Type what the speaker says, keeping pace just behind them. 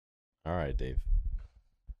All right, Dave.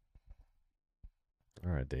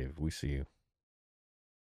 All right, Dave. We see you.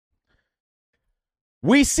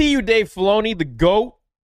 We see you, Dave Filoni, the GOAT.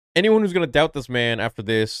 Anyone who's going to doubt this man after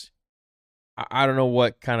this, I don't know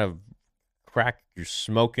what kind of crack you're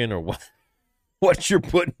smoking or what you're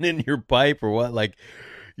putting in your pipe or what. Like,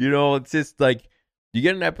 it's just like you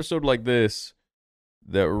get an episode like this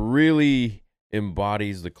that really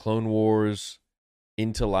embodies the Clone Wars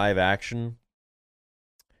into live action.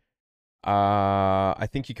 I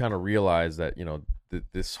think you kind of realize that,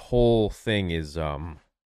 this whole thing is there's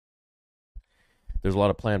a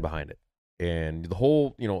lot of plan behind it. And the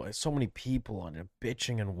whole, so many people on it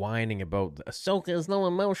bitching and whining about Ahsoka has no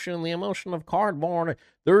emotion, the emotion of cardboard.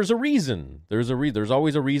 There's a reason. There's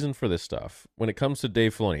always a reason for this stuff. When it comes to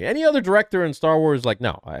Dave Filoni, any other director in Star Wars, like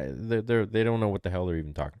no, they don't know what the hell they're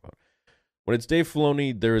even talking about. When it's Dave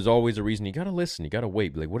Filoni, there is always a reason. You got to listen. You got to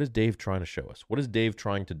wait. Like, what is Dave trying to show us? What is Dave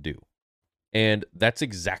trying to do? And that's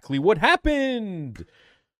exactly what happened.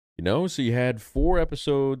 So you had 4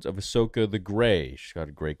 episodes of Ahsoka the Grey. She's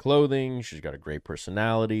got great clothing. She's got a great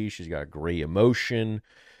personality. She's got great emotion.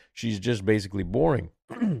 She's just basically boring.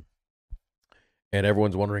 And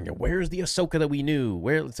everyone's wondering, where's the Ahsoka that we knew?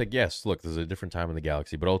 Where? It's like, yes, look, this is a different time in the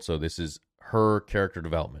galaxy, but also this is her character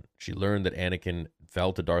development. She learned that Anakin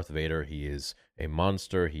fell to Darth Vader. He is a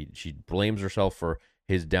monster. She blames herself for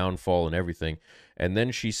his downfall and everything. And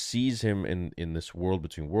then she sees him in this world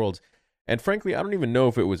between worlds. And frankly, I don't even know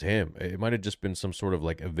if it was him. It might have just been some sort of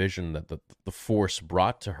like a vision that the Force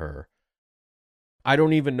brought to her. I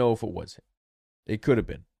don't even know if it was him. It could have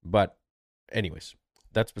been. But anyways,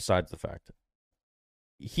 that's besides the fact.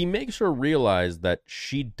 He makes her realize that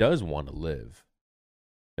she does want to live.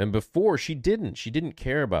 And before, she didn't. She didn't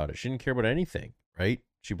care about it. She didn't care about anything, right?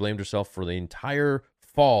 She blamed herself for the entire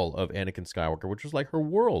fall of Anakin Skywalker, which was like her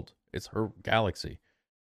world. It's her galaxy.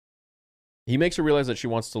 He makes her realize that she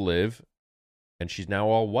wants to live. And she's now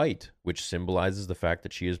all white, which symbolizes the fact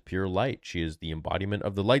that she is pure light. She is the embodiment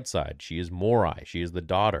of the light side. She is Morai. She is the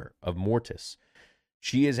daughter of Mortis.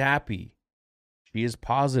 She is happy. She is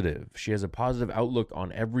positive. She has a positive outlook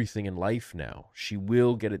on everything in life now. She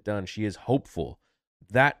will get it done. She is hopeful.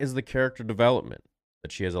 That is the character development,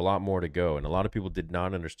 that she has a lot more to go. And a lot of people did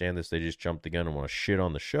not understand this. They just jumped the gun and want to shit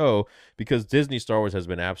on the show because Disney Star Wars has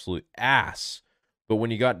been absolute ass. But when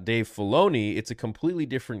you got Dave Filoni, it's a completely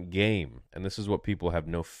different game. And this is what people have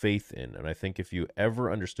no faith in. And I think if you ever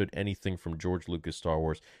understood anything from George Lucas Star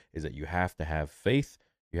Wars, is that you have to have faith,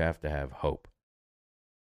 you have to have hope.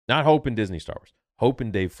 Not hope in Disney Star Wars, hope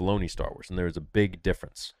in Dave Filoni Star Wars. And there is a big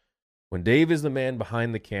difference. When Dave is the man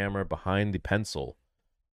behind the camera, behind the pencil,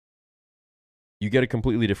 you get a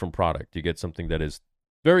completely different product. You get something that is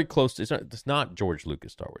very close to, it's not George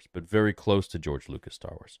Lucas Star Wars, but very close to George Lucas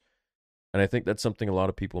Star Wars. And I think that's something a lot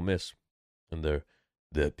of people miss. And their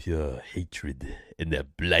pure hatred and their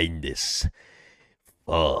blindness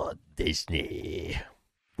for Disney.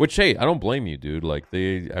 Which, hey, I don't blame you, dude. Like,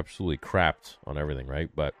 they absolutely crapped on everything, right?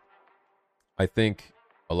 But I think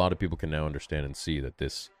a lot of people can now understand and see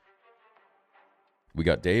that we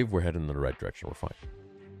got Dave, we're heading in the right direction. We're fine.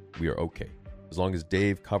 We are okay. As long as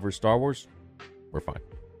Dave covers Star Wars, we're fine.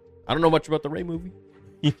 I don't know much about the Rey movie.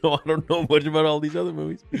 I don't know much about all these other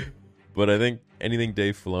movies. But I think anything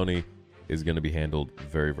Dave Filoni is going to be handled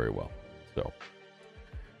very, very well. So,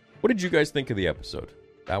 what did you guys think of the episode?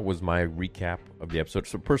 That was my recap of the episode.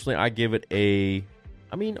 So, personally, I give it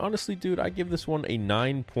honestly, dude, I give this one a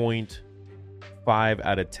 9.5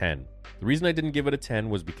 out of 10. The reason I didn't give it a 10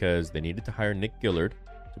 was because they needed to hire Nick Gillard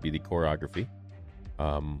to be the choreography.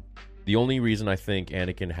 The only reason I think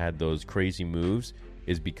Anakin had those crazy moves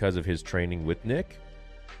is because of his training with Nick.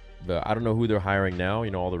 I don't know who they're hiring now,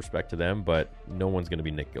 all the respect to them, but no one's going to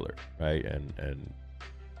be Nick Gillard, right? And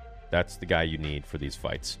that's the guy you need for these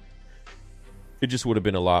fights. It just would have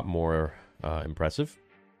been a lot more impressive.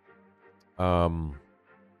 I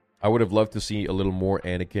would have loved to see a little more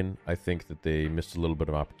Anakin. I think that they missed a little bit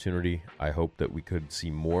of opportunity. I hope that we could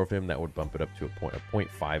see more of him. That would bump it up to a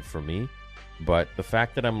 0.5 for me. But the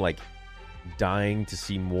fact that I'm like dying to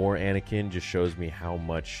see more Anakin just shows me how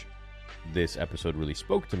much this episode really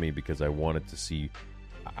spoke to me, because I wanted to see,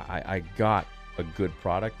 I got a good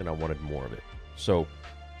product and I wanted more of it. So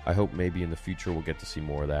I hope maybe in the future we'll get to see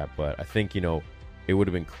more of that. But I think, it would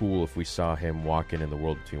have been cool if we saw him walking in the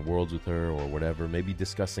world between worlds with her or whatever, maybe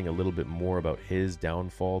discussing a little bit more about his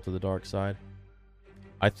downfall to the dark side.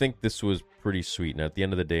 I think this was pretty sweet. And at the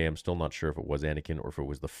end of the day, I'm still not sure if it was Anakin or if it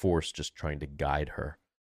was the Force just trying to guide her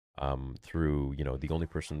through, the only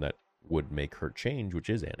person that would make her change, which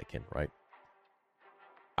is Anakin, right?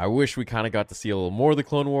 I wish we kind of got to see a little more of the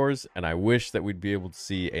Clone Wars, and I wish that we'd be able to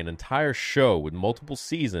see an entire show with multiple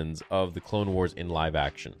seasons of the Clone Wars in live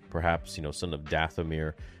action. Perhaps, Son of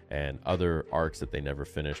Dathomir and other arcs that they never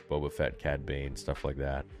finished, Boba Fett, Cad Bane, stuff like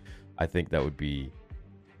that. I think that would be...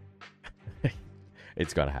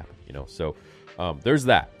 it's got to happen, So there's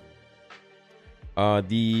that.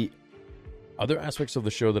 The other aspects of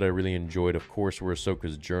the show that I really enjoyed, of course, were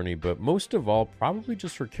Ahsoka's journey, but most of all, probably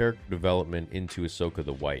just her character development into Ahsoka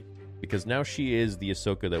the White. Because now she is the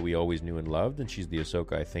Ahsoka that we always knew and loved, and she's the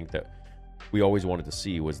Ahsoka I think that we always wanted to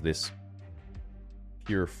see, was this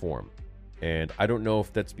pure form. And I don't know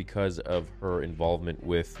if that's because of her involvement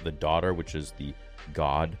with the daughter, which is the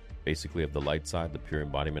god, basically, of the light side, the pure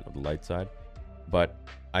embodiment of the light side. But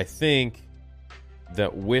I think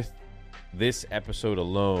that with this episode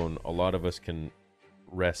alone, a lot of us can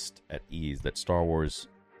rest at ease that Star Wars,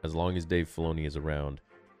 as long as Dave Filoni is around,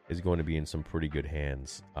 is going to be in some pretty good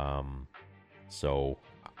hands. So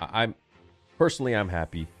I'm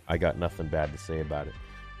happy. I got nothing bad to say about it.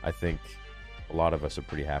 I think a lot of us are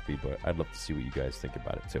pretty happy, but I'd love to see what you guys think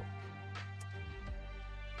about it too.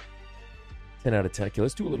 10 out of 10. Okay,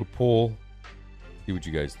 let's do a little poll. See what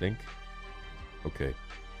you guys think. Okay.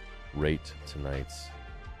 Rate tonight's...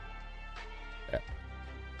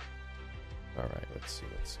 All right, let's see.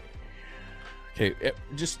 Okay,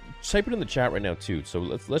 just type it in the chat right now too. So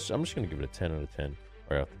let's. I'm just gonna give it a 10 out of 10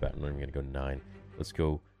 right off the bat. I'm not even gonna go 9. Let's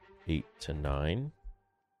go 8 to 9.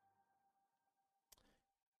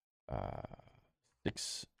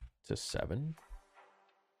 6 to 7,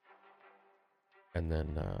 and then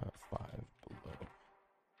 5 below.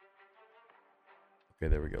 Okay,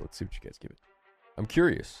 there we go. Let's see what you guys give it. I'm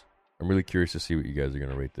curious. I'm really curious to see what you guys are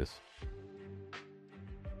gonna rate this.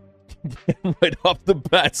 Right off the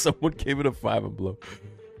bat, someone gave it a 5 and below.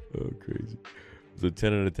 Oh, crazy. So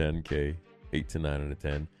 10 out of 10, okay. 8 to 9 out of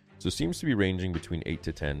 10. So it seems to be ranging between 8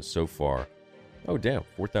 to 10 so far. Oh, damn.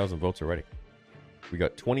 4,000 votes already. We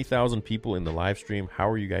got 20,000 people in the live stream. How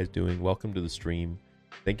are you guys doing? Welcome to the stream.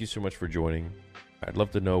 Thank you so much for joining. I'd love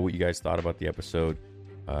to know what you guys thought about the episode.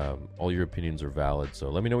 All your opinions are valid, so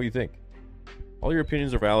let me know what you think. All your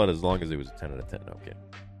opinions are valid as long as it was a 10 out of 10. Okay.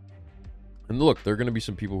 And look, there are going to be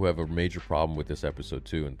some people who have a major problem with this episode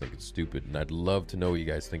too and think it's stupid. And I'd love to know what you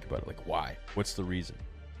guys think about it. Like, why? What's the reason?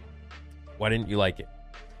 Why didn't you like it?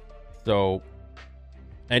 So,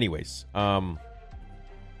 anyways,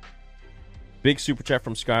 big super chat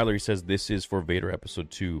from Skylar. He says, this is for Vader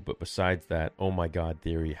episode 2. But besides that, oh my God,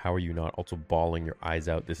 Theory, how are you not also bawling your eyes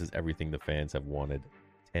out? This is everything the fans have wanted.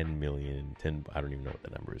 10 million, 10, I don't even know what the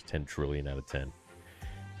number is. 10 trillion out of 10.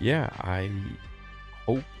 Yeah, I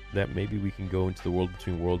hope that maybe we can go into the World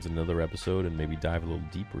Between Worlds in another episode and maybe dive a little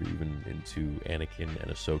deeper even into Anakin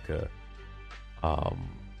and Ahsoka.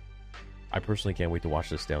 I personally can't wait to watch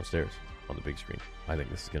this downstairs on the big screen. I think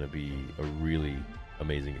this is going to be a really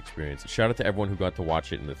amazing experience. Shout out to everyone who got to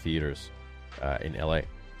watch it in the theaters in LA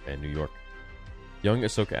and New York. Young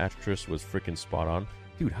Ahsoka actress was freaking spot on.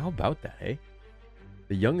 Dude, how about that, hey?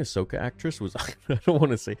 The young Ahsoka actress was, I don't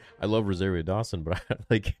want to say, I love Rosario Dawson, but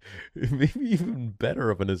like, maybe even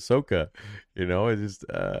better of an Ahsoka, I just,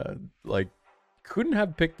 couldn't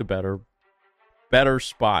have picked a better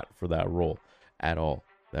spot for that role at all.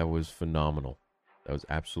 That was phenomenal. That was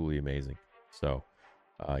absolutely amazing. So,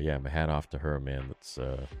 yeah, my hat off to her, man.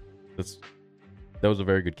 That was a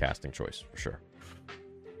very good casting choice, for sure.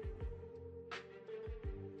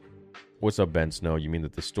 What's up, Ben Snow? You mean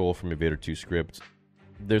that they stole from Vader 2 script?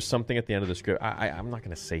 There's something at the end of the script. I'm not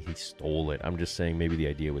going to say he stole it. I'm just saying maybe the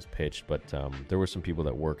idea was pitched, but there were some people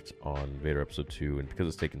that worked on Vader Episode 2, and because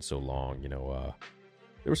it's taken so long, there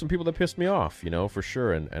were some people that pissed me off, for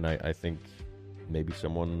sure. And I think maybe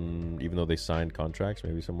someone, even though they signed contracts,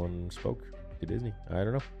 maybe someone spoke to Disney. I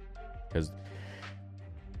don't know. Because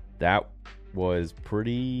that was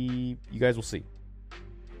pretty... You guys will see.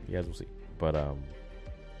 But,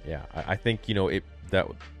 yeah, I think,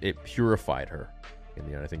 it purified her. In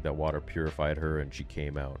the end, I think that water purified her, and she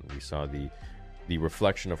came out, and we saw the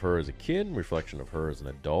reflection of her as a kid, reflection of her as an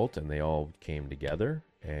adult, and they all came together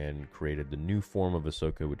and created the new form of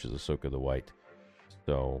Ahsoka, which is Ahsoka the White.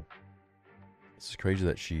 So it's crazy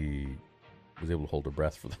that she was able to hold her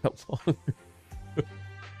breath for that long.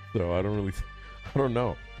 So I don't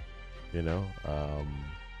know,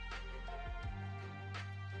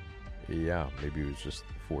 yeah, maybe it was just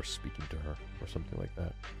the Force speaking to her or something like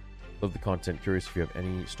that. Love the content. Curious if you have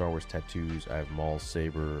any Star Wars tattoos. I have Maul's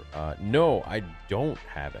saber. No, I don't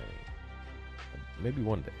have any. Maybe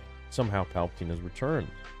one day. Somehow Palpatine has returned.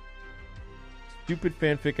 Stupid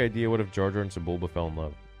fanfic idea. What if Jar Jar and Sebulba fell in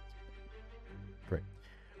love? Great.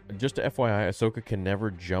 Just to FYI, Ahsoka can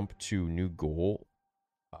never jump to new goal,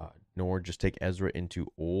 nor just take Ezra into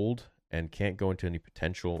old, and can't go into any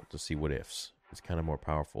potential to see what ifs. It's kind of more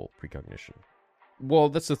powerful precognition. Well,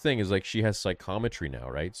 that's the thing, is like she has psychometry now,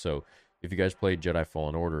 right? So if you guys played Jedi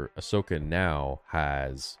Fallen Order, Ahsoka now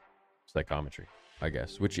has psychometry, I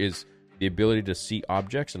guess, which is the ability to see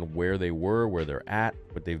objects and where they were, where they're at,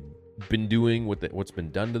 what they've been doing, what's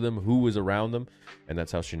been done to them, who was around them, and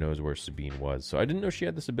that's how she knows where Sabine was. So I didn't know she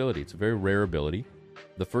had this ability. It's a very rare ability.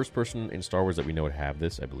 The first person in Star Wars that we know would have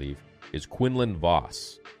this, I believe, is Quinlan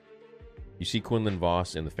Vos. You see Quinlan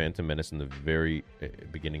Vos in The Phantom Menace in the very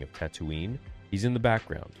beginning of Tatooine. He's in the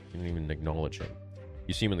background. You don't even acknowledge him.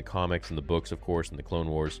 You see him in the comics and the books, of course, in the Clone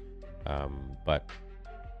Wars. And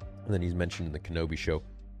then he's mentioned in the Kenobi show.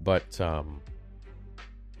 But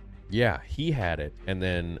yeah, he had it. And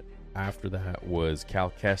then after that was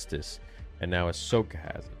Cal Kestis. And now Ahsoka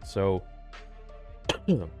has it. So,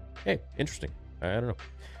 hey, interesting. I don't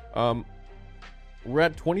know. We're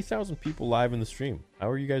at 20,000 people live in the stream. How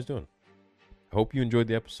are you guys doing? I hope you enjoyed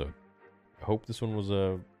the episode. I hope this one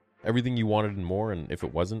was everything you wanted and more. And if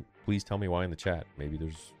it wasn't, please tell me why in the chat. Maybe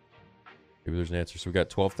there's an answer. So we got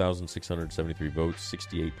 12,673 votes.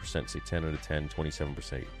 68% say 10 out of 10.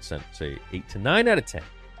 27% say 8 to 9 out of 10.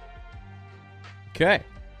 Okay.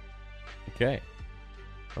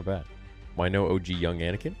 Not bad. Why no OG young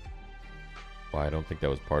Anakin? Well, I don't think that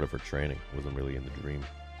was part of her training. It wasn't really in the dream.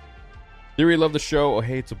 Theory, love the show. Oh,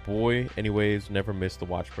 hey, it's a boy. Anyways, never missed the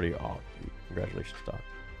watch party. Oh, dude, congratulations, Doc.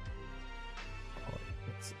 Oh,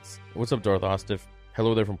 what's up, Darth Ostif?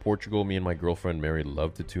 Hello there from Portugal. Me and my girlfriend Mary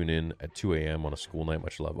love to tune in at 2 a.m. on a school night.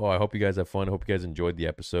 Much love. Oh, I hope you guys have fun. I hope you guys enjoyed the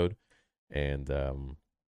episode. And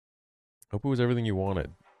hope it was everything you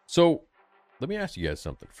wanted. So, let me ask you guys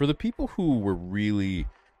something. For the people who were really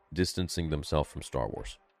distancing themselves from Star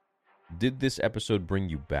Wars, did this episode bring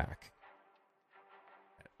you back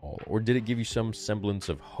at all? Or did it give you some semblance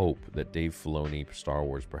of hope that Dave Filoni, Star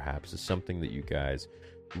Wars perhaps, is something that you guys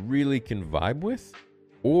really can vibe with?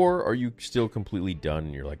 Or are you still completely done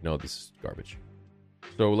and you're like, no, this is garbage?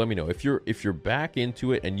 So let me know. If you're back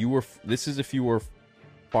into it and you were, this is if you were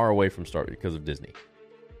far away from Star Wars because of Disney,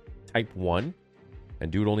 type 1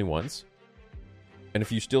 and do it only once. And if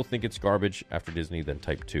you still think it's garbage after Disney, then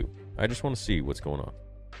type 2. I just want to see what's going on.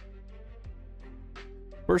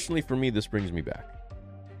 Personally, for me, this brings me back.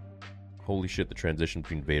 Holy shit, the transition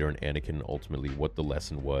between Vader and Anakin, ultimately what the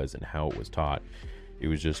lesson was and how it was taught. It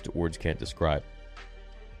was just, words can't describe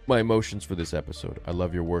my emotions for this episode. I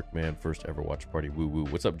love your work, man. First ever watch party. Woo woo.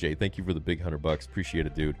 What's up, Jay? Thank you for the big $100. Appreciate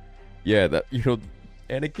it, dude. Yeah, that,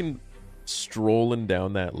 Anakin strolling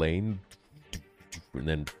down that lane and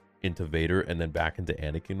then into Vader and then back into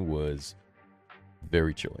Anakin was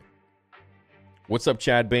very chilling. What's up,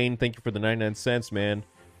 Chad Bain? Thank you for the 99 cents, man.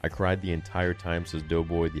 I cried the entire time, says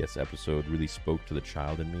Doughboy. This episode really spoke to the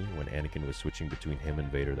child in me when Anakin was switching between him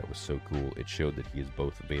and Vader. That was so cool. It showed that he is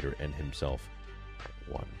both Vader and himself.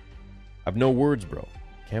 One. I've no words, bro.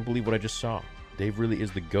 Can't believe what I just saw. Dave really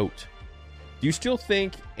is the GOAT. Do you still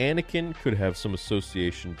think Anakin could have some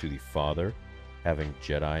association to the father, having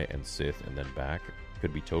Jedi and Sith and then back?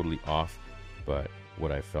 Could be totally off, but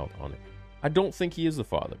what I felt on it. I don't think he is the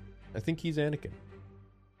father. I think he's Anakin.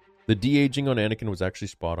 The de-aging on Anakin was actually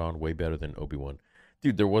spot on, way better than Obi-Wan.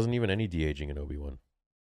 Dude, there wasn't even any de-aging in Obi-Wan.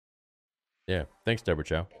 Yeah, thanks, Deborah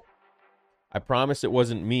Chow. I promise it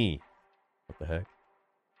wasn't me. What the heck?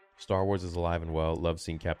 Star Wars is alive and well. Love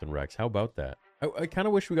seeing Captain Rex. How about that? I kind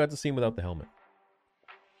of wish we got to see him without the helmet.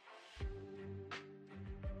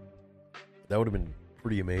 That would have been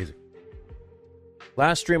pretty amazing.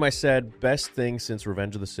 Last stream I said, best thing since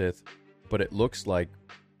Revenge of the Sith, but it looks like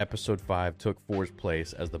Episode 5 took 4's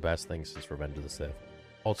place as the best thing since Revenge of the Sith.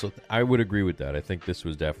 Also, I would agree with that. I think this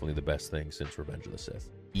was definitely the best thing since Revenge of the Sith.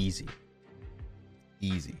 Easy.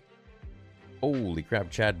 Holy crap,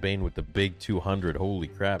 Chad Bain with the big 200. Holy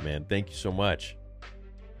crap, man. Thank you so much.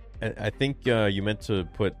 I think you meant to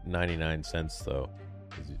put 99 cents, though.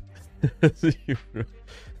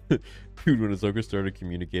 Dude, when Ahsoka started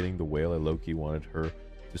communicating the whale, I low-key wanted her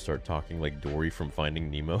to start talking like Dory from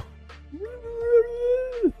Finding Nemo.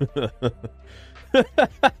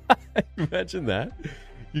 Imagine that.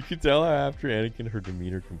 You could tell how after Anakin, her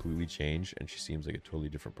demeanor completely changed, and she seems like a totally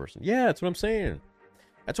different person. Yeah, that's what I'm saying.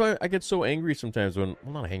 That's why I get so angry sometimes when,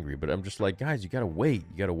 well, not angry, but I'm just like, guys, you gotta wait.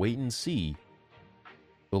 You gotta wait and see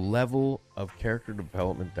the level of character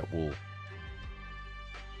development that will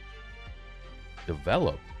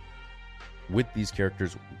develop with these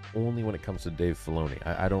characters only when it comes to Dave Filoni.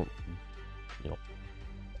 I don't,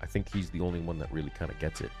 I think he's the only one that really kind of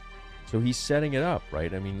gets it. So he's setting it up,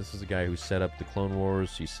 right? I mean, this is a guy who set up the Clone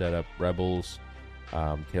Wars. He set up Rebels,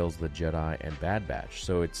 Tales of the Jedi, and Bad Batch.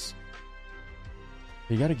 So it's...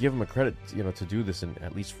 You got to give him a credit, to do this in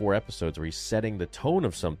at least 4 episodes where he's setting the tone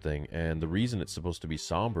of something. And the reason it's supposed to be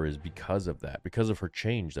somber is because of that. Because of her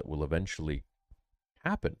change that will eventually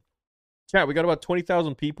happen. Chat, we got about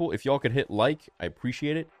 20,000 people. If y'all could hit like, I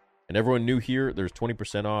appreciate it. And everyone new here, there's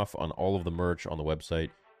 20% off on all of the merch on the website.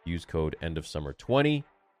 Use code EndOfSummer20.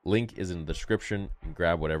 Link is in the description. You can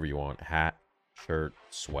grab whatever you want. Hat, shirt,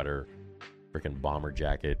 sweater, freaking bomber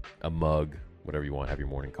jacket, a mug, whatever you want. Have your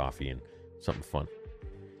morning coffee and something fun.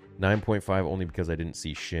 9.5 only because I didn't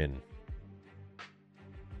see Shin.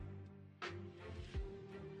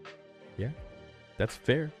 Yeah, that's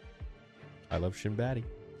fair. I love Shin Batty.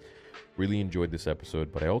 Really enjoyed this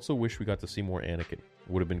episode, but I also wish we got to see more Anakin. It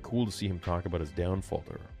would have been cool to see him talk about his downfall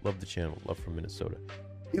there. Love the channel. Love from Minnesota.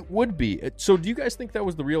 It would be. So do you guys think that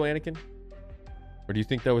was the real Anakin? Or do you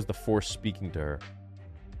think that was the Force speaking to her?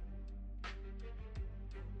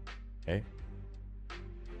 Okay.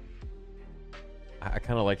 I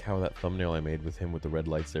kind of like how that thumbnail I made with him with the red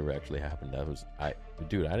lightsaber actually happened.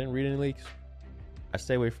 Dude, I didn't read any leaks. I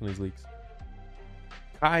stay away from these leaks.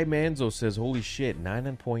 Kai Manzo says, holy shit,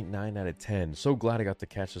 9.9 out of 10. So glad I got to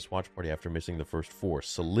catch this watch party after missing the first 4.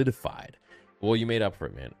 Solidified. Well, you made up for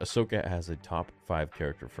it, man. Ahsoka has a top 5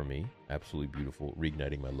 character for me. Absolutely beautiful.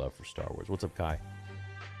 Reigniting my love for Star Wars. What's up, Kai?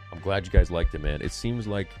 I'm glad you guys liked it, man. It seems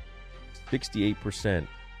like 68%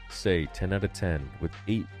 say 10 out of 10, with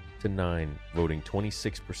 8 to 9 voting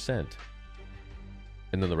 26%.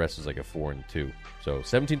 And then the rest is like a 4 and 2. So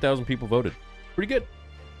 17,000 people voted. Pretty good.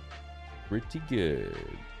 Pretty good.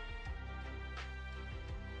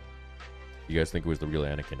 You guys think it was the real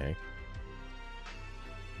Anakin, eh?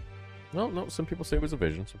 No. Some people say it was a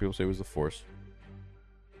vision. Some people say it was the Force.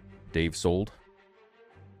 Dave sold.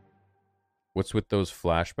 What's with those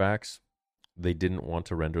flashbacks? They didn't want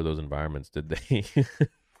to render those environments, did they?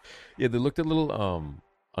 Yeah, they looked a little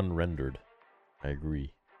unrendered. I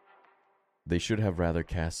agree. They should have rather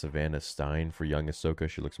cast Savannah Stein for young Ahsoka.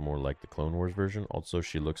 She looks more like the Clone Wars version. Also,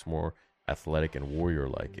 she looks more athletic and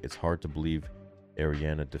warrior-like. It's hard to believe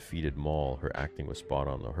Ariana defeated Maul. Her acting was spot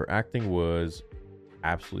on, though. Her acting was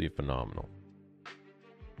absolutely phenomenal.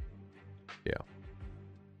 Yeah.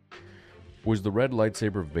 Was the red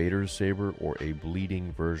lightsaber Vader's saber or a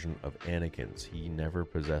bleeding version of Anakin's? He never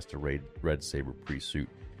possessed a red saber pre-suit.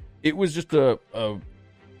 It was just a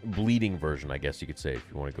bleeding version, I guess you could say, if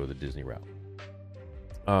you want to go the Disney route.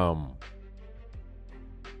 But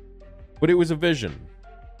it was a vision.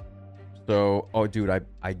 So, dude, I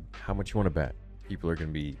how much you want to bet? People are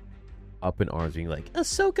gonna be up in arms, being like,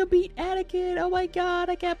 "Ahsoka beat Anakin! Oh my god,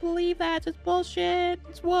 I can't believe that! It's bullshit!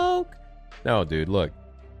 It's woke!" No, dude, look,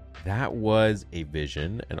 that was a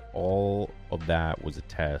vision, and all of that was a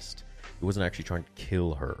test. He wasn't actually trying to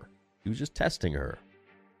kill her. He was just testing her.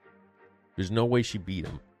 There's no way she beat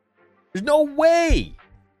him. There's no way!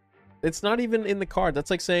 It's not even in the card.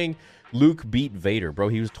 That's like saying Luke beat Vader. Bro,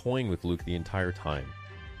 he was toying with Luke the entire time.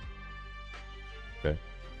 Okay.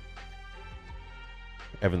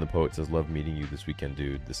 Evan the Poet says, love meeting you this weekend,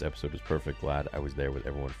 dude. This episode was perfect. Glad I was there with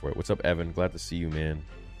everyone for it. What's up, Evan? Glad to see you, man.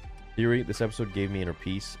 Theory, this episode gave me inner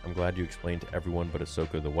peace. I'm glad you explained to everyone but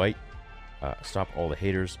Ahsoka the White. Stop all the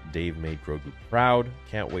haters. Dave made Grogu proud.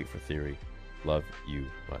 Can't wait for Theory. Love you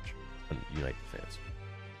much. And unite the fans.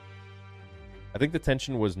 I think the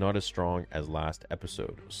tension was not as strong as last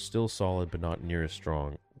episode. Still solid, but not near as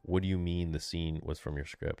strong. What do you mean the scene was from your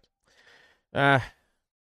script?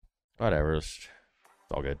 Whatever. It's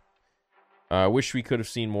all good. Wish we could have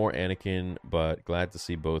seen more Anakin, but glad to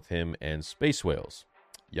see both him and Space Whales.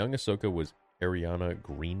 Young Ahsoka was Ariana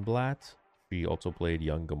Greenblatt. She also played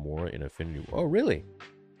young Gamora in Infinity War. Oh, really?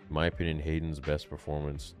 In my opinion, Hayden's best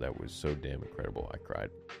performance. That was so damn incredible. I cried.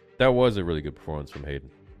 That was a really good performance from Hayden.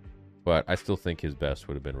 But I still think his best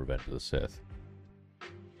would have been Revenge of the Sith.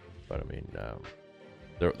 But I mean,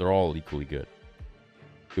 they're all equally good.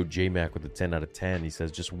 Yo, J-Mac with a 10 out of 10. He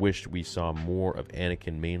says, just wished we saw more of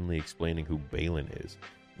Anakin mainly explaining who Balin is.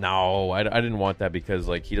 No, I didn't want that because,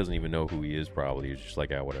 like, he doesn't even know who he is probably. He's just like,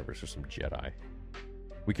 whatever, it's just some Jedi.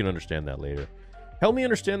 We can understand that later. Help me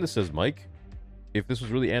understand this, says Mike. If this was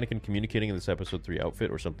really Anakin communicating in this episode 3 outfit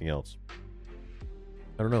or something else.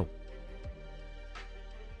 I don't know.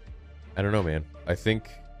 I don't know, man. I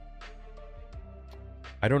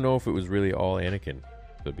don't know if it was really all Anakin,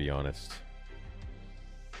 to be honest.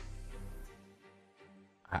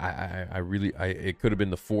 It could have been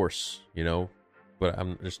the Force, you know, but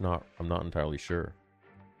I'm not entirely sure.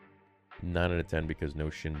 9 out of 10 because no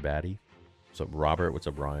Shin Batty. What's up, Robert? What's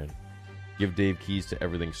up, Ryan? Give Dave keys to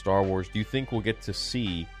everything Star Wars. Do you think we'll get to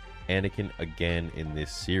see Anakin again in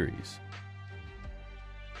this series?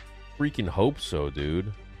 Freaking hope so,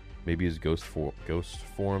 dude. Maybe his ghost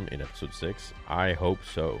form in episode 6. I hope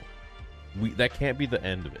so. That can't be the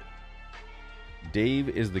end of it. Dave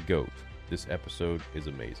is the GOAT. This episode is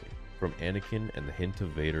amazing. From Anakin and the hint of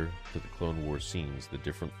Vader to the Clone Wars scenes, the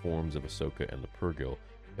different forms of Ahsoka and the Purrgil.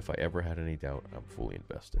 If I ever had any doubt, I'm fully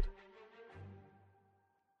invested.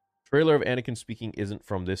 Trailer of Anakin speaking isn't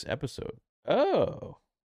from this episode. Oh.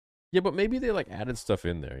 Yeah, but maybe they like added stuff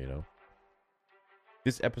in there, you know?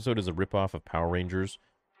 This episode is a ripoff of Power Rangers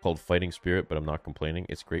called Fighting Spirit, but I'm not complaining.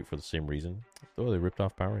 It's great for the same reason. Oh, they ripped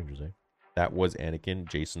off Power Rangers, eh? That was Anakin.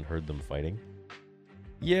 Jason heard them fighting.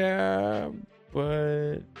 Yeah,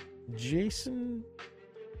 but Jason...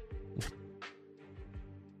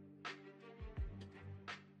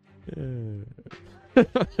 Jason.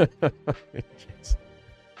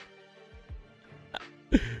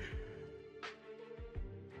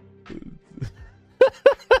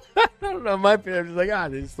 I don't know. My parents just like,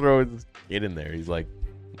 they just throw this kid in there. He's like,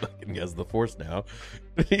 he has the Force now.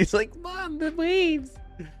 He's like, Mom, the waves.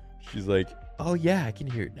 She's like, oh yeah, I can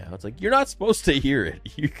hear it now. It's like, you're not supposed to hear it.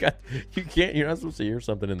 You're not supposed to hear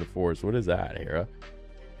something in the Force. What is that, Hera?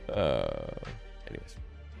 Anyways,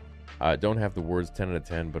 don't have the words 10 out of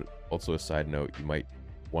 10, but also a side note, you might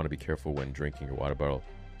want to be careful when drinking your water bottle.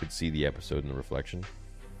 You could see the episode in the reflection.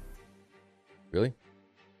 Really?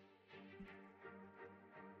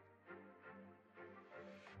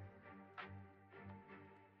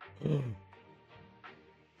 No.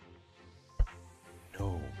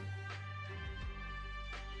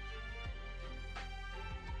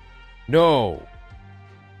 No.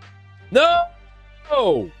 No.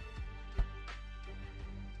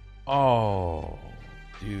 Oh,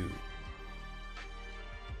 dude.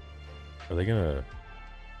 Are they gonna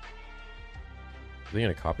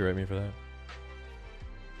copyright me for that?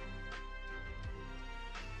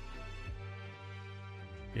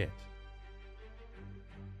 Yeah.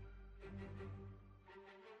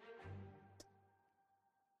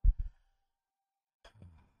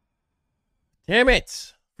 Damn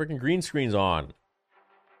it! Freaking green screen's on.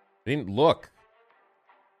 I didn't look.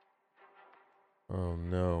 Oh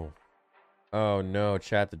no. Oh no,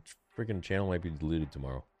 chat, the freaking channel might be deleted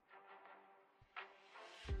tomorrow.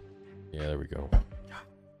 Yeah, there we go.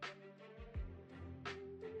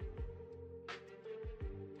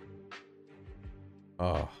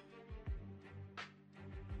 Oh.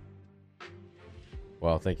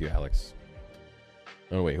 Well, thank you, Alex.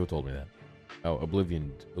 Oh wait, who told me that? Oh,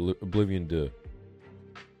 Oblivion duh.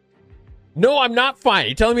 No, I'm not fine.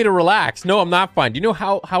 You're telling me to relax. No, I'm not fine. Do you know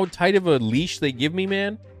how tight of a leash they give me,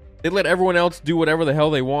 man? They let everyone else do whatever the hell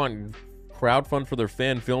they want. Crowdfund for their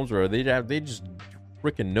fan films, or they just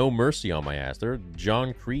freaking no mercy on my ass. They're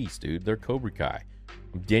John Kreese, dude. They're Cobra Kai.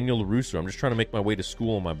 I'm Daniel LaRusso. I'm just trying to make my way to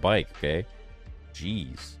school on my bike, okay?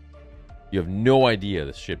 Jeez. You have no idea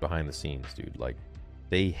the shit behind the scenes, dude. Like,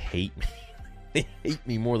 they hate me. They hate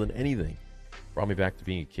me more than anything. Brought me back to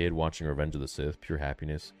being a kid, watching Revenge of the Sith. Pure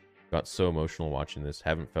happiness. Got so emotional watching this.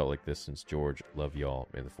 Haven't felt like this since George. Love y'all.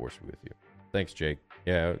 May the Force be with you. Thanks, Jake.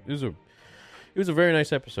 Yeah, it was a very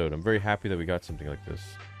nice episode. I'm very happy that we got something like this.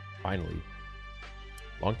 Finally.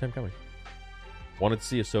 Long time coming. Wanted to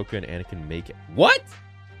see Ahsoka and Anakin make it. What?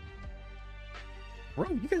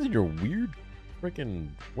 Bro, you guys are your weird freaking...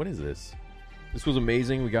 What is this? This was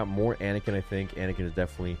amazing. We got more Anakin, I think. Anakin is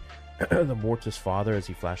definitely the Mortis father as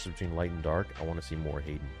he flashes between light and dark. I want to see more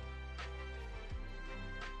Hayden.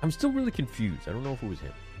 I'm still really confused. I don't know if it was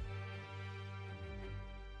him.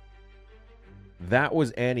 That was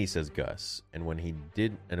Annie, says Gus. And when he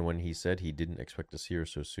said he didn't expect to see her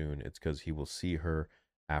so soon, it's because he will see her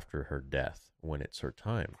after her death, when it's her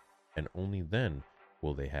time. And only then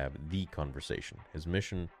will they have the conversation. His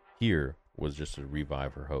mission here was just to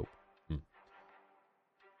revive her hope.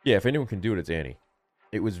 Yeah, if anyone can do it, it's Annie.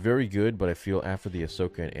 It was very good, but I feel after the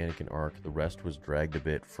Ahsoka and Anakin arc, the rest was dragged a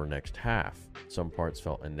bit for next half. Some parts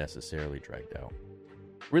felt unnecessarily dragged out.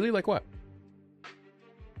 Really? Like what?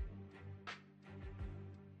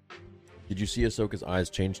 Did you see Ahsoka's eyes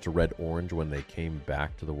change to red-orange when they came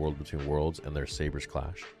back to the world between worlds and their sabers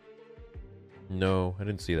clashed? No, I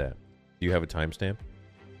didn't see that. Do you have a timestamp?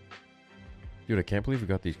 Dude, I can't believe we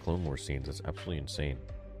got these Clone Wars scenes. That's absolutely insane.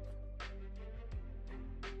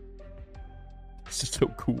 This is so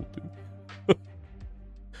cool, dude.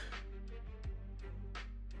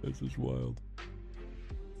 This is wild.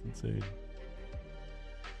 It's insane.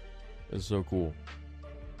 This is so cool.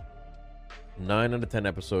 9 out of 10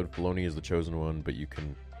 episode. Filoni is the chosen one, but you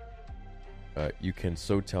can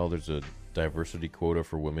so tell there's a diversity quota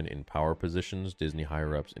for women in power positions, Disney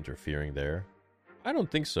higher-ups interfering there. I don't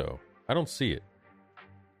think so. I don't see it.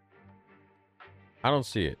 I don't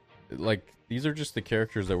see it. Like, these are just the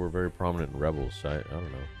characters that were very prominent in Rebels. I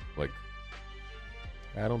don't know. Like,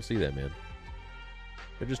 I don't see that, man.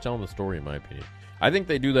 They're just telling the story, in my opinion. I think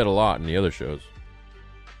they do that a lot in the other shows.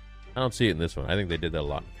 I don't see it in this one. I think they did that a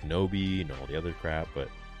lot in Kenobi and all the other crap, but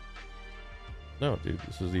no, dude,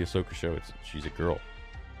 this is the Ahsoka show. She's a girl.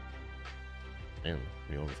 And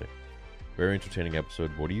you know what I'm saying? Very entertaining episode.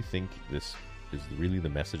 What do you think this is really the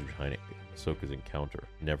message behind it? Ahsoka's encounter.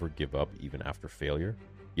 Never give up even after failure.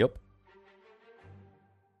 Yep.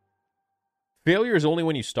 Failure is only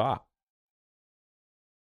when you stop.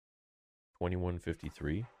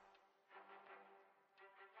 2153.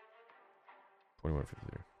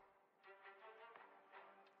 2153.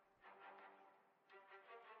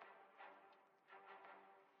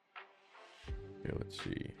 Okay, let's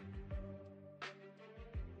see.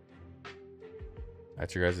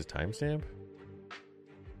 That's your guys' timestamp?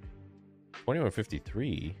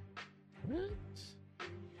 2153? What?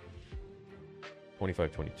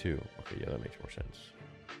 2522. Okay, yeah, that makes more sense.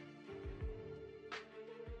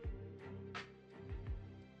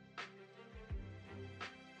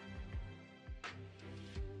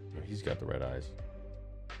 Oh, he's got the red eyes.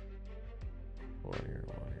 Hold on here,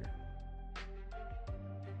 hold on here.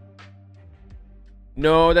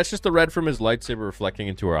 No, that's just the red from his lightsaber reflecting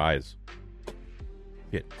into her eyes.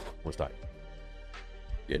 Hit. Let's die.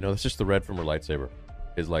 Yeah, no, that's just the red from her lightsaber.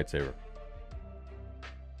 His lightsaber.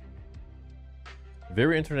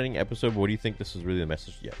 Very entertaining episode, but what do you think this is really the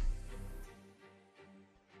message? Yeah.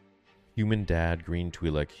 Human dad, green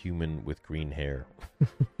Twi'lek, human with green hair.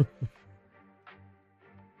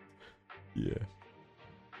 Yeah.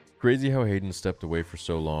 Crazy how Hayden stepped away for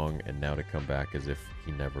so long and now to come back as if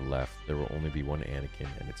he never left. There will only be one Anakin,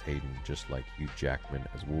 and it's Hayden, just like Hugh Jackman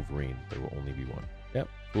as Wolverine. There will only be one. Yep,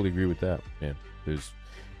 fully agree with that, man.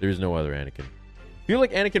 There's no other Anakin. I feel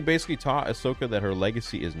like Anakin basically taught Ahsoka that her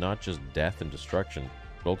legacy is not just death and destruction,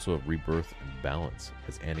 but also of rebirth and balance,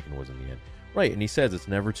 as Anakin was in the end. Right, and he says it's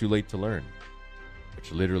never too late to learn,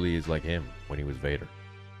 which literally is like him when he was Vader.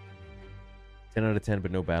 10 out of 10,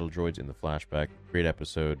 but no battle droids in the flashback. Great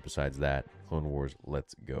episode. Besides that, Clone Wars,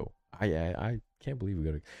 let's go. I can't believe we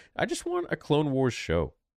got it. I just want a Clone Wars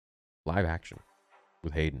show. Live action.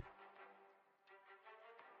 With Hayden.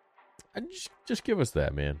 Just give us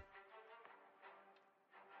that, man.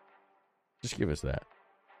 Just give us that.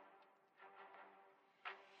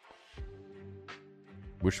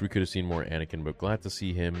 Wish we could have seen more Anakin, but glad to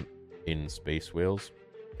see him in Space Whales.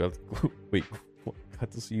 Wait,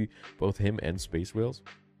 got to see both him and Space Whales.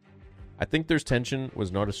 I think there's tension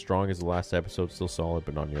was not as strong as the last episode. Still solid,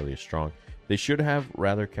 but not nearly as strong. They should have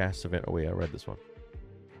rather cast event. Oh wait, I read this one.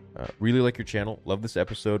 Really like your channel. Love this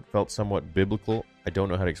episode. Felt somewhat biblical. I don't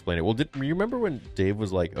know how to explain it. Well, you remember when Dave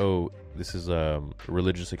was like, "Oh, this is a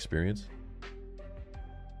religious experience"?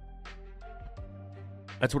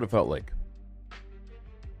 That's what it felt like.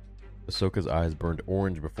 Ahsoka's eyes burned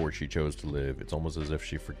orange before she chose to live. It's almost as if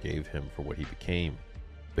she forgave him for what he became.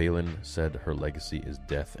 Balin said her legacy is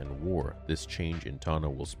death and war. This change in Tana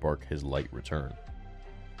will spark his light return.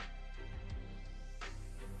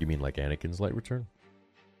 You mean like Anakin's light return?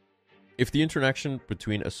 If the interaction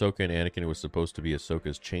between Ahsoka and Anakin was supposed to be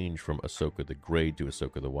Ahsoka's change from Ahsoka the Grey to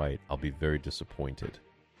Ahsoka the White, I'll be very disappointed.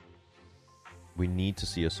 We need to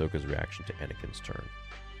see Ahsoka's reaction to Anakin's turn.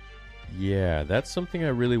 Yeah, that's something I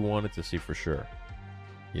really wanted to see for sure.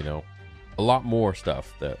 You know, a lot more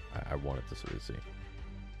stuff that I wanted to see.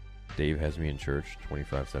 Dave has me in church,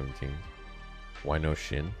 2517. Why no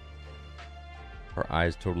Shin? Her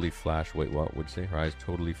eyes totally flash. Wait, what would you say? Her eyes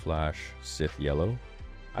totally flash Sith yellow.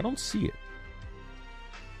 I don't see it.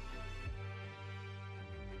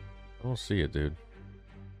 I don't see it, dude.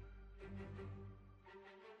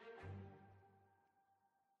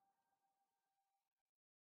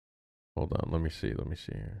 Hold on, let me see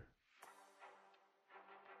here.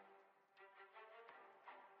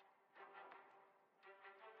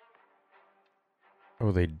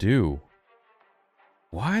 Oh, they do.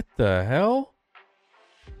 What the hell?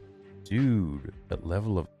 Dude, that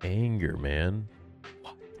level of anger, man.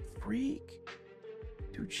 What the freak?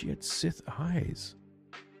 Dude, she had Sith eyes.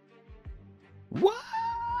 What?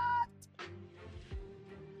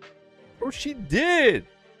 Oh, she did.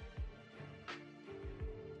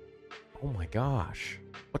 Oh my gosh.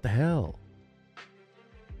 What the hell?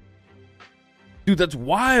 Dude, that's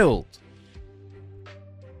wild.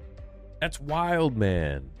 That's wild,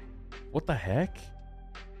 man. What the heck?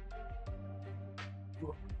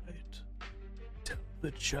 Right. Tell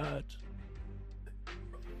the chat.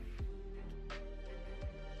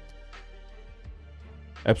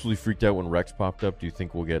 Absolutely freaked out when Rex popped up. Do you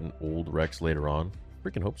think we'll get an old Rex later on?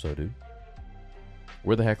 Freaking hope so, dude.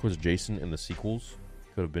 Where the heck was Jason in the sequels?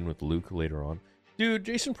 Could have been with Luke later on. Dude,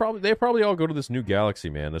 Jason they probably all go to this new galaxy,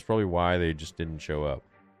 man. That's probably why they just didn't show up.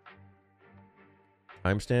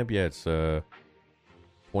 Timestamp? Yeah, it's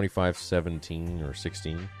 25:17 or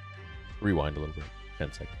 16. Rewind a little bit.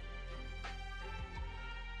 10 seconds.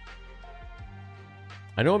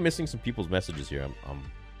 I know I'm missing some people's messages here.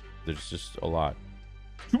 There's just a lot.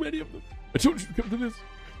 Too many of them. I told you to come to this.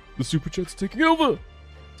 The super chat's taking over.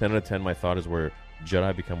 10 out of 10, my thought is where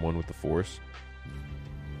Jedi become one with the Force.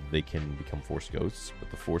 They can become Force ghosts,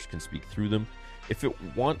 but the Force can speak through them if it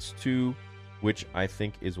wants to, which I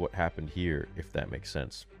think is what happened here, if that makes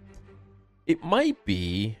sense. It might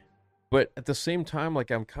be, but at the same time,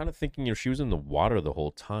 like, I'm kind of thinking, she was in the water the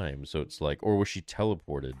whole time, so it's like, or was she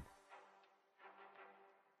teleported?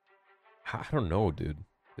 I don't know, dude.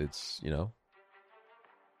 It's, I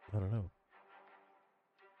don't know.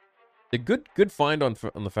 A good find on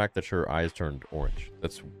the fact that her eyes turned orange.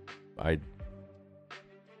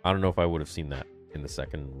 I don't know if I would have seen that in the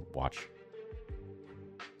second watch.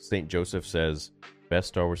 St. Joseph says, best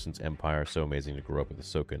Star Wars since Empire. So amazing to grow up with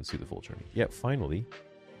Ahsoka and see the full journey. Yeah, finally.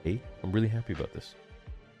 Hey, I'm really happy about this.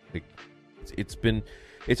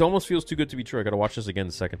 It almost feels too good to be true. I got to watch this again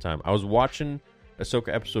the second time. I was watching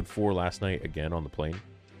Ahsoka episode 4 last night again on the plane.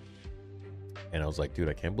 And I was like, dude,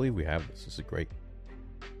 I can't believe we have this. This is great.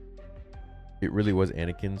 It really was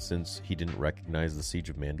Anakin since he didn't recognize the Siege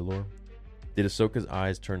of Mandalore. Did Ahsoka's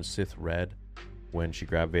eyes turn Sith red when she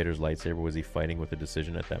grabbed Vader's lightsaber? Was he fighting with a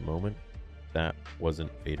decision at that moment? That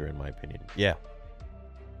wasn't Vader, in my opinion. Yeah.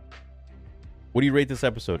 What do you rate this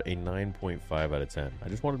episode? A 9.5 out of 10. I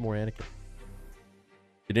just wanted more Anakin.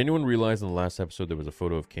 Did anyone realize in the last episode there was a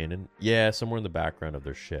photo of Kanan? Yeah, somewhere in the background of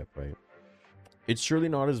their ship, right? It's surely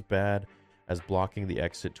not as bad as blocking the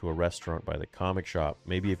exit to a restaurant by the comic shop.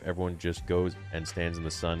 Maybe if everyone just goes and stands in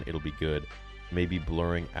the sun, it'll be good. Maybe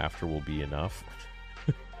blurring after will be enough.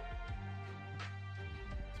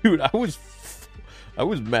 Dude, I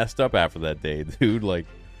was messed up after that day, dude. Like,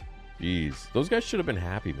 jeez. Those guys should have been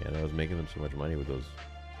happy, man. I was making them so much money with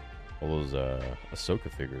all those Ahsoka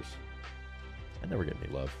figures. I never get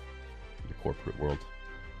any love in the corporate world.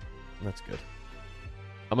 And that's good.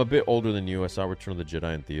 I'm a bit older than you. I saw Return of the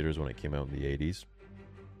Jedi in theaters when it came out in the 80s.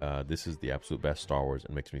 This is the absolute best Star Wars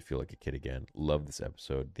and makes me feel like a kid again. Love this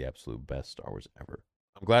episode. The absolute best Star Wars ever.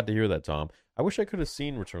 I'm glad to hear that, Tom. I wish I could have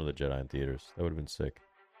seen Return of the Jedi in theaters. That would have been sick.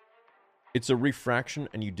 It's a refraction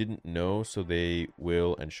and you didn't know, so they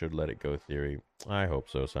will and should let it go theory. I hope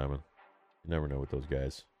so, Simon. You never know with those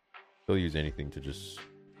guys. They'll use anything to just,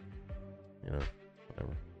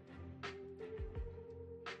 whatever.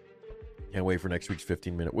 Can't wait for next week's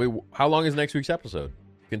 15-minute. Wait, how long is next week's episode?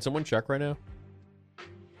 Can someone check right now?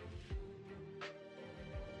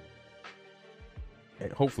 Hey,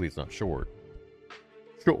 hopefully it's not short.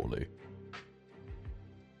 Surely.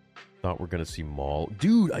 Thought we're going to see Maul.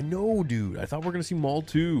 Dude, I know, dude. I thought we're going to see Maul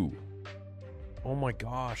too. Oh my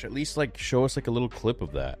gosh. At least, show us, a little clip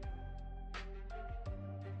of that.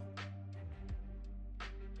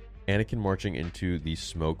 Anakin marching into the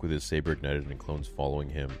smoke with his saber ignited and clones following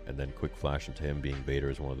him, and then quick flash into him being Vader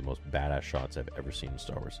is one of the most badass shots I've ever seen in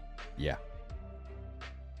Star Wars. Yeah.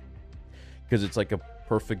 Because it's like a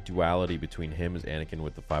perfect duality between him as Anakin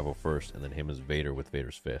with the 501st and then him as Vader with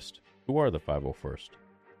Vader's fist. Who are the 501st?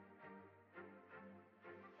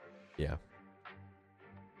 Yeah.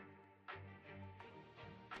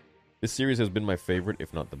 This series has been my favorite,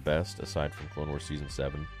 if not the best, aside from Clone Wars Season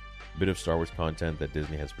 7. Bit of Star Wars content that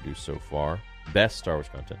Disney has produced so far. Best Star Wars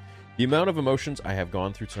content. The amount of emotions I have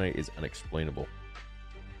gone through tonight is unexplainable.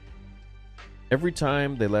 Every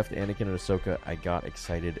time they left Anakin and Ahsoka, I got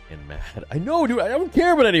excited and mad. I know, dude. I don't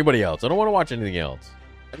care about anybody else. I don't want to watch anything else.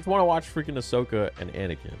 I just want to watch freaking Ahsoka and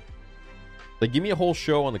Anakin. Give me a whole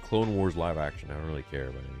show on the Clone Wars live action. I don't really care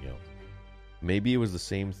about anything else. Maybe it was the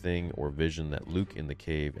same thing or vision that Luke in the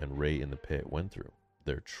cave and Rey in the pit went through.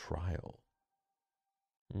 Their trial.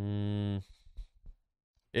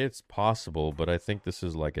 It's possible, but I think this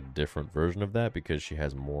is a different version of that because she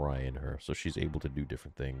has Morai in her, so she's able to do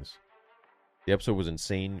different things. The episode was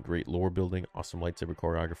insane, great lore building, awesome lightsaber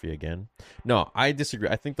choreography again. No, I disagree.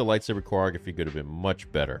 I think the lightsaber choreography could have been much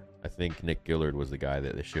better. I think Nick Gillard was the guy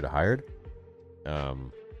that they should have hired.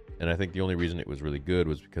 And I think the only reason it was really good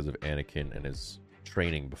was because of Anakin and his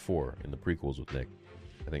training before in the prequels with Nick.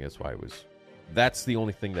 I think that's why it was... That's the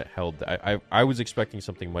only thing that held... I was expecting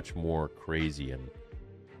something much more crazy and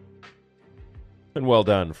well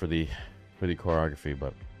done for the choreography,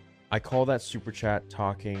 but I call that super chat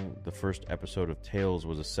talking. The first episode of Tales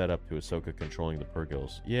was a setup to Ahsoka controlling the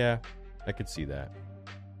Purgils. Yeah, I could see that.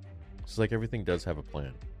 It's like everything does have a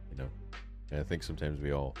plan, you know? And I think sometimes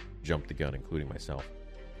we all jump the gun, including myself.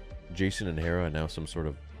 Jason and Hera are now some sort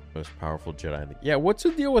of most powerful Jedi. Yeah, what's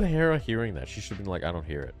the deal with Hera hearing that? She should have been like, I don't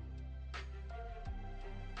hear it.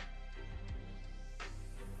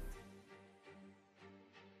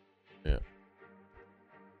 Yeah.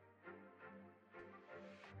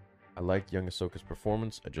 I liked young Ahsoka's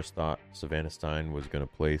performance. I just thought Savannah Stein was going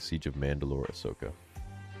to play Siege of Mandalore Ahsoka.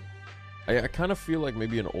 I kind of feel like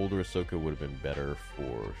maybe an older Ahsoka would have been better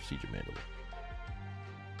for Siege of Mandalore.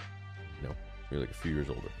 You know, maybe like a few years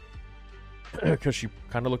older. Because she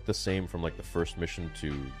kind of looked the same from like the first mission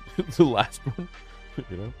to the last one.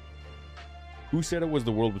 You know? Who said it was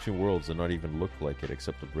the world between worlds and not even look like it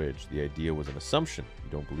except the bridge? The idea was an assumption.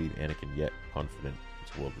 You don't believe Anakin yet. Confident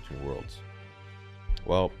it's world between worlds.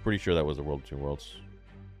 Well, pretty sure that was the world between worlds.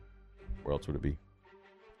 Where else would it be?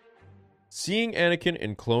 Seeing Anakin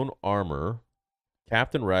in clone armor,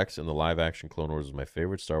 Captain Rex in the live-action Clone Wars is my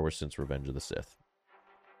favorite Star Wars since Revenge of the Sith.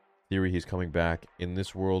 Theory, he's coming back. In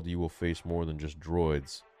this world, you will face more than just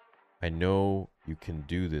droids. I know you can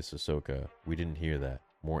do this, Ahsoka. We didn't hear that.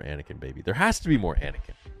 More Anakin, baby. There has to be more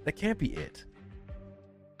Anakin. That can't be it.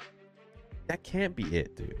 That can't be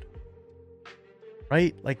it, dude.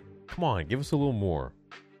 Right? Like, come on, give us a little more.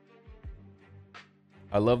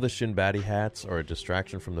 I love the Shin Baddie hats are a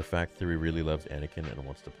distraction from the fact Theory really loves Anakin and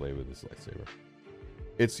wants to play with his lightsaber.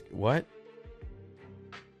 It's what?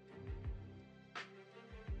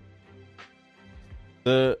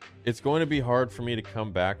 It's going to be hard for me to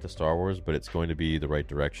come back to Star Wars, but it's going to be the right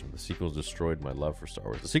direction. The sequels destroyed my love for Star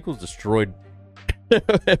Wars. The sequels destroyed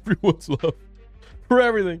everyone's love for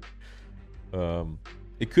everything.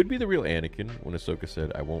 It could be the real Anakin. When Ahsoka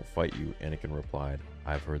said, I won't fight you, Anakin replied,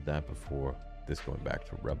 I've heard that before. This going back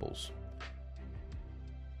to Rebels.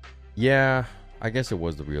 Yeah, I guess it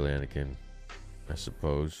was the real Anakin, I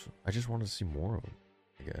suppose. I just wanted to see more of him,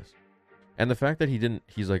 I guess. And the fact that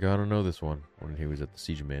he's like, I don't know this one, when he was at the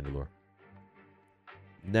Siege of Mandalore.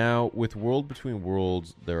 Now, with World Between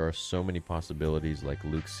Worlds, there are so many possibilities, like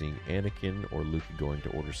Luke seeing Anakin, or Luke going to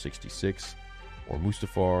Order 66, or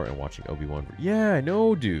Mustafar and watching Obi-Wan. Yeah, I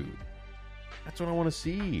know, dude. That's what I want to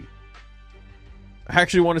see. I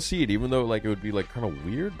actually want to see it, even though like it would be like kind of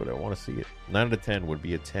weird, but I want to see it. 9 out of 10 would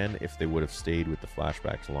be a 10 if they would have stayed with the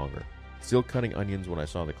flashbacks longer. Still cutting onions when I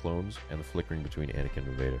saw the clones and the flickering between Anakin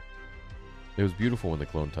and Vader. It was beautiful when the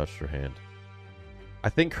clone touched her hand. I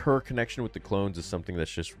think her connection with the clones is something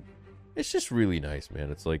that's it's just really nice,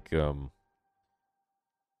 man. It's like a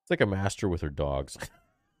master with her dogs.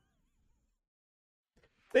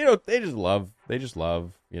 They just love,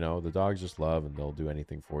 you know, the dogs just love, and they'll do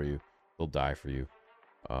anything for you. They'll die for you.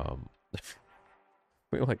 I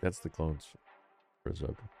feel like that's the clones for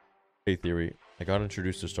Ahsoka. Hey, Theory. I got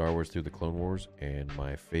introduced to Star Wars through the Clone Wars, and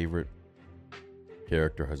my favorite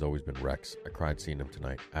character has always been Rex. I cried seeing him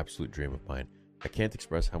tonight. Absolute dream of mine. I can't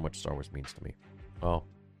express how much Star Wars means to me. Well,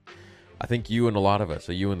 I think you and a lot of us,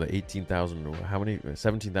 so you and the 18,000, how many?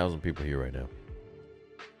 17,000 people here right now.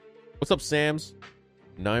 What's up, Sams?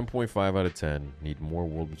 9.5 out of 10. Need more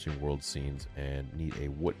World Between Worlds scenes and need a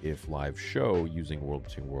What If live show using World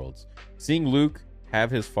Between Worlds. Seeing Luke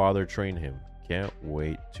have his father train him. Can't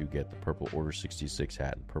wait to get the purple Order 66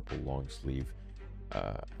 hat and purple long sleeve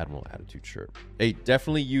Admiral Attitude shirt. Hey,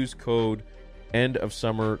 definitely use code End of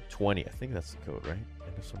Summer 20. I think that's the code, right?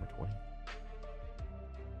 End of Summer 20.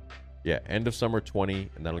 Yeah, End of Summer 20,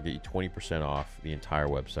 and that'll get you 20% off the entire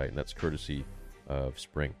website, and that's courtesy of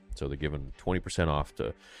Spring. So they're giving 20% off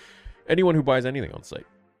to anyone who buys anything on site.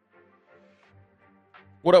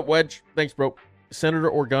 What up, Wedge? Thanks, bro.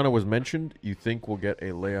 Senator Organa was mentioned. You think we'll get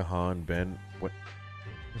a Leia, Han, Ben? What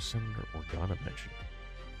was Senator Organa mentioned?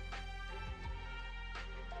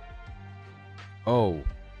 Oh,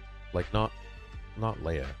 like not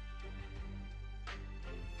Leia.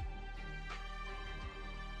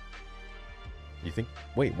 You think?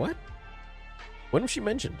 Wait, what? When was she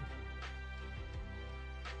mentioned?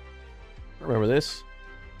 I remember this.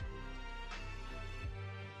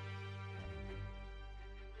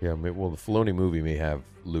 Yeah, well, the Filoni movie may have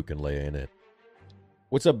Luke and Leia in it.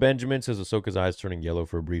 What's up, Benjamin? Says Ahsoka's eyes turning yellow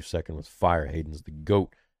for a brief second was fire. Hayden's the GOAT.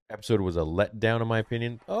 Episode was a letdown, in my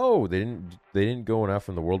opinion. Oh, they didn't go enough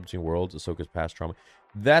from the World Between Worlds, Ahsoka's past trauma.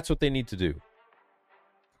 That's what they need to do.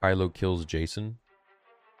 Kylo kills Jason.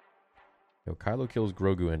 Kylo kills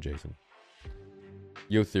Grogu and Jason.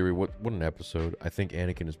 Yo, Theory, what an episode. I think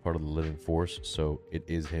Anakin is part of the living force, so it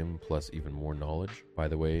is him plus even more knowledge. By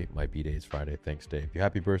the way, my B-Day is Friday. Thanks, Dave.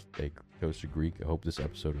 Happy birthday, Toasted Greek. I hope this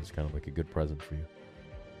episode is kind of like a good present for you.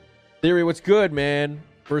 Theory, what's good, man?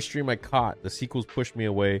 First stream I caught. The sequels pushed me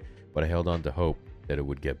away, but I held on to hope that it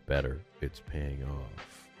would get better. It's paying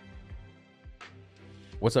off.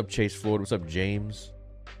 What's up, Chase Floyd? What's up, James?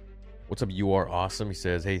 What's up, You Are Awesome? He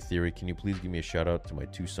says, hey, Theory, can you please give me a shout out to my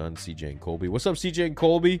two sons, CJ and Colby? What's up, CJ and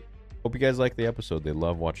Colby? Hope you guys like the episode. They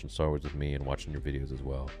love watching Star Wars with me and watching your videos as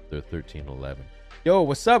well. They're 13 and 11. Yo,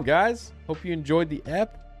 what's up, guys? Hope you enjoyed the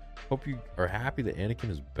ep. Hope you are happy that Anakin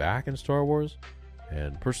is back in Star Wars.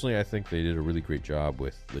 And personally, I think they did a really great job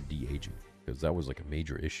with the de-aging, because that was like a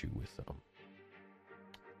major issue with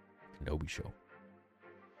Kenobi show.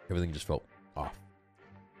 Everything just felt off.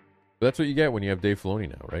 But that's what you get when you have Dave Filoni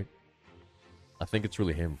now, right? I think it's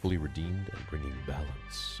really him, fully redeemed and bringing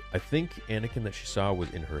balance. I think Anakin that she saw was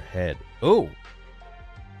in her head. Oh!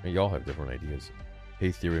 And y'all have different ideas.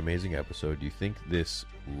 Hey, Theory, amazing episode. Do you think this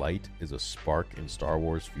light is a spark in Star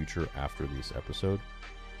Wars' future after this episode?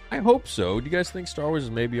 I hope so. Do you guys think Star Wars is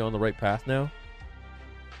maybe on the right path now?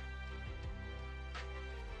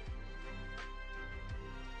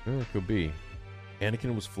 It could be.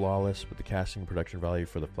 Anakin was flawless, but the casting and production value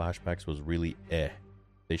for the flashbacks was really eh.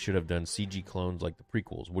 They should have done CG clones like the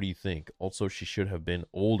prequels. What do you think? Also, she should have been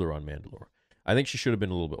older on Mandalore. I think she should have been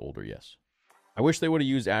a little bit older, yes. I wish they would have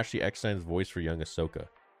used Ashley Eckstein's voice for young Ahsoka.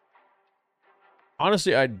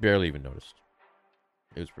 Honestly, I barely even noticed.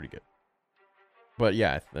 It was pretty good. But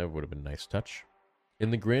yeah, that would have been a nice touch. In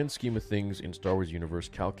the grand scheme of things in Star Wars universe,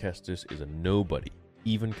 Cal Kestis is a nobody,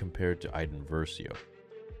 even compared to Iden Versio.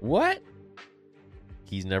 What?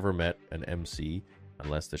 He's never met an MC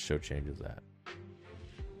unless the show changes that.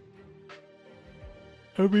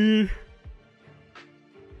 I mean,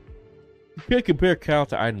 you can't compare Cal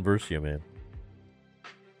to Iden Versio, man.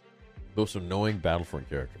 Though some knowing Battlefront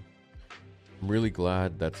character. I'm really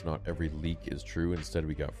glad that's not every leak is true. Instead,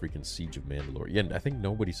 we got freaking Siege of Mandalore. Yeah, I think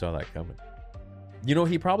nobody saw that coming. You know,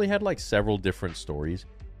 he probably had like several different stories,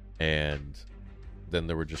 and then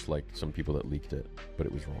there were just like some people that leaked it, but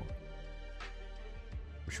it was wrong.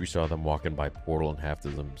 Wish we saw them walking by Portal and half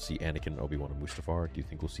of them see Anakin and Obi-Wan and Mustafar. Do you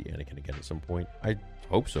think we'll see Anakin again at some point? I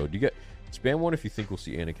hope so. Do you get spam one if you think we'll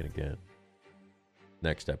see Anakin again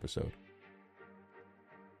next episode?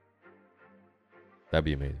 That'd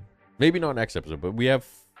be amazing. Maybe not next episode, but we have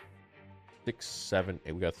 6, 7,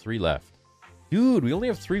 8. We got 3 left. Dude, we only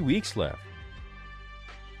have 3 weeks left.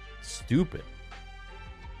 Stupid.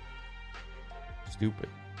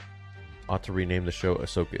 Ought to rename the show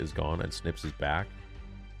Ahsoka is Gone and Snips is Back.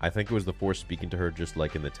 I think it was the Force speaking to her just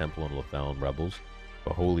like in the Temple and Lothal and Rebels.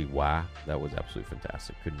 But holy wow, that was absolutely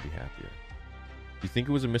fantastic. Couldn't be happier. Do you think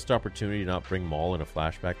it was a missed opportunity to not bring Maul in a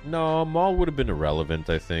flashback? No, Maul would have been irrelevant,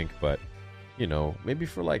 I think. But, you know, maybe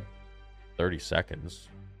for like 30 seconds.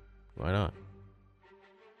 Why not?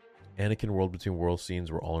 Anakin World Between Worlds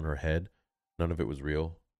scenes were all in her head. None of it was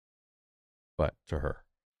real. But to her.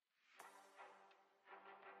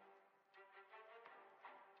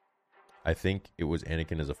 I think it was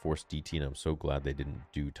Anakin as a Force DT, and I'm so glad they didn't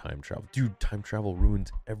do time travel. Dude, time travel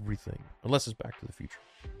ruins everything. Unless it's Back to the Future.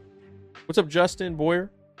 What's up, Justin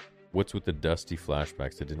Boyer? What's with the dusty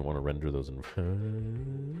flashbacks? I didn't want to render those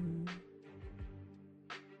in...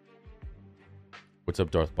 What's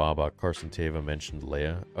up, Darth Baba? Carson Teva mentioned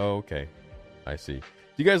Leia. Oh, okay. I see. Do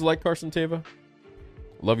you guys like Carson Teva?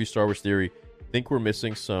 Love you, Star Wars Theory. Think we're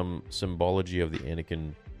missing some symbology of the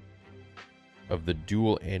Anakin... of the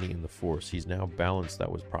dual Annie in the Force. He's now balanced that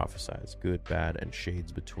was prophesized. Good, bad, and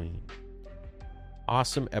shades between.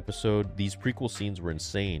 Awesome episode. These prequel scenes were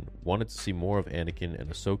insane. Wanted to see more of Anakin and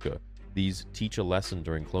Ahsoka. These teach a lesson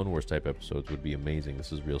during Clone Wars type episodes would be amazing.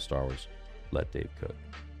 This is real Star Wars. Let Dave cook.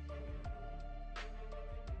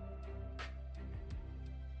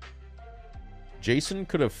 Jason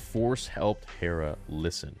could have Force helped Hera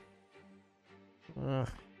listen.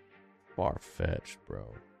 Far-fetched, bro.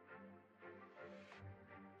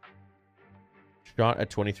 Shot at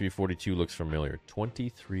 2342 looks familiar.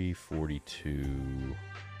 2342.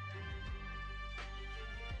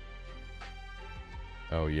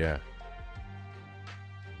 Oh, yeah.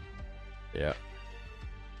 Yeah.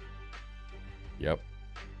 Yep.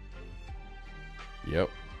 Yep.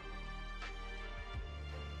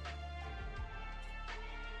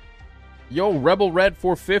 Yo, Rebel Red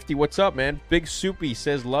 450, what's up, man? Big Soupy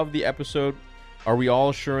says, love the episode. Are we all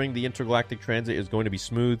assuring the intergalactic transit is going to be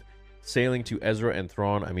smooth? Sailing to Ezra and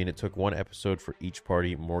Thrawn. I mean, it took one episode for each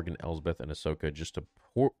party, Morgan, Elsbeth, and Ahsoka, just to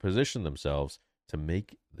position themselves to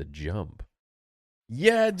make the jump.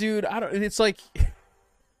 Yeah, dude, it's like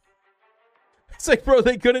It's like, bro,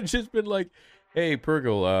 they could have just been like, hey,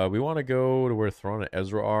 Purgle, we want to go to where Thrawn and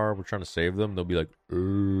Ezra are. We're trying to save them. They'll be like,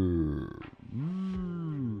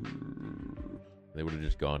 they would have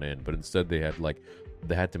just gone in. But instead, they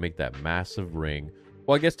had to make that massive ring.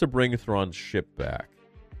 Well, I guess to bring Thrawn's ship back.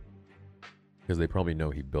 Because they probably know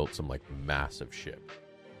he built some, like, massive ship.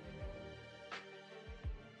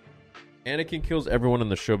 Anakin kills everyone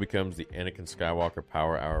and the show becomes the Anakin Skywalker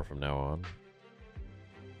Power Hour from now on.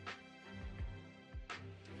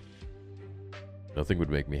 Nothing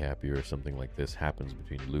would make me happier if something like this happens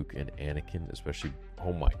between Luke and Anakin, especially...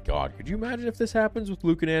 Oh my god, could you imagine if this happens with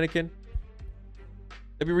Luke and Anakin?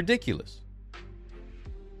 That'd be ridiculous.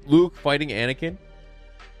 Luke fighting Anakin?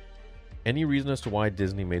 Any reason as to why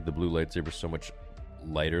Disney made the blue lightsaber so much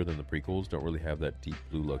lighter than the prequels? Don't really have that deep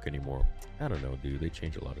blue look anymore. I don't know, dude. They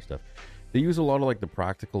change a lot of stuff. They use a lot of, like, the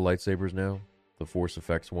practical lightsabers now. The Force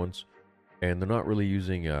Effects ones. And they're not really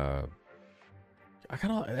using... I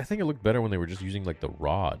think it looked better when they were just using, like, the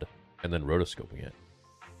rod and then rotoscoping it.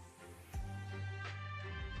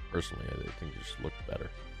 Personally, I think it just looked better.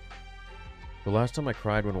 The last time I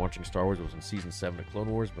cried when watching Star Wars was in Season 7 of Clone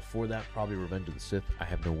Wars. Before that, probably Revenge of the Sith. I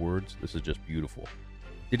have no words. This is just beautiful.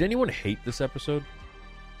 Did anyone hate this episode?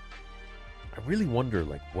 I really wonder,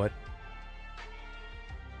 like, what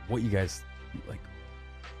you guys, like,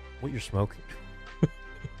 what you're smoking.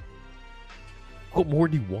 What more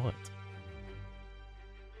do you want?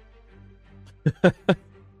 The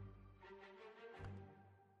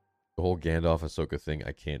whole Gandalf Ahsoka thing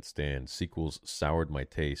I can't stand. Sequels soured my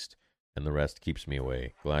taste, and the rest keeps me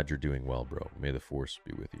away. Glad you're doing well, bro. May the Force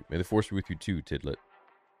be with you. May the Force be with you too, Tidlet.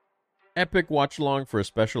 Epic watch along for a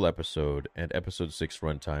special episode, and episode 6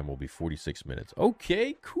 runtime will be 46 minutes.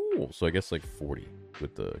 Okay, cool. So I guess like 40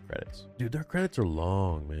 with the credits. Dude, their credits are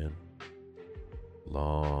long, man.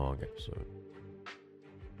 Long episode.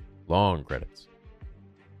 Long credits.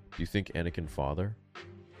 Do you think Anakin father?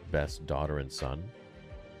 Best daughter and son?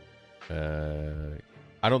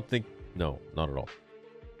 I don't think... No, not at all.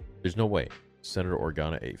 There's no way. Senator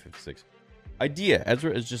Organa 856. Idea.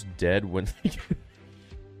 Ezra is just dead when...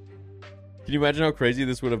 Can you imagine how crazy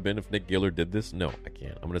this would have been if Nick Giller did this? No, I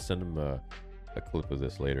can't. I'm going to send him a clip of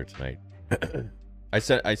this later tonight. I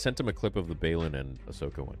sent him a clip of the Balin and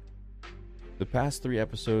Ahsoka one. The past 3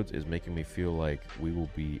 episodes is making me feel like we will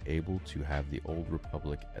be able to have the Old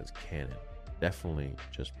Republic as canon. Definitely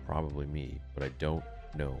just probably me, but I don't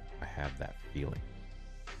know. I have that feeling.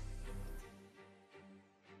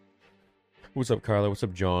 What's up, Carla? What's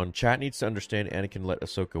up, John? Chat needs to understand Anakin let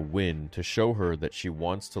Ahsoka win to show her that she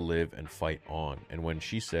wants to live and fight on. And when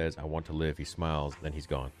she says, I want to live, he smiles, then he's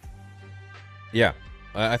gone. Yeah,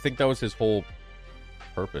 I think that was his whole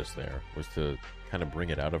purpose there, was to kind of bring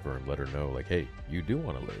it out of her and let her know, like, hey, you do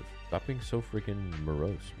want to live. Stop being so freaking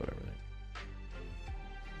morose about everything.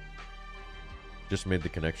 Just made the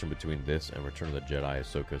connection between this and Return of the Jedi.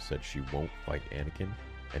 Ahsoka said she won't fight Anakin,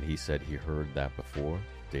 and he said he heard that before.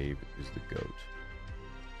 Dave is the GOAT.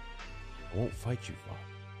 I won't fight you, Father.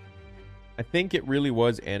 I think it really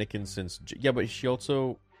was Anakin since... Yeah, but she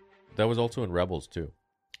also... That was also in Rebels, too.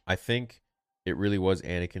 I think it really was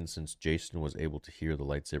Anakin since Jason was able to hear the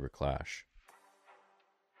lightsaber clash.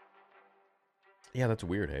 Yeah, that's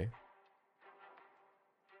weird, hey?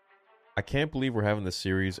 I can't believe we're having this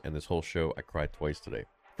series and this whole show. I cried twice today.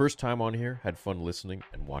 First time on here, had fun listening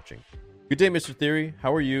and watching. Good day, Mr. Theory.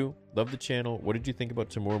 How are you? Love the channel. What did you think about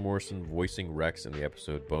Tamora Morrison voicing Rex in the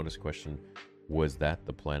episode? Bonus question. Was that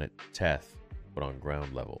the planet Teth, but on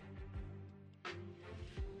ground level?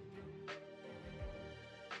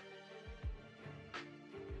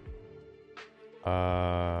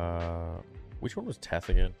 Which one was Teth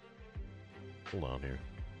again? Hold on here.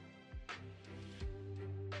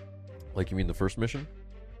 Like, you mean the first mission?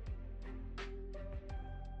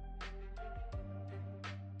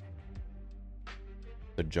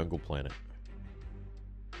 The jungle planet.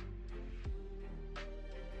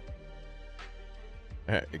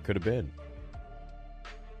 It could have been.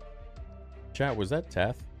 Chat, was that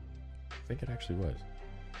Teth? I think it actually was.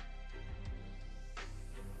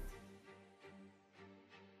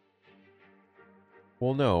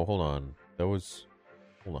 Well, no, hold on. That was...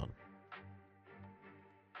 Hold on.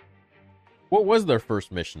 What was their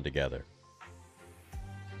first mission together?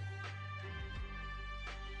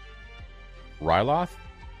 Ryloth?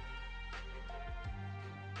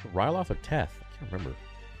 Ryloth or Teth? I can't remember.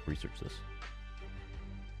 Research this.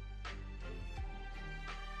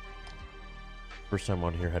 First time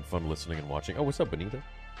on here, had fun listening and watching. Oh, what's up, Benita?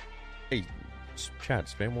 Hey, chat,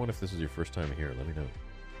 spam one if this is your first time here. Let me know.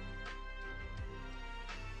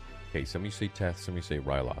 Okay, some of you say Teth, some of you say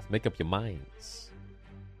Ryloth. Make up your minds.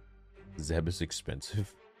 Zeb is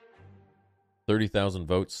expensive. 30,000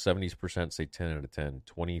 votes, 70% say 10 out of 10.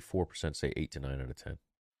 24% say 8 to 9 out of 10.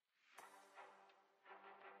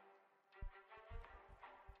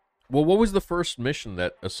 Well, what was the first mission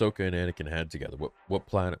that Ahsoka and Anakin had together? What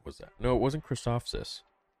planet was that? No, it wasn't Christophsis.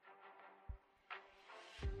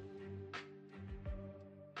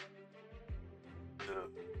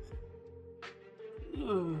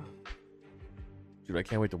 Dude, I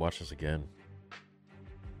can't wait to watch this again.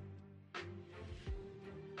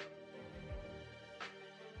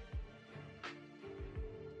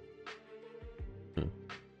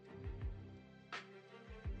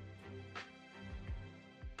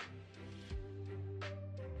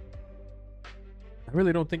 I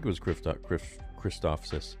really don't think it was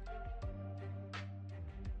Christophsis.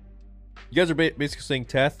 You guys are basically saying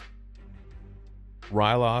Teth,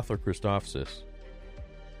 Ryloth, or Christophsis.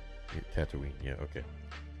 Yeah, Tatooine, yeah, okay.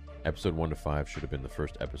 Episode 1 to 5 should have been the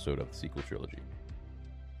first episode of the sequel trilogy.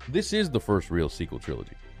 This is the first real sequel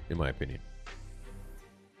trilogy, in my opinion.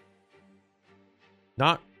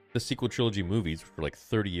 Not the sequel trilogy movies, which were like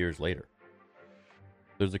 30 years later.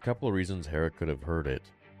 There's a couple of reasons Hera could have heard it.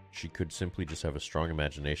 She could simply just have a strong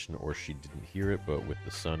imagination, or she didn't hear it, but with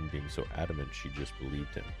the son being so adamant, she just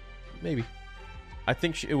believed him. Maybe. I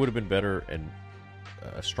think it would have been better and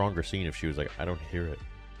a stronger scene if she was like, I don't hear it,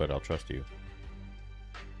 but I'll trust you.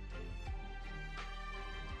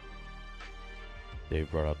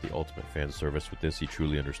 Dave brought out the ultimate fan service with this. He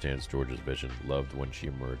truly understands George's vision. Loved when she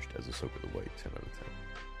emerged as Ahsoka the White. 10 out of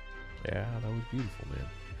 10. Yeah, that was beautiful, man.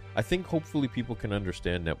 I think hopefully people can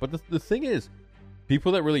understand now. But the thing is,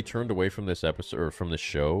 people that really turned away from this episode or from this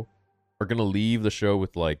show are going to leave the show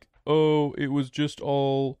with like, oh, it was just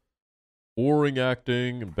all boring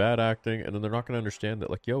acting and bad acting. And then they're not going to understand that,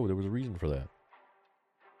 like, yo, there was a reason for that.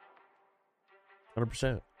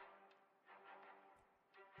 100%.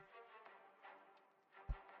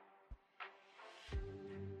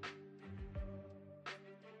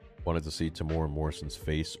 Wanted to see Tamora Morrison's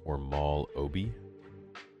face or Maul Obi.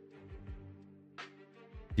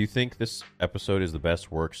 Do you think this episode is the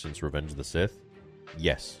best work since Revenge of the Sith?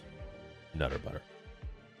 Yes. Nutter butter.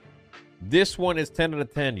 This one is 10 out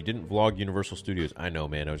of 10. You didn't vlog Universal Studios. I know,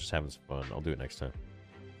 man. I was just having some fun. I'll do it next time.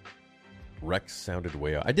 Rex sounded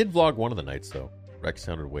way off. I did vlog one of the nights, though. Rex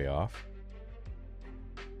sounded way off.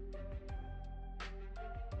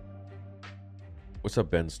 What's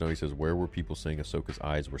up, Ben Snow? He says, where were people saying Ahsoka's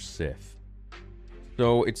eyes were Sith?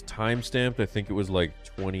 So it's time-stamped. I think it was like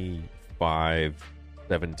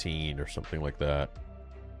 2517 or something like that.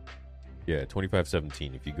 Yeah,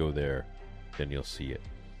 2517. If you go there, then you'll see it.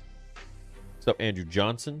 What's up, Andrew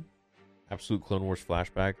Johnson? Absolute Clone Wars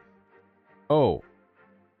flashback. Oh.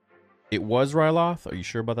 It was Ryloth? Are you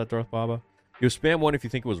sure about that, Darth Baba? Yo, spam one if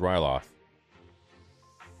you think it was Ryloth.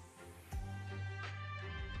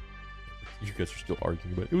 You guys are still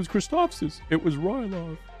arguing about it. It was Christophsis. It was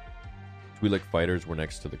Ryloth. Twi'lek fighters were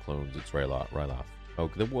next to the clones. It's Ryloth.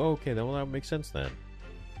 Okay, that makes sense then.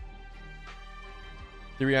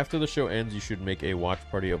 Theory, after the show ends, you should make a watch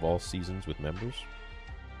party of all seasons with members?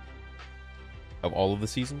 Of all of the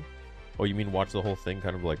season? Oh, you mean watch the whole thing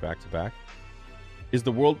kind of like back to back? Is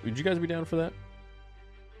the world... Would you guys be down for that?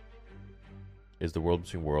 Is the world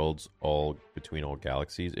between worlds all between all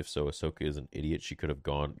galaxies? If so, Ahsoka is an idiot. She could have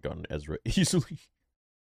gotten Ezra easily.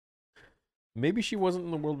 Maybe she wasn't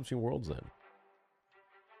in the world between worlds then.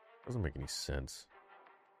 Doesn't make any sense.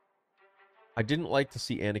 I didn't like to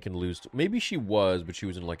see Anakin lose. Maybe she was, but she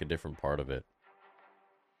was in like a different part of it.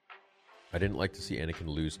 I didn't like to see Anakin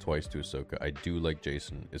lose twice to Ahsoka. I do like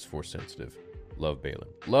Jason is Force sensitive. Love Balin.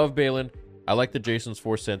 Love Balin. I like that Jason's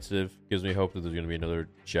Force sensitive. Gives me hope that there's going to be another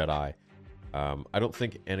Jedi. I don't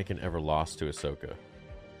think Anakin ever lost to Ahsoka.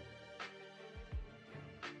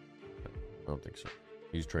 I don't think so.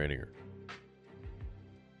 He's training her.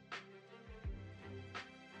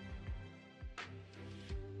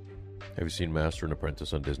 Have you seen Master and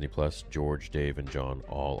Apprentice on Disney Plus? George, Dave, and John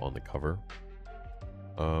all on the cover.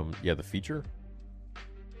 Yeah, the feature.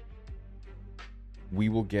 We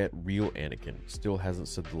will get real Anakin. Still hasn't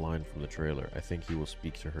said the line from the trailer. I think he will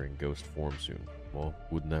speak to her in ghost form soon. Well,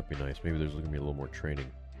 wouldn't that be nice? Maybe there's going to be a little more training.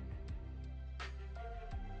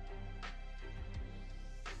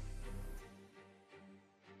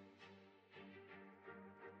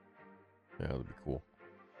 Yeah, that'd be cool.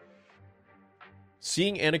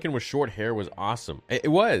 Seeing Anakin with short hair was awesome.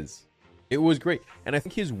 It was. It was great. And I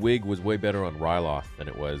think his wig was way better on Ryloth than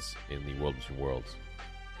it was in the World Between Worlds.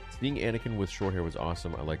 Seeing Anakin with short hair was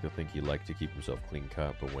awesome. I like to think he liked to keep himself clean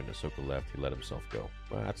cut, but when Ahsoka left, he let himself go.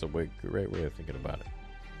 Well, that's a great way of thinking about it.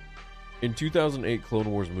 In 2008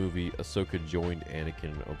 Clone Wars movie, Ahsoka joined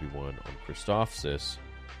Anakin and Obi-Wan on Christophsis,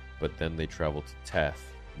 but then they traveled to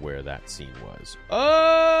Teth, where that scene was.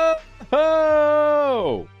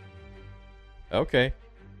 Oh! Okay.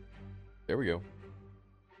 There we go.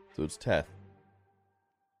 So it's Teth.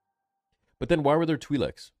 But then why were there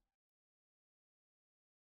Twi'leks?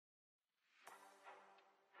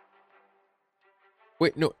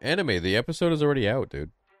 Wait, no, anime. The episode is already out,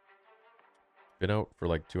 dude. Been out for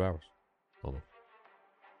like 2 hours. Hold on.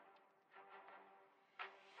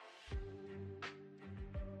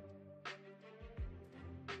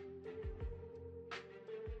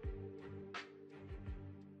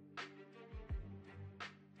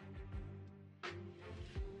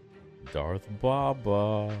 Darth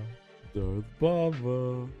Baba. Darth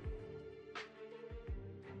Baba.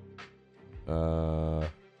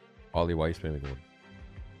 Ollie Weissman one.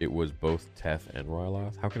 It was both Teth and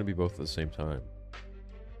Ryloth. How can it be both at the same time?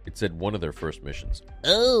 It said one of their first missions.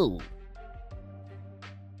 Oh!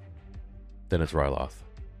 Then it's Ryloth.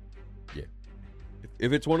 Yeah.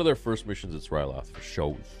 If it's one of their first missions, it's Ryloth. For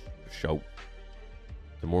show. For show.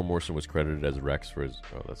 Tamor Morrison was credited as Rex for his...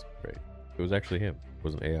 Oh, that's great. It was actually him. It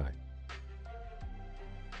wasn't AI.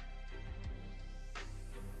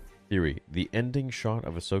 Theory. The ending shot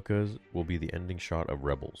of Ahsoka's will be the ending shot of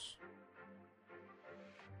Rebels.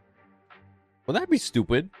 Well, that'd be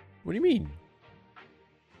stupid. What do you mean?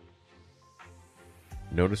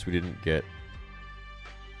 Notice we didn't get...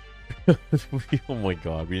 oh my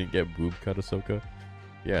god, we didn't get boob cut Ahsoka?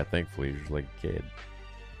 Yeah, thankfully, she's like a kid.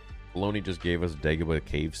 Filoni just gave us Dagobah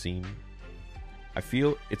cave scene. I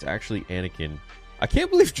feel it's actually Anakin. I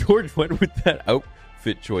can't believe George went with that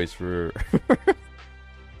outfit choice for...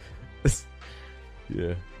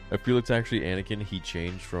 Yeah. I feel it's actually Anakin. He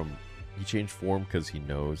changed form because he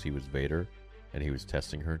knows he was Vader. And he was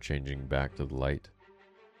testing her, changing back to the light.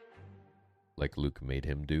 Like Luke made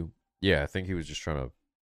him do. Yeah, I think he was just trying to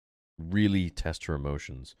really test her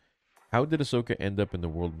emotions. How did Ahsoka end up in the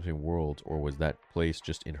world between worlds, or was that place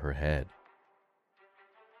just in her head?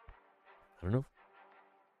 I don't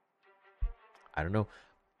know.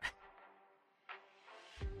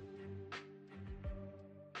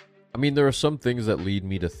 I mean, there are some things that lead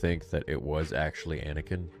me to think that it was actually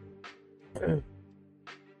Anakin.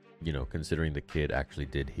 You know, considering the kid actually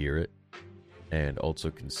did hear it. And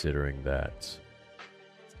also considering that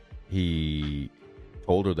he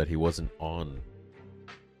told her that he wasn't on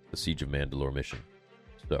the Siege of Mandalore mission.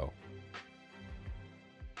 So,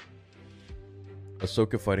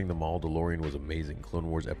 Ahsoka fighting the Mandalorian was amazing. Clone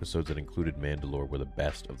Wars episodes that included Mandalore were the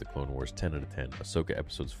best of the Clone Wars. 10 out of 10. Ahsoka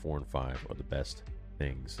episodes 4 and 5 are the best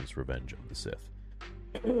things since Revenge of the Sith.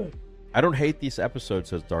 I don't hate these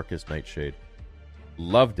episodes, says Darkest Nightshade.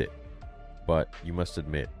 Loved it, but you must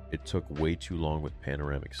admit it took way too long with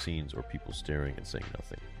panoramic scenes or people staring and saying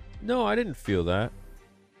nothing. No, I didn't feel that.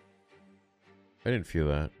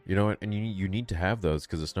 You know what? And you need to have those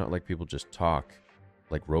because it's not like people just talk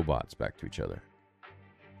like robots back to each other.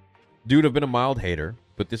 Dude, I've been a mild hater,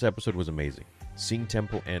 but this episode was amazing. Seeing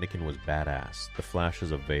Temple Anakin was badass. The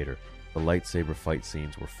flashes of Vader, the lightsaber fight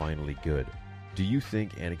scenes were finally good. Do you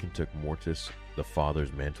think Anakin took Mortis, the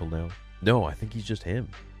father's mantle now? No, I think he's just him.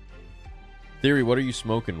 Theory, what are you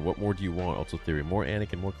smoking? What more do you want? Also, Theory, more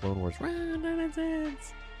Anakin, more Clone Wars. Round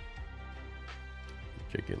nonsense.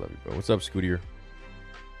 JK, love you, bro. What's up, Scootier?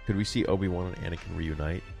 Could we see Obi-Wan and Anakin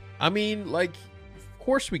reunite? I mean, like, of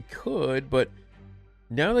course we could, but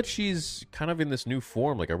now that she's kind of in this new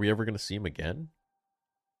form, like, are we ever going to see him again?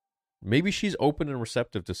 Maybe she's open and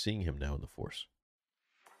receptive to seeing him now in the Force.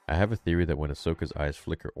 I have a theory that when Ahsoka's eyes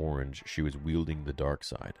flicker orange, she was wielding the dark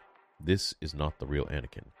side. This is not the real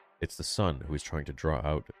Anakin. It's the Son who is trying to draw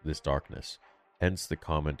out this darkness. Hence the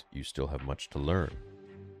comment, you still have much to learn.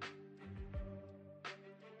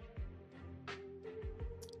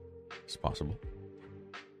 It's possible.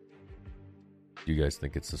 Do you guys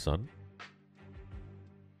think it's the Son?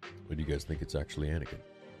 Or do you guys think it's actually Anakin?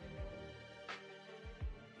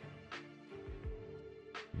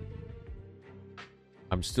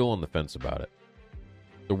 I'm still on the fence about it.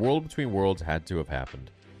 The world between worlds had to have happened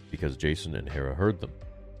because Jason and Hera heard them.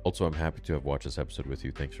 Also, I'm happy to have watched this episode with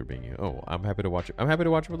you. Thanks for being here. Oh, I'm happy to watch it. I'm happy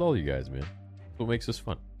to watch it with all you guys, man. That's what makes this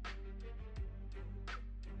fun.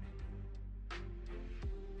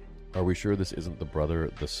 Are we sure this isn't the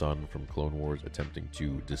brother, the son from Clone Wars attempting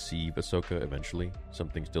to deceive Ahsoka eventually?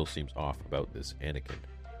 Something still seems off about this Anakin.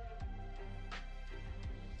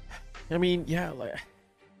 I mean, yeah, like, I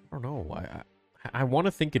don't know. I want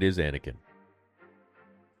to think it is Anakin.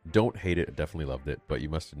 Don't hate it. I definitely loved it, but you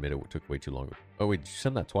must admit it took way too long. Oh, wait, did you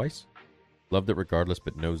send that twice? Loved it regardless,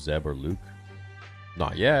 but no Zeb or Luke?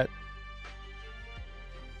 Not yet.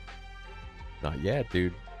 Not yet,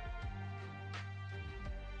 dude.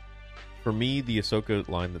 For me, the Ahsoka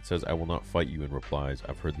line that says, "I will not fight you," in replies,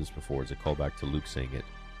 I've heard this before, is a callback to Luke saying it.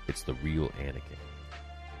 It's the real Anakin.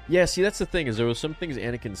 Yeah, see, that's the thing, is there was some things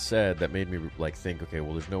Anakin said that made me like think, okay,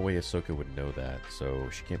 well, there's no way Ahsoka would know that, so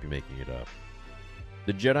she can't be making it up.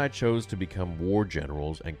 The Jedi chose to become war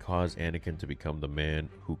generals and caused Anakin to become the man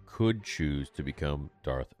who could choose to become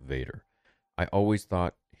Darth Vader. I always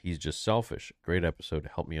thought he's just selfish. Great episode to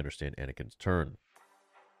help me understand Anakin's turn.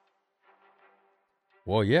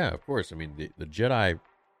 Well, yeah, of course. I mean, the Jedi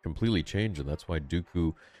completely changed, and that's why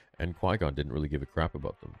Dooku and Qui-Gon didn't really give a crap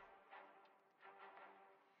about them.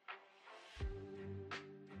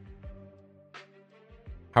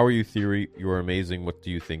 How are you, Theory? You are amazing. What do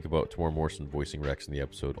you think about Tamora Morrison voicing Rex in the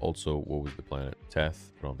episode? Also, what was the planet?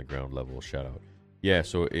 Teth, but on the ground level. Shout out. Yeah,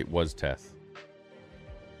 so it was Teth.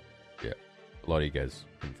 Yeah, a lot of you guys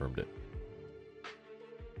confirmed it.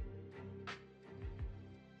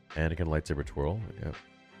 Anakin lightsaber twirl. Yep.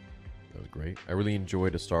 That was great. I really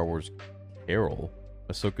enjoyed A Star Wars Carol.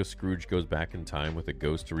 Ahsoka Scrooge goes back in time with a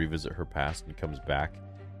ghost to revisit her past and comes back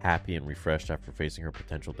happy and refreshed after facing her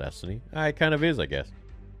potential destiny. It kind of is, I guess.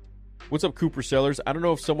 What's up, Cooper Sellers? I don't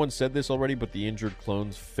know if someone said this already, but the injured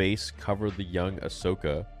clone's face covered the young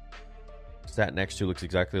Ahsoka sat next to looks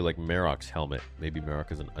exactly like Marok's helmet. Maybe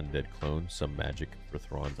Marok is an undead clone, some magic for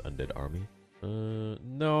Thrawn's undead army.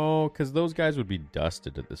 No, because those guys would be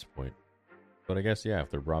dusted at this point. But I guess, yeah, if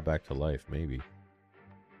they're brought back to life, maybe.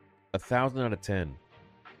 1,000 out of 10,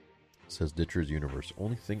 says Ditcher's Universe.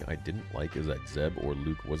 Only thing I didn't like is that Zeb or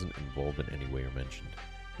Luke wasn't involved in any way or mentioned.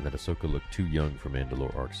 And that Ahsoka looked too young for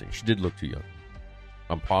Mandalore arc scene. She did look too young.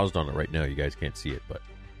 I'm paused on it right now. You guys can't see it, but...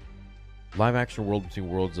 Live action World Between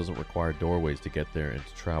Worlds doesn't require doorways to get there and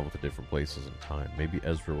to travel to different places in time. Maybe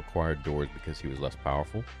Ezra required doors because he was less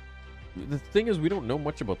powerful. The thing is, we don't know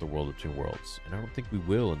much about the World Between Worlds, and I don't think we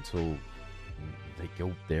will until they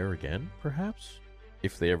go there again, perhaps?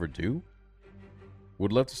 If they ever do.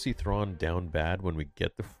 Would love to see Thrawn down bad when we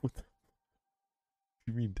get there. What do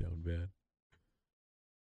you mean down bad?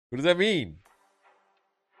 What does that mean?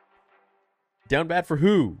 Down bad for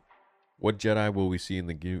who? What Jedi will we see in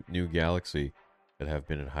the new galaxy that have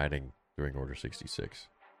been in hiding during Order 66?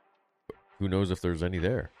 Who knows if there's any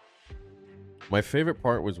there? My favorite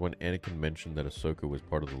part was when Anakin mentioned that Ahsoka was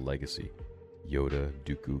part of the legacy. Yoda,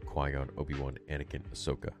 Dooku, Qui-Gon, Obi-Wan, Anakin,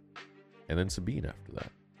 Ahsoka. And then Sabine after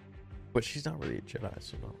that. But she's not really a Jedi,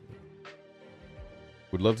 so no.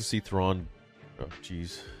 Would love to see Thrawn... Oh,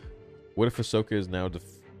 jeez. What if Ahsoka is now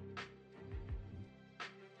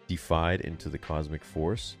defied into the cosmic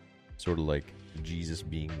force? Sort of like Jesus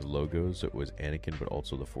being the logo, so it was Anakin, but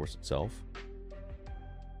also the Force itself.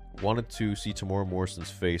 Wanted to see Tamora Morrison's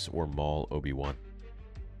face or maul Obi-Wan.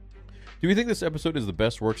 Do you think this episode is the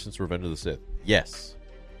best work since Revenge of the Sith? Yes.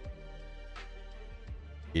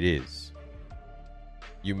 It is.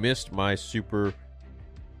 You missed my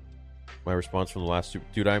response from the last super...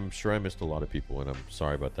 Dude, I'm sure I missed a lot of people, and I'm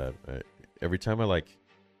sorry about that. Every time I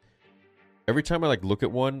look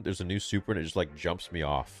at one, there's a new super and it just like jumps me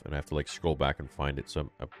off and I have to like scroll back and find it. So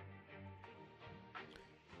I'm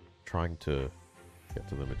trying to get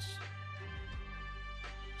to them. It's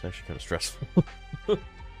actually kind of stressful.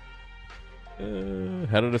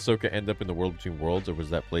 How did Ahsoka end up in the World Between Worlds, or was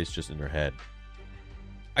that place just in her head?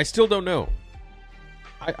 I still don't know.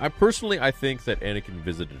 I personally think that Anakin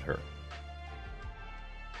visited her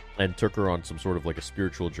and took her on some sort of like a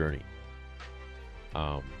spiritual journey.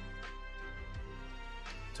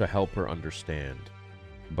 To help her understand.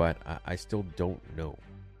 But I still don't know.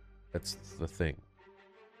 That's the thing.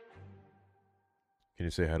 Can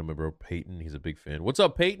you say hi to my bro Peyton? He's a big fan. What's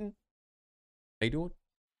up, Peyton? How you doing?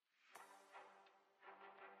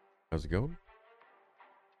 How's it going?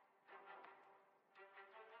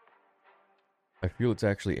 I feel it's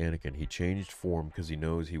actually Anakin. He changed form because he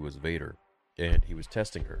knows he was Vader. And he was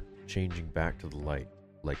testing her, changing back to the light,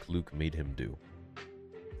 like Luke made him do.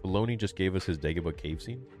 Filoni just gave us his Dagobah cave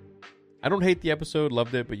scene. I don't hate the episode,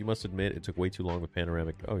 loved it, but you must admit it took way too long with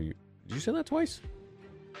panoramic. Oh, did you say that twice?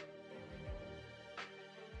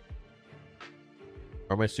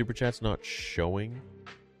 Are my super chats not showing?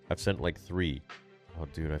 I've sent like 3. Oh,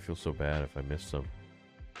 dude, I feel so bad if I missed some.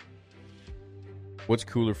 What's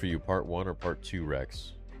cooler for you, part 1 or part 2,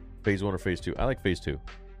 Rex? Phase 1 or phase 2? I like phase 2.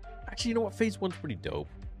 Actually, you know what? Phase 1's pretty dope.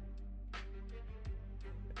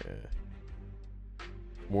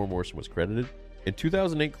 Morrison was credited. In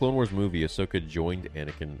 2008 Clone Wars movie, Ahsoka joined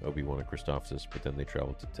Anakin, Obi-Wan, and Christophsis, but then they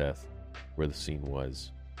traveled to Teth, where the scene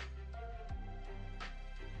was.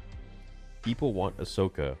 People want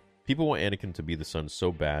Anakin to be the son so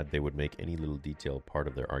bad they would make any little detail part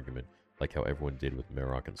of their argument. like how everyone did with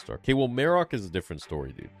Marok and Stark. Okay, well, Marok is a different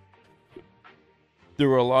story, dude. There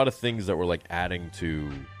were a lot of things that were like adding to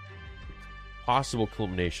possible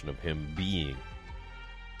culmination of him being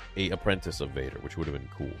a apprentice of Vader, which would have been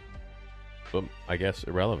cool. But I guess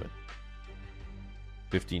irrelevant.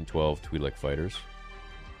 1512 Twi'lek fighters.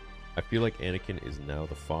 I feel like Anakin is now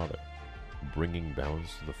the father, bringing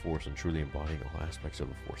balance to the Force and truly embodying all aspects of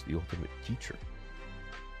the Force, the ultimate teacher.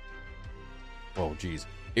 Oh, geez.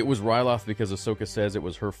 It was Ryloth because Ahsoka says it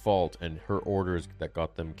was her fault and her orders that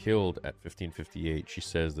got them killed at 1558. She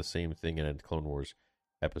says the same thing in Clone Wars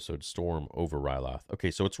episode Storm over Ryloth. Okay,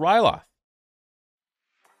 so it's Ryloth.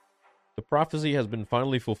 The prophecy has been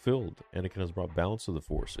finally fulfilled. Anakin has brought balance to the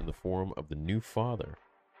Force in the form of the new father.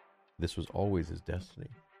 This was always his destiny.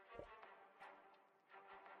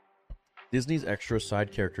 Disney's extra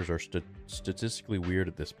side characters are statistically weird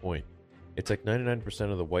at this point. It's like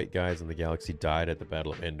 99% of the white guys in the galaxy died at the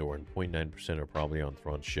Battle of Endor, and 0.9% are probably on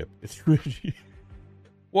Thrawn's ship. It's really...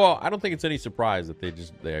 Well, I don't think it's any surprise that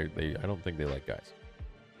I don't think they like guys.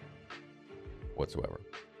 Whatsoever.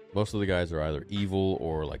 Most of the guys are either evil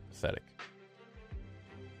or, like, pathetic.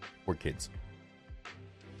 Or kids.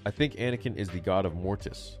 I think Anakin is the god of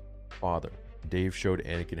Mortis, father. Dave showed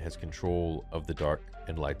Anakin has control of the dark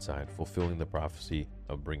and light side, fulfilling the prophecy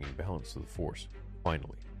of bringing balance to the Force,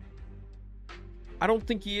 finally. I don't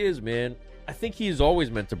think he is, man. I think he is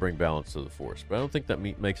always meant to bring balance to the Force, but I don't think that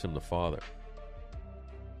makes him the father.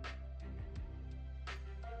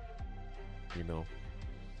 You know?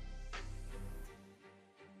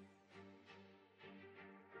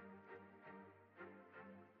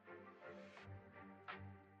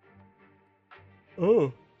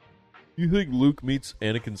 Oh. You think Luke meets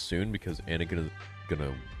Anakin soon because Anakin is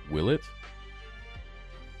gonna will it?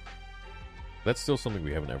 That's still something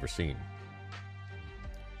we haven't ever seen.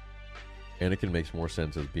 Anakin makes more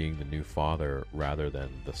sense as being the new father rather than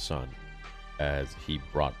the son, as he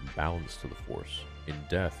brought balance to the Force. In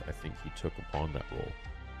death, I think he took upon that role.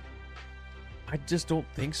 I just don't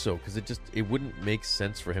think so, because it wouldn't make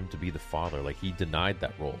sense for him to be the father. Like, he denied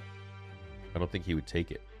that role. I don't think he would take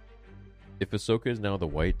it. If Ahsoka is now the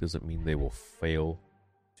White, does it mean they will fail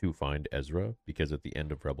to find Ezra? Because at the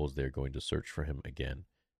end of Rebels, they're going to search for him again,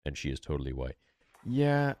 and she is totally white.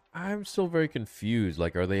 Yeah, I'm still very confused.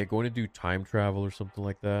 Like, are they going to do time travel or something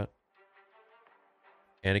like that?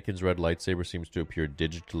 Anakin's red lightsaber seems to appear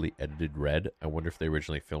digitally edited red. I wonder if they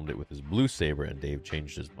originally filmed it with his blue saber and Dave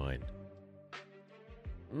changed his mind.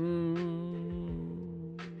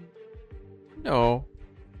 No.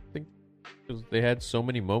 I think because they had so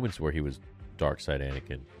many moments where he was dark side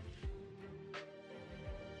Anakin.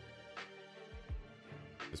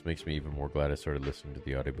 This makes me even more glad I started listening to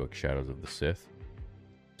the audiobook Shadows of the Sith.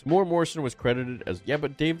 Tamora Morrison was credited as... Yeah,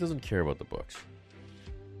 but Dave doesn't care about the books.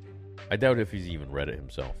 I doubt if he's even read it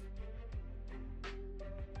himself.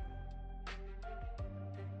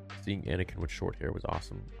 Seeing Anakin with short hair was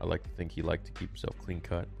awesome. I like to think he liked to keep himself clean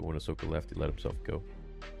cut, but when Ahsoka left, he let himself go.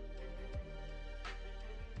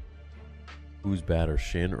 Who's badder,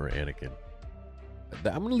 Shin or Anakin?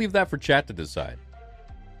 I'm going to leave that for chat to decide.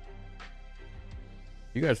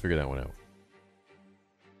 You guys figure that one out.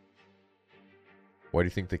 Why do you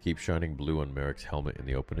think they keep shining blue on Merrick's helmet in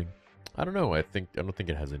the opening? I don't know. I don't think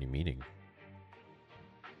it has any meaning.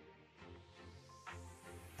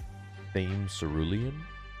 Thame Cerulean?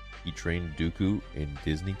 He trained Dooku in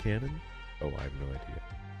Disney canon? Oh, I have no idea.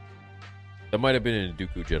 That might have been in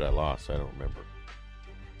Dooku Jedi Lost. I don't remember.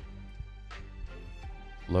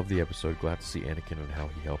 Love the episode. Glad to see Anakin and how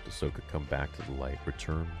he helped Ahsoka come back to the light.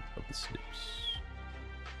 Return of the Snips.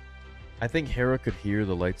 I think Hera could hear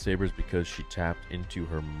the lightsabers because she tapped into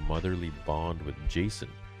her motherly bond with Jason.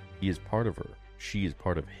 He is part of her. She is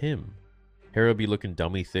part of him. Hera be looking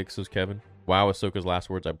dummy thick, says Kevin. Wow, Ahsoka's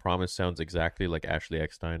last words, I promise, sounds exactly like Ashley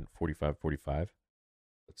Eckstein, 4545.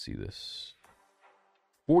 Let's see this.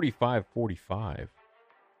 4545.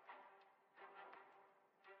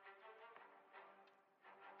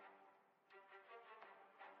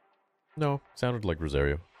 No, sounded like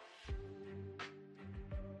Rosario.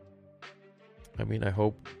 I mean, I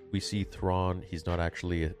hope we see Thrawn. He's not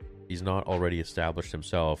already established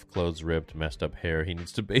himself. Clothes ripped, messed up hair. He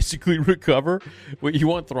needs to basically recover. Wait, you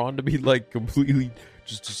want Thrawn to be like completely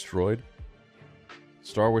just destroyed?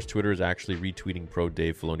 Star Wars Twitter is actually retweeting pro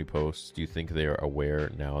Dave Filoni posts. Do you think they are aware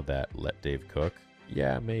now that let Dave cook?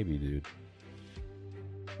 Yeah, maybe, dude.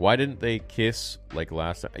 Why didn't they kiss like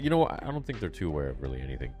last time? You know what? I don't think they're too aware of really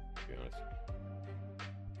anything, to be honest.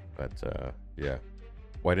 But, yeah.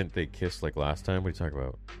 Why didn't they kiss like last time? What are you talking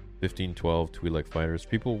about? 1512 Twi'lek fighters.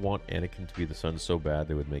 People want Anakin to be the son so bad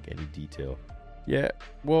they would make any detail Yeah,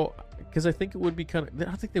 well, because I think it would be kind of. I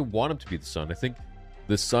don't think they want him to be the son. I think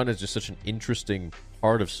the son is just such an interesting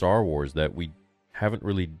part of Star Wars that we haven't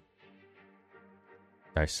really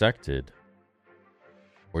dissected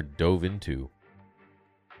or dove into.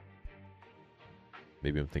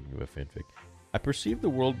 Maybe I'm thinking of a fanfic. I perceive the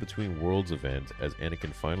World Between Worlds event as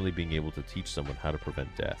Anakin finally being able to teach someone how to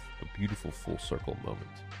prevent death. A beautiful full circle moment.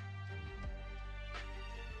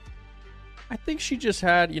 I think she just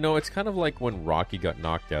had, it's kind of like when Rocky got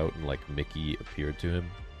knocked out and like Mickey appeared to him.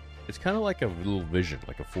 It's kind of like a little vision,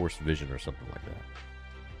 like a forced vision or something like that.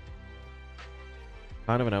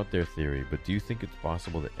 Kind of an out there theory, but do you think it's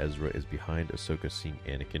possible that Ezra is behind Ahsoka seeing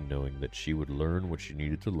Anakin, knowing that she would learn what she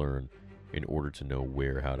needed to learn in order to know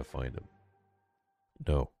how to find him?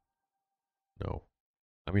 No.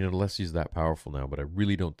 I mean, unless he's that powerful now, but I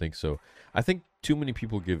really don't think so. I think too many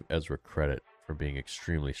people give Ezra credit for being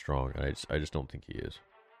extremely strong, and I just don't think he is.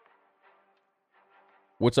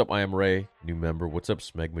 What's up, I am Ray, new member. What's up,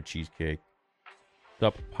 Smegma Cheesecake?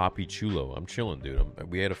 What's up, Poppy Chulo? I'm chilling, dude.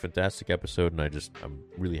 We had a fantastic episode, and I'm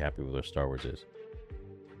really happy with where Star Wars is.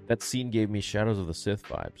 That scene gave me Shadows of the Sith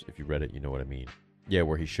vibes. If you read it, you know what I mean. Yeah,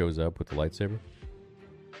 where he shows up with the lightsaber.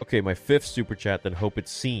 Okay, my 5th super chat, then hope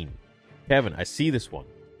it's seen. Kevin, I see this one.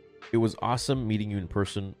 It was awesome meeting you in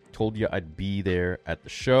person. Told you I'd be there at the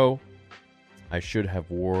show. I should have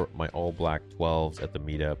wore my all black 12s at the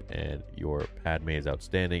meetup, and your Padme is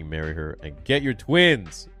outstanding. Marry her and get your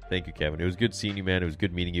twins. Thank you, Kevin. It was good seeing you, man. It was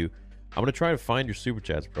good meeting you. I'm going to try to find your super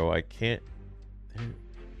chats, bro. I can't.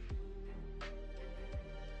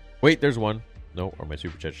 Wait, there's one. No, or my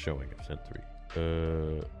super chat's showing. I've sent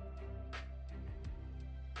 3.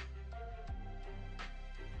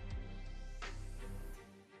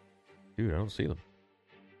 Dude, I don't see them.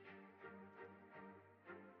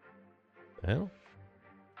 The hell?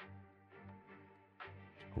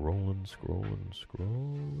 Scrolling.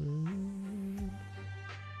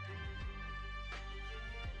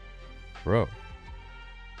 Bro.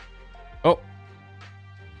 Oh!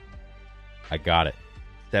 I got it.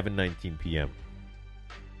 7:19 p.m.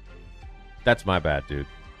 That's my bad, dude.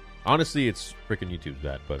 Honestly, it's freaking YouTube's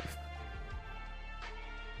bad, but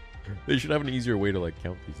they should have an easier way to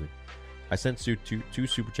count these things. I sent two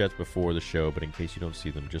super chats before the show, but in case you don't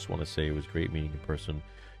see them, just want to say it was great meeting in person.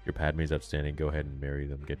 Your Padme's outstanding. Go ahead and marry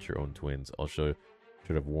them. Get your own twins. Also,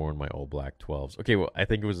 should have worn my all black 12s. Okay, well, I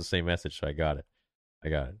think it was the same message, so I got it.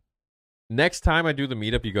 Next time I do the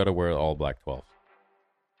meetup, you got to wear all black 12s.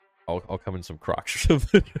 I'll come in some Crocs or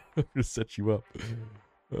something. I'm gonna set you up.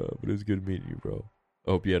 But it was good meeting you, bro.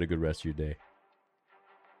 I hope you had a good rest of your day.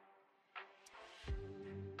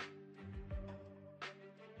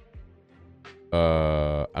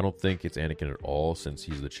 I don't think it's Anakin at all, since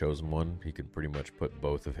he's the chosen one. He can pretty much put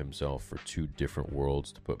both of himself for 2 different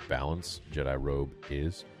worlds to put balance. Jedi robe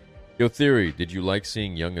is. Yo, Theory, did you like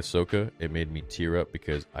seeing young Ahsoka? It made me tear up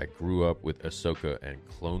because I grew up with Ahsoka and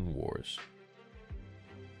Clone Wars.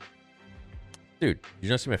 Dude, did you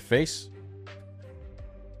not see my face?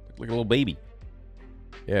 Like a little baby.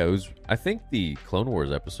 Yeah, it was. I think the Clone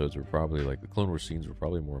Wars episodes were probably the Clone Wars scenes were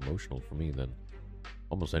probably more emotional for me than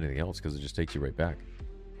almost anything else, because it just takes you right back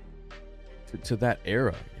to that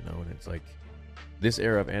era, and it's like this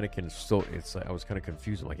era of Anakin is still, it's like I was kind of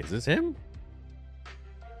confused. I'm like, is this him?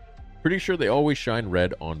 Pretty sure they always shine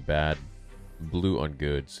red on bad, blue on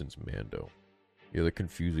good since Mando. Yeah, they're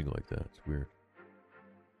confusing like that. It's weird.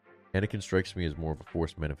 Anakin strikes me as more of a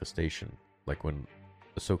forced manifestation, like when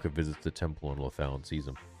Ahsoka visits the temple on Lothal and sees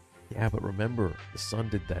him. Yeah, but remember, the son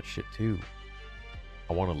did that shit too.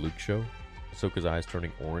 I want a Luke show. Ahsoka's eyes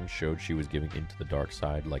turning orange showed she was giving into the dark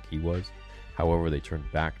side like he was. However, they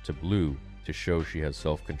turned back to blue to show she has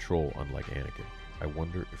self-control, unlike Anakin. I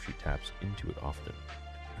wonder if she taps into it often.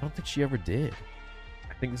 I don't think she ever did.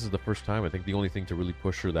 I think this is the first time. I think the only thing to really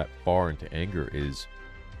push her that far into anger is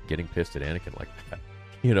getting pissed at Anakin like that.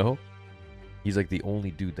 He's like the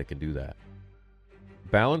only dude that can do that.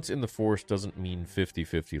 Balance in the Force doesn't mean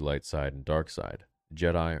 50-50 light side and dark side.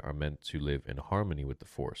 Jedi are meant to live in harmony with the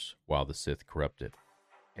Force, while the Sith corrupt it.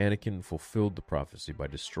 Anakin fulfilled the prophecy by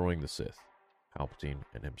destroying the Sith, Palpatine,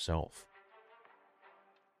 and himself.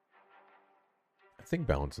 I think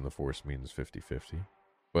balance in the Force means 50-50.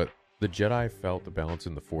 But the Jedi felt the balance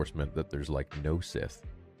in the Force meant that there's no Sith,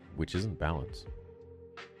 which isn't balance.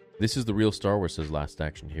 This is the real Star Wars, says Last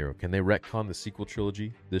Action Hero. Can they retcon the sequel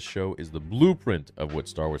trilogy? This show is the blueprint of what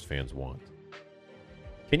Star Wars fans want.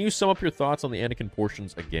 Can you sum up your thoughts on the Anakin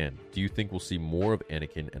portions again? Do you think we'll see more of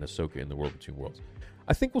Anakin and Ahsoka in the World Between Worlds?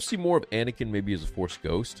 I think we'll see more of Anakin maybe as a Force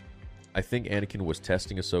ghost. I think Anakin was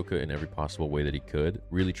testing Ahsoka in every possible way that he could,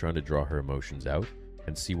 really trying to draw her emotions out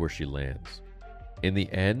and see where she lands. In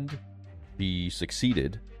the end, she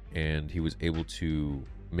succeeded, and he was able to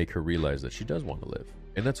make her realize that she does want to live.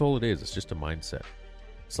 And that's all it is. It's just a mindset.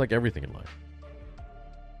 It's like everything in life.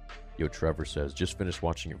 Yo, Trevor says, just finished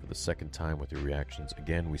watching it for the second time with your reactions.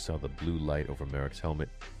 Again, we saw the blue light over Merrick's helmet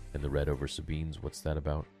and the red over Sabine's. What's that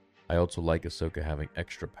about? I also like Ahsoka having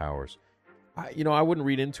extra powers. I wouldn't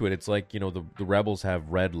read into it. It's like, the rebels have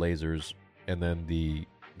red lasers, and then the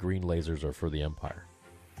green lasers are for the Empire.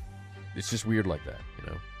 It's just weird like that,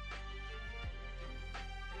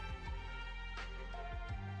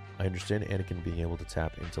 I understand Anakin being able to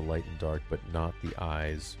tap into light and dark, but not the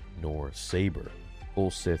eyes nor saber.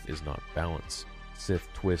 Full Sith is not balance. Sith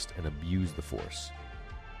twist and abuse the Force.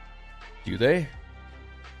 Do they?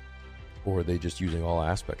 Or are they just using all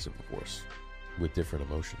aspects of the Force with different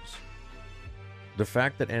emotions? The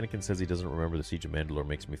fact that Anakin says he doesn't remember the Siege of Mandalore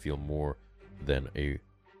makes me feel more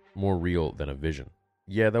real than a vision.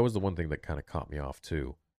 Yeah, that was the one thing that kind of caught me off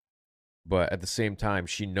too. But at the same time,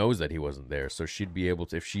 she knows that he wasn't there, so she'd be able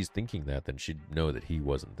to, if she's thinking that, then she'd know that he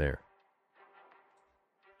wasn't there.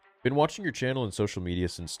 Been watching your channel and social media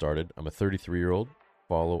since started. I'm a 33-year-old.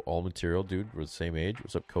 Follow all material, dude. We're the same age.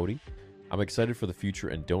 What's up, Cody? I'm excited for the future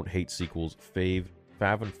and don't hate sequels. Fav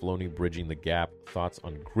and Filoni bridging the gap. Thoughts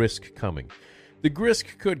on Grisk coming? The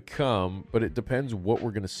Grisk could come, but it depends what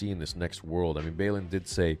we're going to see in this next world. I mean, Balin did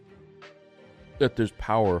say that there's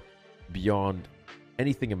power beyond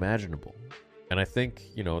anything imaginable. And I think,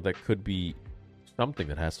 that could be something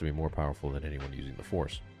that has to be more powerful than anyone using the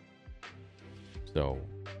Force. So,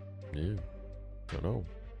 yeah, don't know.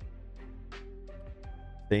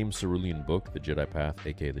 Thame Cerulean book, The Jedi Path,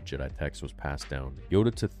 aka the Jedi text, was passed down.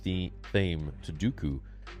 Yoda to Thame to Dooku,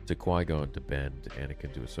 to Qui-Gon to Ben, to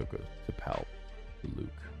Anakin to Ahsoka, to Pal, to Luke.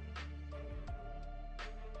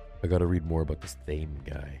 I gotta read more about this Thame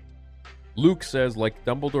guy. Luke says, like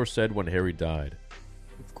Dumbledore said when Harry died,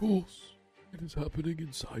 of course, it is happening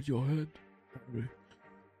inside your head, Harry.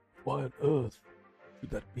 Why on earth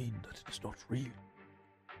should that mean that it is not real?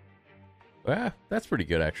 That's pretty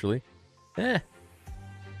good, actually.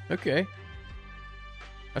 Okay.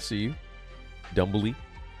 I see you. Dumbly.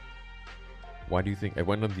 Why do you think... I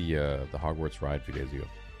went on the Hogwarts ride a few days ago.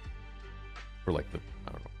 For like the,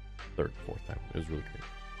 third, fourth time. It was really great.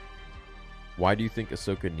 Why do you think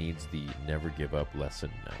Ahsoka needs the never give up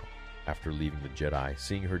lesson now? After leaving the Jedi,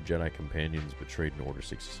 seeing her Jedi companions betrayed in Order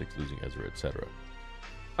 66, losing Ezra, etc.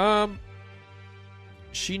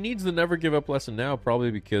 She needs the never give up lesson now, probably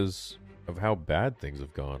because of how bad things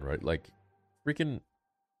have gone, right? Like, freaking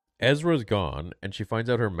Ezra's gone, and she finds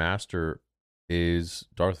out her master is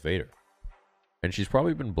Darth Vader. And she's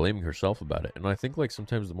probably been blaming herself about it. And I think, like,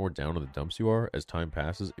 sometimes the more down in the dumps you are as time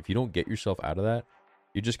passes, if you don't get yourself out of that,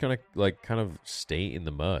 you just kind of stay in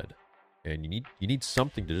the mud. And you need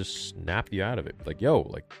something to just snap you out of it. Like, yo,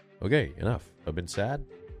 like, okay, enough. I've been sad.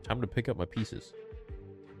 Time to pick up my pieces.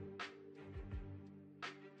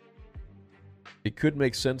 It could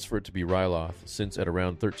make sense for it to be Ryloth, since at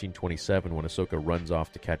around 1327, when Ahsoka runs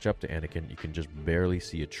off to catch up to Anakin, you can just barely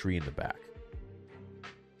see a tree in the back.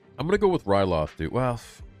 I'm going to go with Ryloth, dude. Well,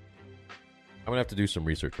 I'm going to have to do some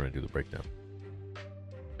research when I do the breakdown.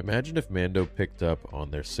 Imagine if Mando picked up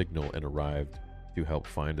on their signal and arrived to help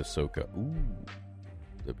find Ahsoka. Ooh,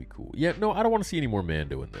 that'd be cool. Yeah, no, I don't want to see any more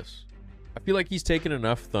Mando in this. I feel like he's taken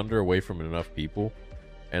enough thunder away from enough people,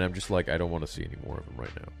 and I'm just like, I don't want to see any more of him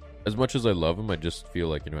right now. As much as I love him, I just feel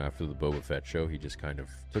like, after the Boba Fett show, he just kind of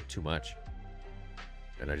took too much.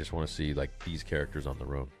 And I just want to see, like, these characters on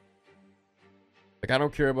their own. Like, I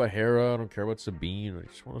don't care about Hera, I don't care about Sabine, I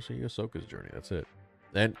just want to see Ahsoka's journey, that's it.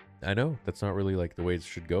 And I know, that's not really, like, the way it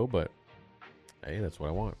should go, but, hey, that's what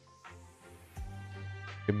I want.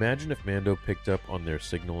 Imagine if Mando picked up on their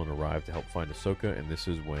signal and arrived to help find Ahsoka, and this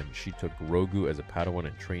is when she took Grogu as a Padawan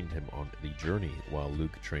and trained him on the journey, while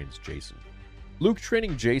Luke trains Jason. Luke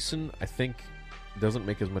training Jason, I think, doesn't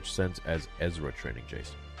make as much sense as Ezra training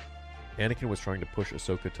Jason. Anakin was trying to push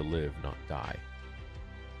Ahsoka to live, not die.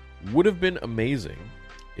 Would have been amazing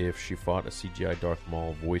if she fought a CGI Darth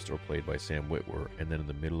Maul voiced or played by Sam Witwer, and then in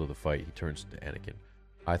the middle of the fight, he turns to Anakin.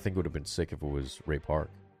 I think it would have been sick if it was Ray Park.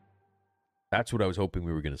 That's what I was hoping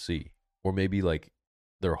we were going to see. Or maybe, like,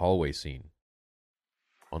 their hallway scene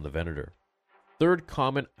on the Venator. Third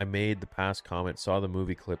comment I made, the past comment, saw the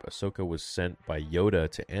movie clip. Ahsoka was sent by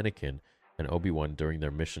Yoda to Anakin and Obi-Wan during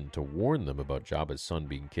their mission to warn them about Jabba's son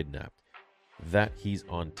being kidnapped. That he's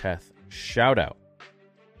on Teth. Shout out.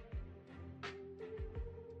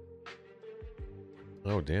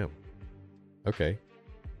 Oh, damn. Okay.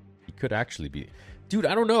 He could actually be... Dude,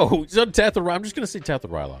 I don't know. He's on Teth or... I'm just going to say Teth or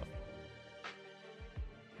Ryloth.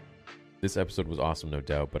 This episode was awesome, no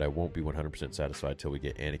doubt, but I won't be 100% satisfied till we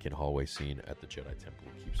get Anakin hallway scene at the Jedi Temple.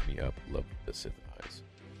 It keeps me up. Love the Sith eyes.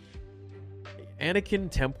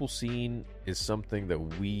 Anakin temple scene is something that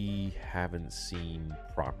we haven't seen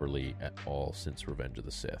properly at all since Revenge of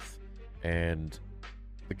the Sith. And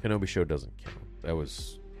the Kenobi show doesn't count. That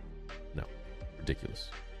was, no,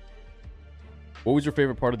 ridiculous. What was your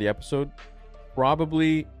favorite part of the episode?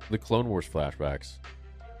 Probably the Clone Wars flashbacks.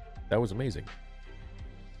 That was amazing.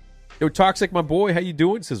 Yo, Toxic, my boy, how you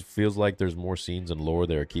doing? Says, feels like there's more scenes and lore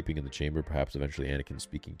they are keeping in the chamber. Perhaps eventually Anakin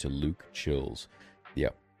speaking to Luke. Chills. Yeah,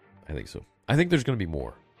 I think so. I think there's going to be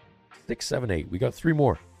more. 6, 7, 8. We got 3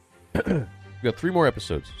 more. We got 3 more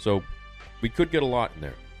episodes. So we could get a lot in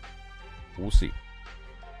there. We'll see.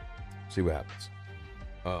 See what happens.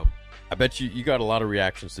 I bet you got a lot of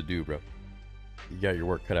reactions to do, bro. You got your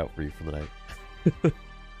work cut out for you for the night.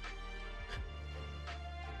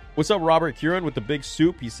 What's up, Robert Kieran with the big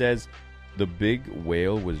soup? He says, the big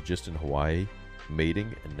whale was just in Hawaii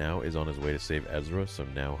mating and now is on his way to save Ezra, so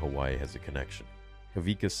now Hawaii has a connection.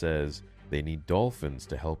 Kavika says, they need dolphins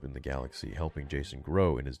to help in the galaxy, helping Jason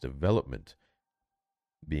grow in his development,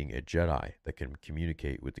 being a Jedi that can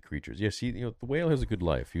communicate with the creatures. Yeah, see, the whale has a good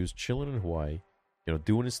life. He was chilling in Hawaii,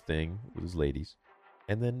 doing his thing with his ladies,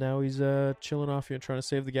 and then now he's chilling off here trying to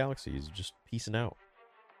save the galaxy. He's just peacing out.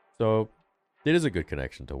 So it is a good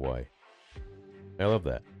connection to Hawaii. I love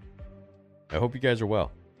that. I hope you guys are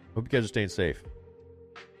well. Hope you guys are staying safe.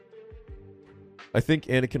 I think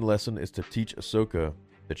Anakin's lesson is to teach Ahsoka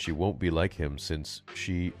that she won't be like him since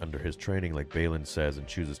she, under his training, like Balin says, and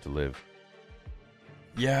chooses to live.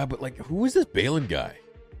 Yeah, but who is this Balin guy?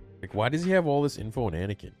 Why does he have all this info on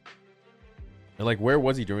Anakin? And where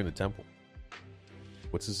was he during the temple?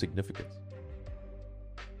 What's his significance?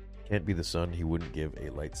 Can't be the son he wouldn't give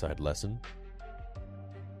a light side lesson.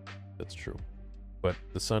 That's true. But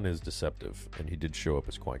the son is deceptive, and he did show up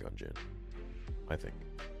as Qui-Gon Jinn, I think.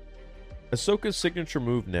 Ahsoka's signature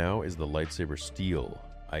move now is the lightsaber steal.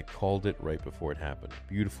 I called it right before it happened.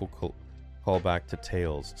 Beautiful callback to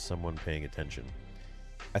Tales, someone paying attention.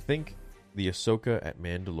 I think the Ahsoka at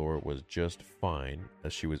Mandalore was just fine,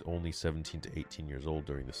 as she was only 17 to 18 years old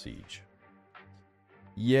during the siege.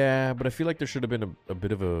 Yeah, but I feel like there should have been a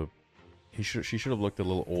bit of a... She should have looked a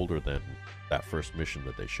little older than that first mission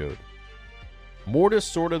that they showed. More to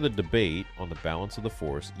sort of the debate on the balance of the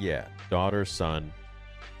Force. Yeah, daughter, son.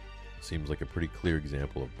 Seems like a pretty clear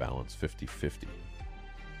example of balance, 50-50.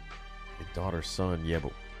 Daughter, son, yeah,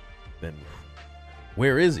 but then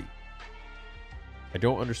where is he? I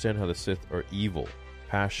don't understand how the Sith are evil.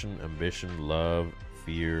 Passion, ambition, love,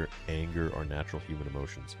 fear, anger are natural human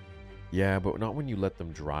emotions. Yeah, but not when you let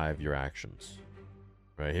them drive your actions.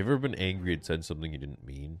 Right? Have you ever been angry and said something you didn't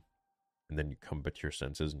mean? And then you come back to your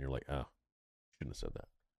senses and you're like, shouldn't have said that.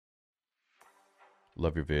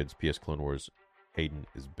 Love your vids. PS Clone Wars. Hayden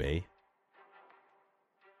is Bay.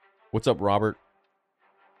 What's up, Robert?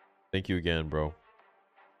 Thank you again, bro.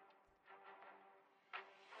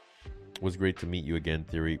 It was great to meet you again,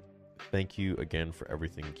 Theory. Thank you again for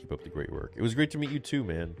everything. Keep up the great work. It was great to meet you too,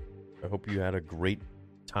 man. I hope you had a great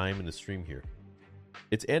time in the stream here.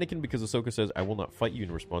 It's Anakin because Ahsoka says, I will not fight you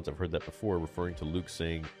in response. I've heard that before, referring to Luke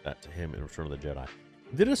saying that to him in Return of the Jedi.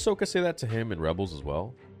 Did Ahsoka say that to him in Rebels as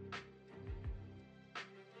well?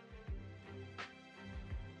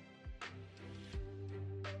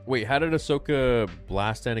 Wait, how did Ahsoka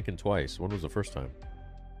blast Anakin twice? When was the first time?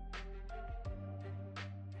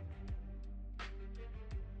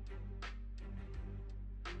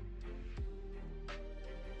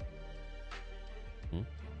 I'm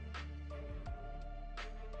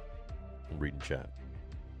reading chat.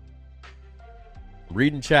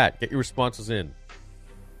 Reading chat. Get your responses in.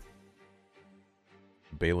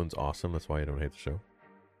 Balin's awesome. That's why I don't hate the show.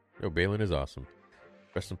 Yo, Balin is awesome.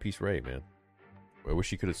 Rest in peace, Ray, man. I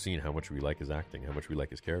wish you could have seen how much we like his acting, how much we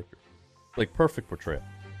like his character. Perfect portrayal.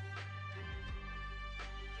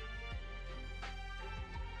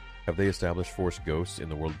 Have they established Force ghosts in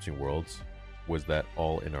the World Between Worlds? Was that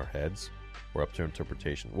all in our heads? Or up to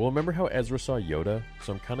interpretation? Well, remember how Ezra saw Yoda?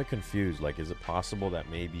 So I'm kind of confused. Is it possible that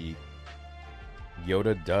maybe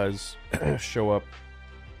Yoda does show up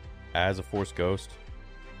as a Force ghost?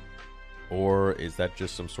 Or is that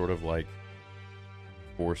just some sort of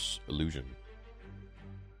Force illusion?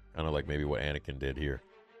 Kind of maybe what Anakin did here.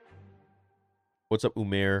 What's up,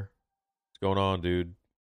 Umair? What's going on, dude?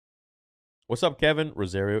 What's up, Kevin?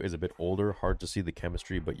 Rosario is a bit older. Hard to see the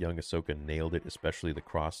chemistry, but young Ahsoka nailed it, especially the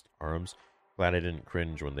crossed arms. Glad I didn't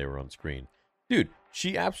cringe when they were on screen. Dude,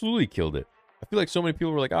 she absolutely killed it. I feel like so many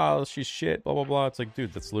people were like, oh, she's shit, blah, blah, blah. It's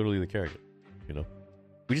dude, that's literally the character.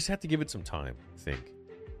 We just have to give it some time, I think.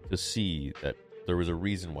 to see that there was a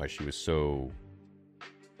reason why she was so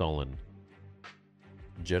sullen.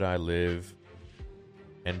 Jedi live,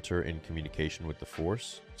 enter in communication with the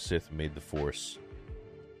Force. Sith made the Force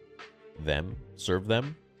them, serve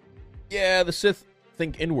them. Yeah, the Sith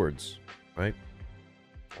think inwards, right?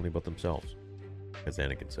 Only about themselves, as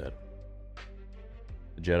Anakin said.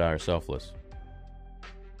 The Jedi are selfless.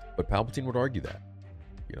 But Palpatine would argue that.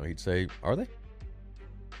 You know, he'd say, are they?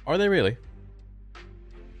 Are they really?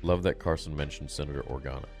 Love that Carson mentioned Senator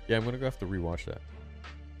Organa. Yeah, I'm going to have to rewatch that.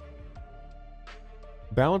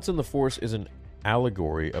 Balance in the Force is an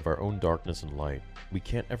allegory of our own darkness and light. We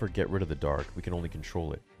can't ever get rid of the dark. We can only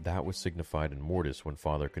control it. That was signified in Mortis when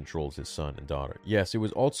Father controls his son and daughter. Yes, it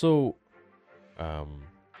was also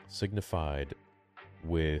signified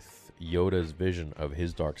with Yoda's vision of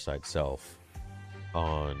his dark side self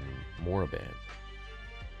on Moraband.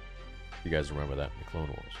 You guys remember that in the Clone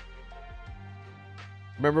Wars.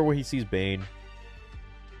 Remember where he sees Bane?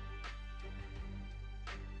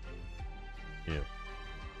 Yeah.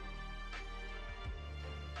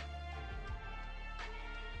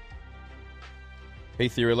 Hey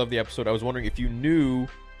Theory, I love the episode. I was wondering if you knew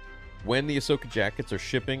when the Ahsoka jackets are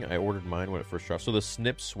shipping. I ordered mine when it first dropped. So the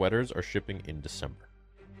Snip sweaters are shipping in December.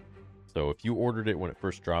 So if you ordered it when it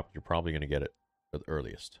first dropped, you're probably going to get it at the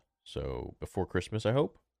earliest. So before Christmas, I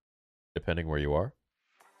hope, depending where you are.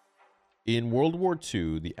 In World War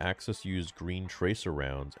II, the Axis used green tracer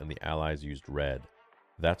rounds and the Allies used red.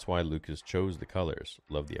 That's why Lucas chose the colors.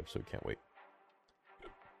 Love the episode, can't wait.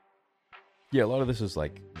 Yeah, a lot of this is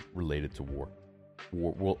like related to war,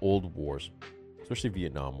 old wars, especially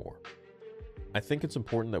Vietnam War. I think it's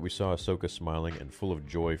important that we saw Ahsoka smiling and full of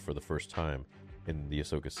joy for the first time in the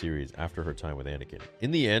Ahsoka series after her time with Anakin.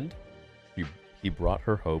 In the end, he brought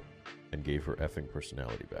her hope and gave her effing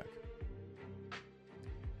personality back.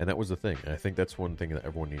 And that was the thing. And I think that's one thing that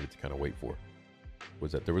everyone needed to kind of wait for,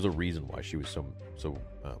 was that there was a reason why she was so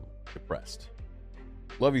depressed.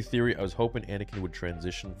 Love you, Theory. I was hoping Anakin would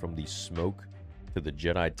transition from the smoke to the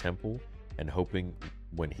Jedi Temple, and hoping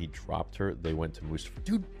when he dropped her, they went to Mustafar.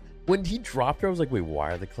 Dude, when he dropped her, I was like, wait,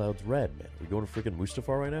 why are the clouds red, man? Are we going to freaking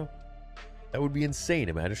Mustafar right now? That would be insane.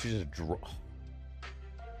 Imagine she just dropped.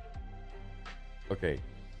 Okay.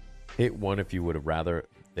 Hit 1 if you would have rather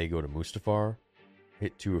they go to Mustafar.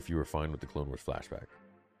 Hit 2 if you were fine with the Clone Wars flashback.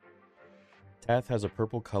 Tath has a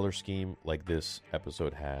purple color scheme like this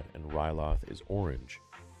episode had, and Ryloth is orange.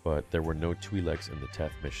 But there were no Twi'leks in the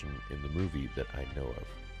Teth mission in the movie that I know of.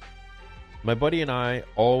 My buddy and I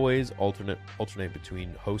always alternate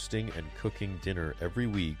between hosting and cooking dinner every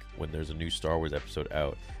week when there's a new Star Wars episode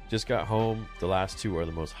out. Just got home. The last 2 are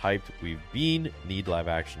the most hyped we've been. Need live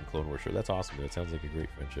action Clone Wars show. That's awesome. That sounds like a great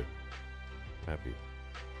friendship. Happy.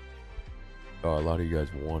 Oh, a lot of you guys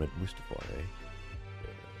wanted Mustafar, eh?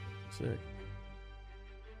 Sick.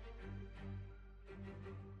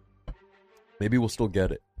 Maybe we'll still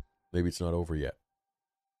get it. Maybe it's not over yet.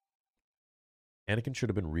 Anakin should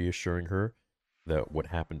have been reassuring her that what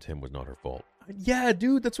happened to him was not her fault. Yeah,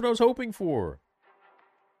 dude, that's what I was hoping for.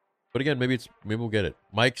 But again, maybe we'll get it.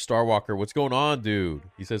 Mike Starwalker, what's going on, dude?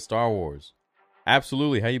 He says Star Wars.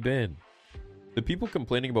 Absolutely, how you been? The people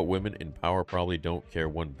complaining about women in power probably don't care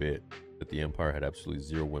one bit that the Empire had absolutely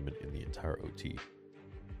 0 women in the entire OT.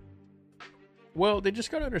 Well, they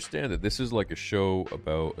just gotta understand that this is like a show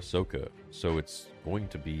about Ahsoka, so it's going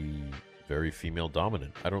to be very female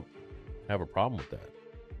dominant. I don't have a problem with that.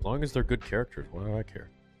 As long as they're good characters, why do I care?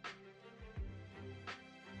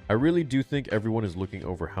 I really do think everyone is looking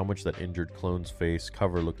over how much that injured clone's face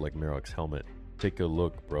cover looked like Marok's helmet. Take a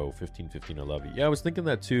look, bro. 1515, I love you. Yeah, I was thinking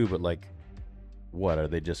that too, but like, what? Are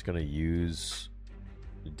they just gonna use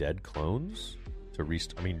dead clones to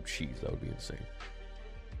I mean, jeez, that would be insane.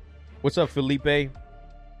 What's up, Felipe?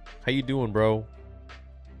 How you doing, bro?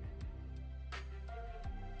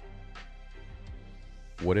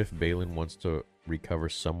 What if Balin wants to recover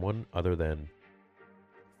someone other than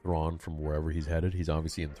Thrawn from wherever he's headed? He's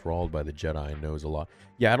obviously enthralled by the Jedi and knows a lot.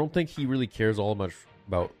 Yeah, I don't think he really cares all much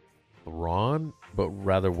about Thrawn, but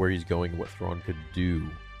rather where he's going and what Thrawn could do.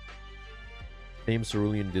 Same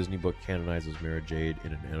Cerulean Disney book canonizes Mara Jade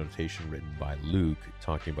in an annotation written by Luke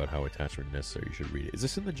talking about how attachment is necessary. You should read it. Is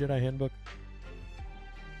this in the Jedi Handbook?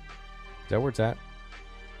 Is that where it's at?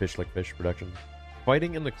 Fish Like Fish Productions.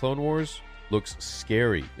 Fighting in the Clone Wars looks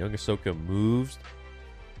scary. Young Ahsoka moves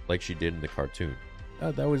like she did in the cartoon.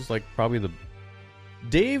 That was like probably the...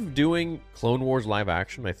 Dave doing Clone Wars live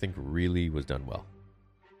action, I think, really was done well.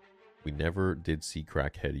 We never did see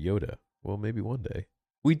crackhead Yoda. Well, maybe one day.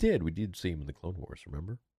 We did see him in the Clone Wars,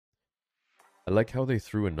 remember? I like how they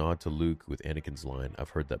threw a nod to Luke with Anakin's line.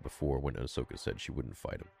 I've heard that before when Ahsoka said she wouldn't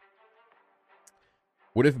fight him.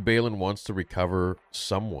 What if Balin wants to recover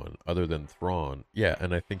someone other than Thrawn? Yeah,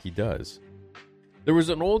 and I think he does. There was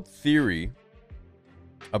an old theory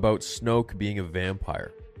about Snoke being a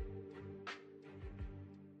vampire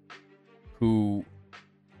who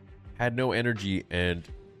had no energy and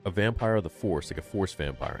a vampire of the Force, like a Force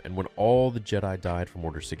vampire. And when all the Jedi died from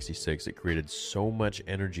Order 66, it created so much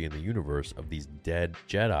energy in the universe of these dead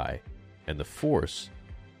Jedi and the Force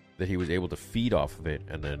that he was able to feed off of it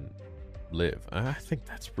and then live. I think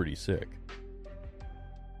that's pretty sick.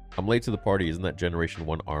 I'm late to the party. Isn't that Generation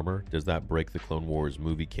 1 armor? Does that break the Clone Wars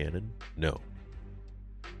movie canon? No.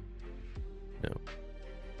 No.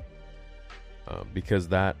 Because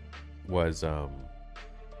that was...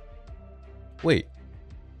 Wait.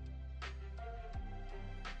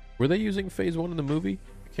 Were they using Phase 1 in the movie?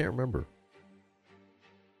 I can't remember.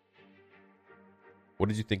 What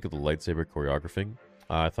did you think of the lightsaber choreographing?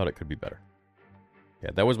 I thought it could be better.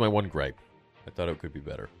 Yeah, that was my one gripe. I thought it could be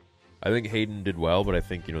better. I think Hayden did well, but I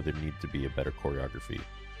think, there need to be a better choreography.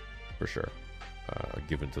 For sure.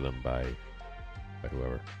 Given to them by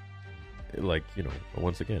whoever. Like,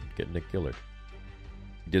 once again, get Nick Gillard.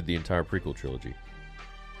 He did the entire prequel trilogy.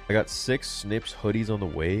 I got 6 Snips hoodies on the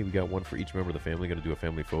way. We got one for each member of the family. Going to do a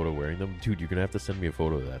family photo wearing them. Dude, you're going to have to send me a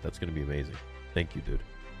photo of that. That's going to be amazing. Thank you, dude.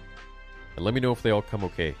 And let me know if they all come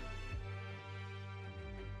okay.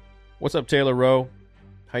 What's up, Taylor Rowe?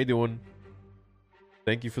 How you doing?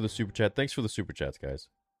 Thank you for the super chat. Thanks for the super chats, guys.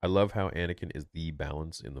 I love how Anakin is the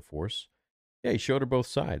balance in the Force. Yeah, he showed her both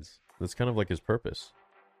sides. That's kind of like his purpose.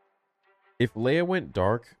 If Leia went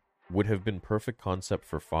dark, would have been perfect concept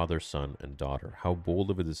for father, son, and daughter. How bold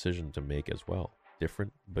of a decision to make as well.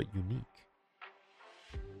 Different, but unique.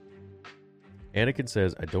 Anakin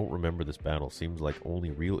says, I don't remember this battle. Seems like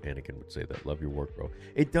only real Anakin would say that. Love your work, bro.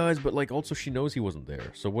 It does, but also she knows he wasn't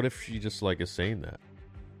there. So what if she just is saying that?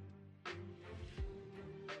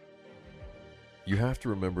 You have to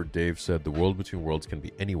remember Dave said the world between worlds can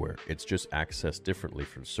be anywhere. It's just accessed differently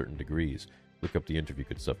for certain degrees. Look up the interview,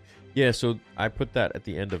 good stuff. Yeah, so I put that at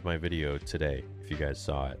the end of my video today, if you guys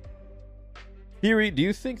saw it. Theory, do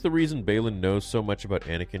you think the reason Balin knows so much about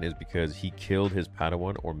Anakin is because he killed his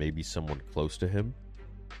Padawan or maybe someone close to him?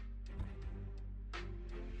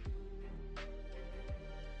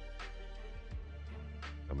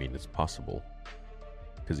 I mean, it's possible.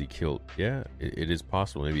 Because he killed... Yeah, it is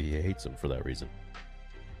possible. Maybe he hates him for that reason.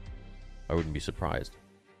 I wouldn't be surprised.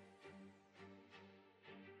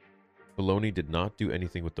 Filoni did not do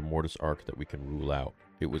anything with the Mortis arc that we can rule out.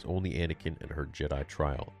 It was only Anakin and her Jedi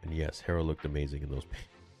trial. And yes, Hera looked amazing in those pants.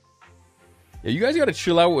 Yeah, you guys gotta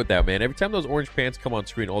chill out with that, man. Every time those orange pants come on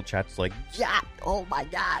screen, all chat's like, yeah, oh my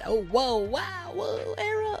god, oh, whoa, wow, whoa,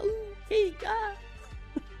 Hera, ooh, hey, god.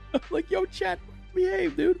 I'm like, yo, chat,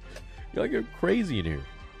 behave, dude. You're like, you're crazy in here.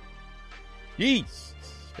 Jeez.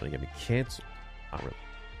 It's gonna get me canceled. Not really.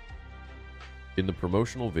 In the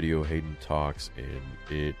promotional video, Hayden talks in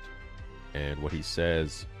it, and what he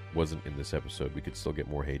says wasn't in this episode. We could still get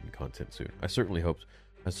more Hayden content soon. I certainly hope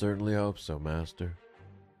so, Master.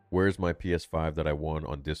 Where's my PS5 that I won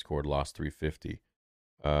on Discord? Lost 350.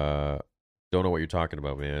 Don't know what you're talking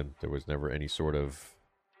about, man. There was never any sort of...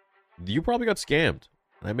 You probably got scammed.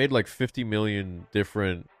 I made like 50 million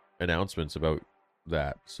different announcements about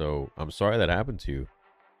that. So I'm sorry that happened to you.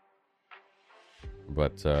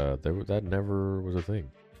 But that never was a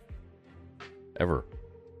thing. Ever.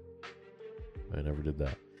 I never did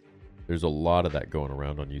that. There's a lot of that going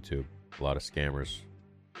around on YouTube. A lot of scammers.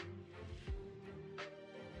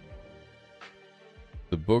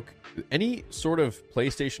 The book, any sort of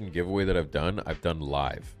PlayStation giveaway that I've done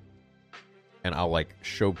live. And I'll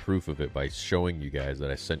show proof of it by showing you guys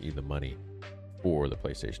that I sent you the money for the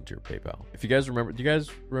PlayStation to your PayPal. If you guys remember, do you guys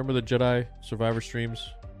remember the Jedi Survivor streams?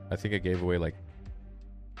 I think I gave away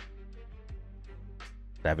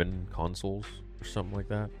 7 consoles or something like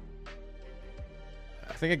that.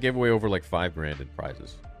 I think I gave away over $5,000 in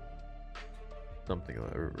prizes. Something like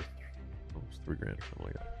that, or almost $3,000 or something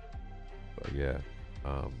like that. But yeah.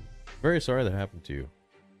 Very sorry that happened to you.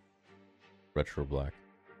 Retro Black.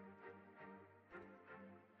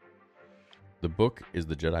 The book is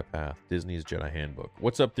the Jedi Path, Disney's Jedi Handbook.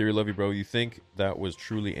 What's up, Theory? Love you, bro. You think that was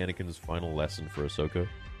truly Anakin's final lesson for Ahsoka?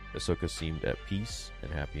 Ahsoka seemed at peace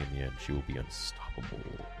and happy in the end. She will be unstoppable.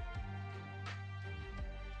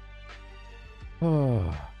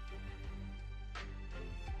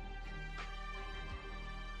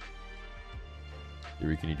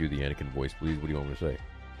 Theory, can you do the Anakin voice, please? What do you want me to say?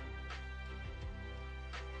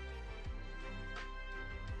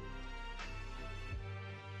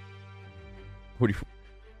 What do you?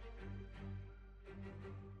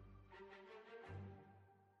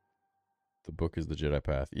 The book is the Jedi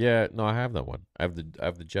Path. Yeah, no, I have that one. I have the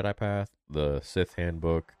Jedi Path, the Sith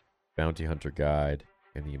Handbook, Bounty Hunter Guide,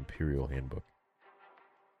 and the Imperial Handbook.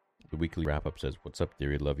 The weekly wrap up says, "What's up,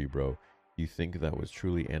 dearie? Love you, bro. You think that was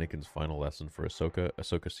truly Anakin's final lesson for Ahsoka?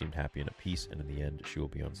 Ahsoka seemed happy and at peace, and in the end, she will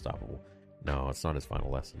be unstoppable." No, it's not his final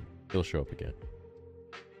lesson. He'll show up again.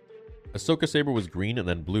 Ahsoka saber was green and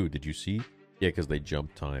then blue. Did you see? Yeah, because they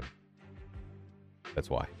jumped time.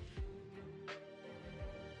 That's why.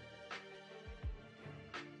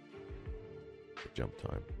 They jumped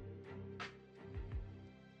time.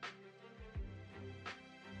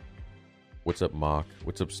 What's up, Mock?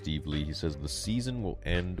 What's up, Steve Lee? He says, the season will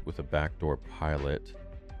end with a backdoor pilot.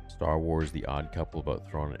 Star Wars, The Odd Couple about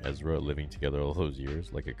Thrawn and Ezra living together all those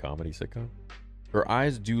years, like a comedy sitcom. Her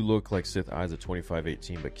eyes do look like Sith eyes at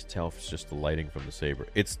 2518, but can tell if it's just the lighting from the saber.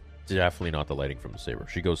 It's definitely not the lighting from the saber.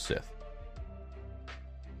 She goes Sith.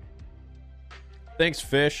 Thanks,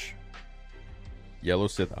 Fish. Yellow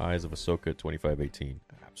Sith eyes of Ahsoka 2518.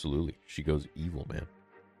 Absolutely. She goes evil, man.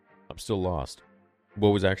 I'm still lost. What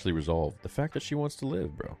was actually resolved? The fact that she wants to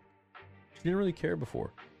live, bro. She didn't really care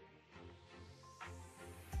before.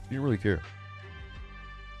 She didn't really care.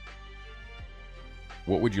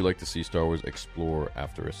 What would you like to see Star Wars explore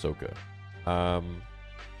after Ahsoka?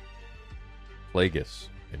 Plagueis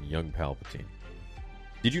and young Palpatine.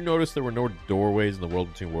 Did you notice there were no doorways in the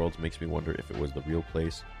World Between Worlds? Makes me wonder if it was the real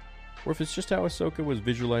place, or if it's just how Ahsoka was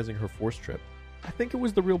visualizing her Force trip. I think it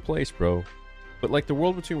was the real place, bro. But like the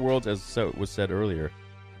World Between Worlds, as was said earlier,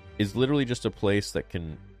 is literally just a place that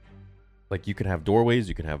can, like, you can have doorways,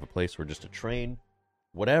 you can have a place where just a train,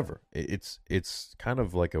 whatever. It's kind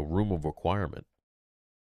of like a room of requirement.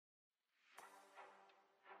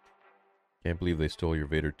 Can't believe they stole your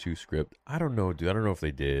Vader 2 script. I don't know, dude. I don't know if they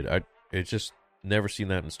did. It's just never seen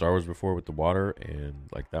that in Star Wars before with the water, and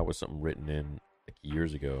like that was something written in like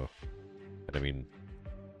years ago. And I mean,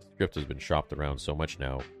 the script has been shopped around so much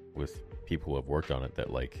now with people who have worked on it that,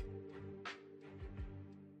 like,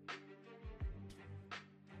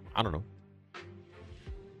 I don't know.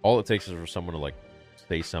 All it takes is for someone to like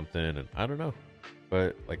say something, and I don't know.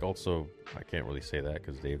 But like, also, I can't really say that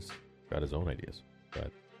because Dave's got his own ideas.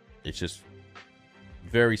 But it's just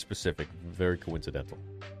very specific, very coincidental.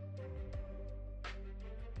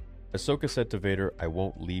 Ahsoka said to Vader, "I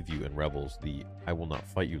won't leave you" in Rebels. The "I will not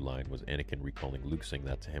fight you" line was Anakin recalling Luke saying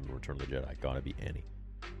that to him in Return of the Jedi. Gotta be Annie.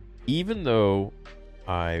 Even though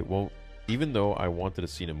I wanted a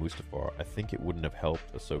scene of Mustafar, I think it wouldn't have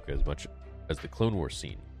helped Ahsoka as much as the Clone Wars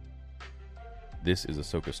scene. This is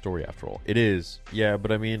Ahsoka's story after all. It is, yeah,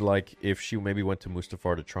 but I mean, like, if she maybe went to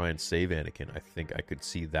Mustafar to try and save Anakin, I think I could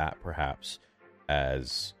see that perhaps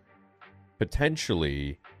as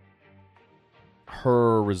potentially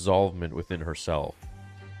her resolvement within herself.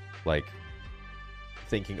 Like,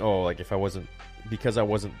 thinking, oh, like, because I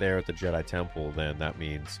wasn't there at the Jedi Temple, then that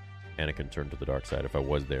means Anakin turned to the dark side. If I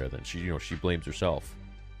was there, then she blames herself.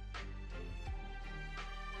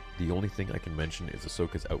 The only thing I can mention is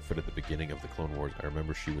Ahsoka's outfit at the beginning of the Clone Wars. I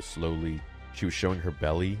remember she was showing her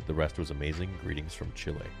belly. The rest was amazing. Greetings from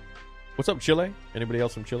Chile. What's up, Chile? Anybody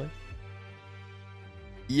else from Chile?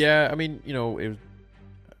 Yeah, I mean,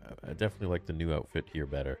 I definitely like the new outfit here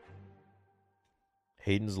better.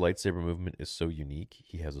 Hayden's lightsaber movement is so unique.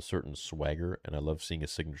 He has a certain swagger, and I love seeing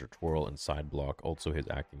his signature twirl and side block. Also, his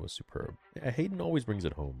acting was superb. Yeah, Hayden always brings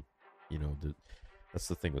it home. That's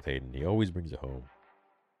the thing with Hayden. He always brings it home.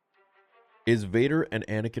 Is Vader and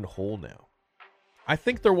Anakin whole now? I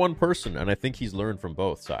think they're one person, and I think he's learned from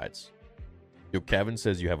both sides. Kevin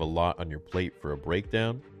says you have a lot on your plate for a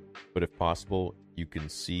breakdown, but if possible,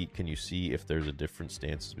 can you see if there's a different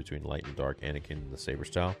stances between light and dark Anakin and the saber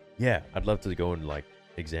style? Yeah, I'd love to go and like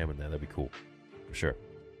examine that. That'd be cool. For sure.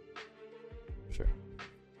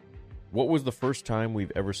 What was the first time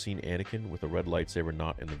we've ever seen Anakin with a red lightsaber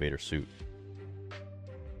not in the Vader suit?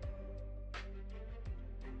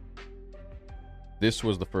 This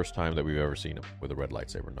was the first time that we've ever seen him with a red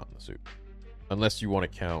lightsaber not in the suit. Unless you want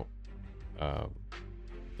to count the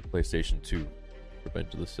PlayStation 2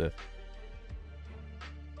 Revenge of the Sith.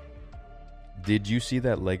 Did you see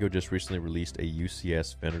that Lego just recently released a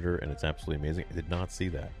UCS Venator and it's absolutely amazing? I did not see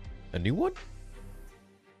that. A new one?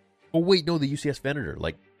 Oh, wait, no, the UCS Venator.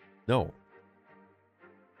 Like, no.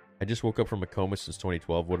 I just woke up from a coma since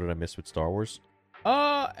 2012. What did I miss with Star Wars?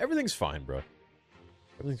 Everything's fine, bro.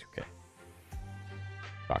 Everything's okay.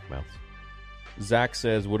 Cockmouths. Zach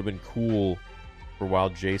says, would have been cool for while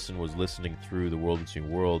Jason was listening through the World Between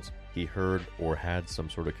Worlds, he heard or had some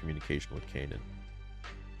sort of communication with Kanan.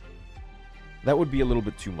 That would be a little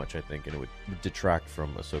bit too much, I think, and it would detract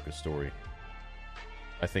from Ahsoka's story.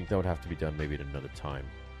 I think that would have to be done maybe at another time.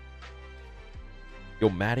 Yo,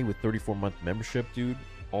 Maddie with 34-month membership, dude.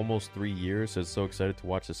 Almost 3 years. Says, so excited to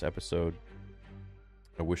watch this episode.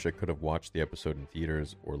 I wish I could have watched the episode in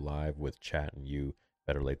theaters or live with chat and you.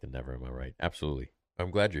 Better late than never, am I right? Absolutely.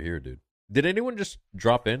 I'm glad you're here, dude. Did anyone just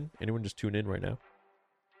drop in? Anyone just tune in right now?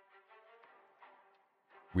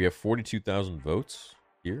 We have 42,000 votes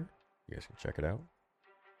here. You guys can check it out.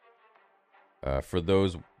 For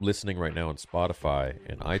those listening right now on Spotify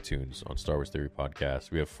and iTunes on Star Wars Theory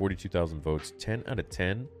Podcast, we have 42,000 votes. 10 out of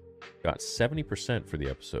 10 got 70% for the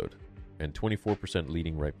episode, and 24%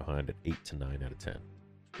 leading right behind at 8 to 9 out of 10.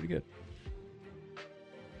 Pretty good.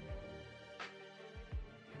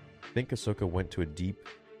 I think Ahsoka went to a deep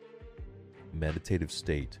meditative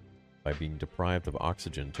state by being deprived of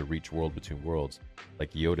oxygen to reach World Between Worlds,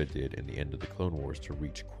 like Yoda did in the end of the Clone Wars to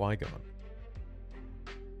reach Qui-Gon.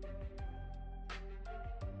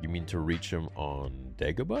 You mean to reach him on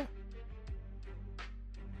Dagobah?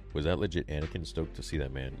 Was that legit Anakin? Stoked to see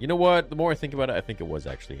that, man. You know what? The more I think about it, I think it was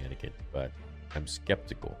actually Anakin, but I'm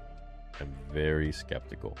skeptical. I'm very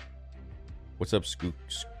skeptical. What's up,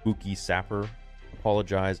 Spooky Sapper?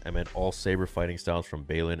 Apologize. I meant all saber fighting styles from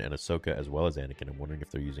Baylan and Ahsoka as well as Anakin. I'm wondering if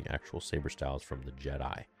they're using actual saber styles from the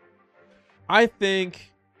Jedi. I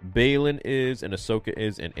think Baylan is, and Ahsoka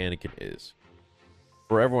is, and Anakin is.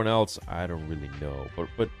 For everyone else, I don't really know.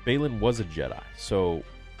 But Baylan was a Jedi, so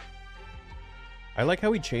I like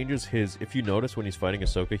how he changes his. If you notice when he's fighting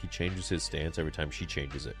Ahsoka, he changes his stance every time she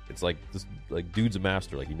changes it. It's like this, like dude's a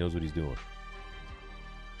master, like he knows what he's doing.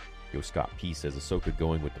 Yo, Scott P says Ahsoka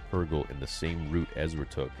going with the Purgle in the same route Ezra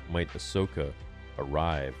took. Might Ahsoka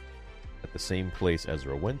arrive at the same place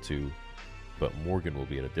Ezra went to, but Morgan will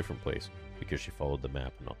be at a different place because she followed the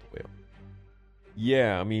map and not the whale.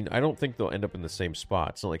 Yeah, I mean, I don't think they'll end up in the same spot.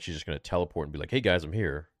 It's not like she's just going to teleport and be like, hey guys, I'm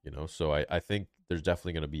here, you know? So I think there's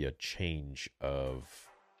definitely going to be a change of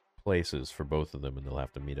places for both of them, and they'll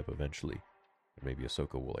have to meet up eventually. And maybe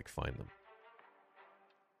Ahsoka will, like, find them.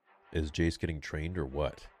 Is Jace getting trained or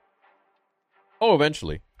what? Oh,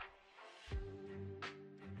 eventually.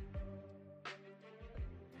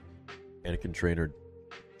 Anakin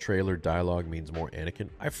trailer dialogue means more Anakin.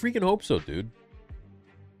 I freaking hope so, dude.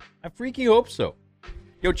 I freaking hope so.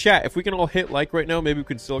 Yo, chat, if we can all hit like right now, maybe we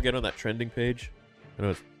can still get on that trending page. I know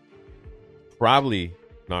it's probably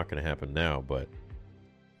not going to happen now, but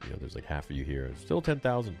you know, there's like half of you here. There's still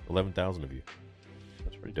 10,000, 11,000 of you.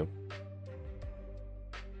 That's pretty dope.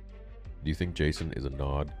 Do you think Jason is a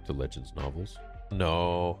nod to Legends novels?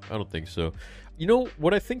 No, I don't think so. You know,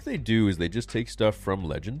 what I think they do is they just take stuff from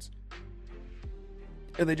Legends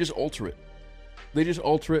and they just alter it. They just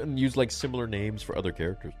alter it and use like similar names for other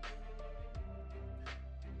characters.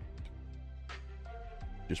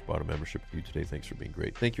 Just bought a membership with you today. Thanks for being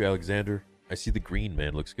great. Thank you, Alexander. I see the green,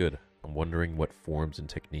 man. Looks good. I'm wondering what forms and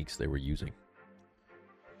techniques they were using.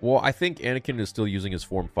 Well, I think Anakin is still using his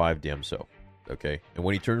Form 5 Damso. Okay? And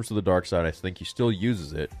when he turns to the dark side, I think he still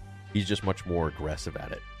uses it. He's just much more aggressive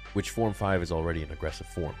at it. Which Form 5 is already an aggressive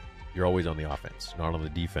form. You're always on the offense, not on the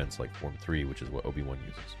defense like Form 3, which is what Obi-Wan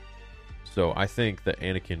uses. So I think that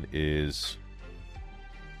Anakin is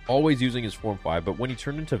always using his Form 5, but when he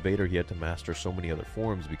turned into Vader, he had to master so many other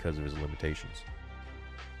forms because of his limitations.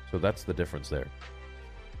 So that's the difference there.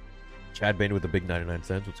 Chad Bain with the big 99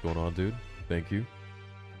 cents. What's going on, dude? Thank you.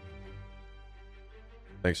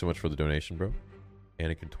 Thanks so much for the donation, bro.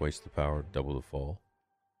 Anakin twice the power, double the fall.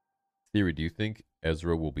 Theory, do you think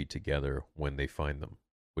Ezra will be together when they find them?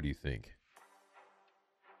 What do you think?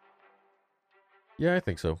 Yeah, I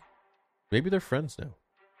think so. Maybe they're friends now.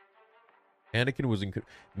 Anakin was in...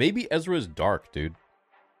 Maybe Ezra is dark, dude.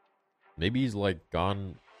 Maybe he's, like,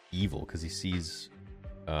 gone evil because he sees...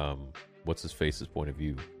 what's-his-face's point of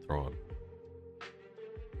view, Thrawn.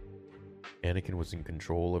 Anakin was in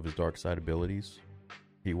control of his dark side abilities.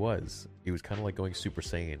 He was. He was kind of like going Super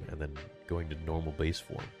Saiyan and then going to normal base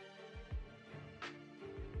form.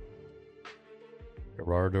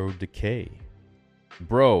 Gerardo Decay.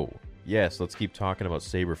 Bro, yes, let's keep talking about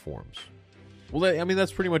saber forms. Well, I mean,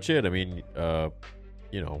 that's pretty much it. I mean,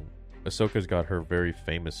 you know, Ahsoka's got her very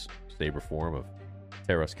famous saber form of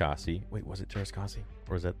Teras Kasi. Wait, was it Teras Kasi?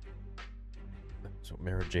 Or is that... That's what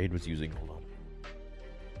Mara Jade was using. Hold on.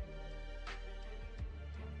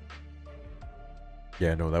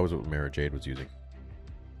 Yeah, no, that was what Mara Jade was using.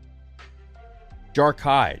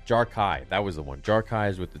 Jarkai. That was the one. Jarkai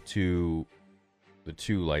is with the two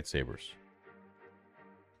lightsabers.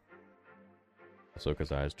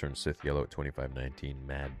 Ahsoka's eyes turn Sith yellow at 2519.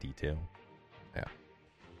 Mad detail. Yeah.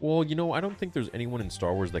 Well, you know, I don't think there's anyone in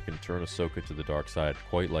Star Wars that can turn Ahsoka to the dark side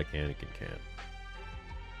quite like Anakin can.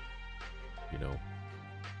 You know?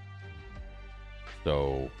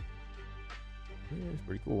 So, yeah, it's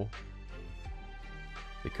pretty cool.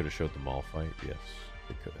 They could have showed the Maul fight. Yes,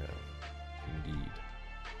 they could have. Indeed.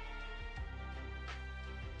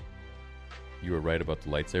 You were right about the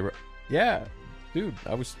lightsaber. Yeah, dude.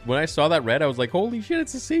 When I saw that red, I was like, holy shit,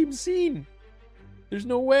 it's the same scene. There's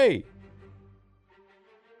no way.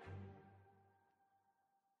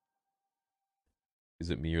 Is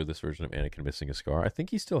it me or this version of Anakin missing a scar? I think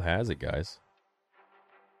he still has it, guys.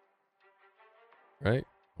 Right?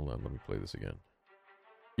 Hold on, let me play this again.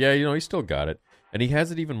 Yeah, you know, he still got it. And he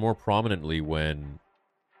has it even more prominently when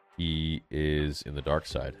he is in the dark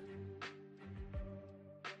side.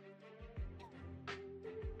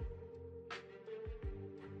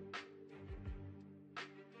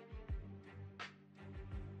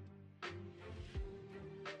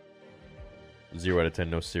 Zero out of 10,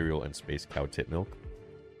 no cereal and space cow tit milk.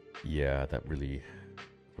 Yeah, that really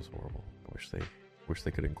was horrible. I wish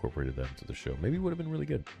they could have incorporated that into the show. Maybe it would have been really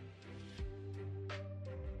good.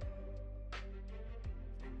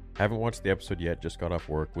 Haven't watched the episode yet, just got off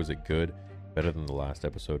work. Was it good? Better than the last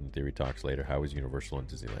episode in Theory Talks later. How was Universal and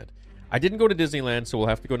Disneyland? I didn't go to Disneyland, so we'll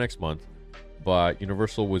have to go next month. But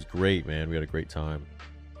Universal was great, man. We had a great time.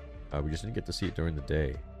 We just didn't get to see it during the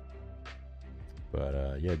day.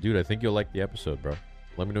 But yeah, dude, I think you'll like the episode, bro.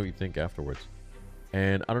 Let me know what you think afterwards.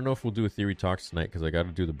 And I don't know if we'll do a Theory Talks tonight because I got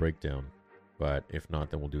to do the breakdown. But if not,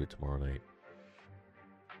 then we'll do it tomorrow night.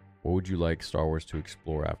 What would you like Star Wars to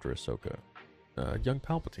explore after Ahsoka? Young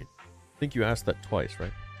Palpatine. I think you asked that twice,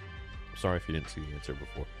 right? I'm sorry if you didn't see the answer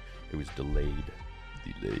before. It was delayed.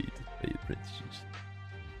 Delayed. Apprentices.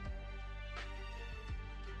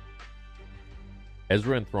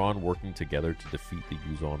 Ezra and Thrawn working together to defeat the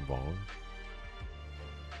Yuzon Vong.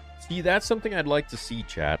 See, that's something I'd like to see,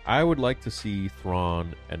 chat. I would like to see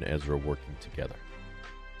Thrawn and Ezra working together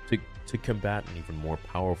to combat an even more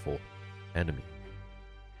powerful enemy.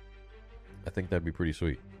 I think that'd be pretty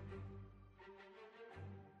sweet.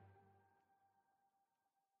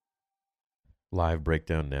 Live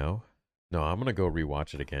breakdown now? No, I'm going to go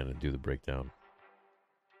rewatch it again and do the breakdown.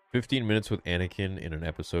 15 minutes with Anakin in an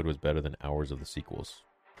episode was better than hours of the sequels.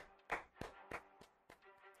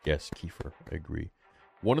 Yes, Kiefer, I agree.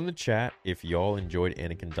 One in the chat, if y'all enjoyed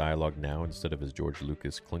Anakin dialogue now instead of his George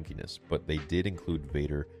Lucas clunkiness, but they did include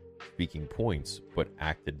Vader speaking points, but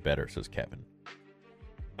acted better, says Kevin.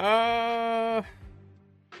 I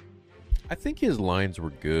think his lines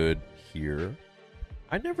were good here.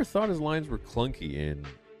 I never thought his lines were clunky in...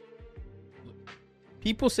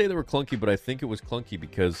 People say they were clunky, but I think it was clunky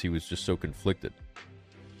because he was just so conflicted.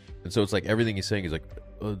 And so it's like everything he's saying is like...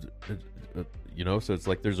 you know? So it's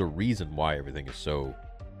like there's a reason why everything is so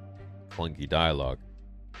clunky dialogue.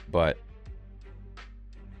 But...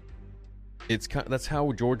 that's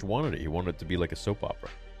how George wanted it. He wanted it to be like a soap opera.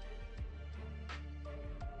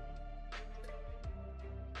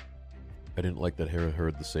 I didn't like that Hera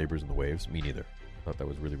heard the sabers and the waves. Me neither. I thought that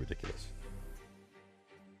was really ridiculous.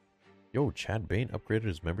 Yo, Chad Bain upgraded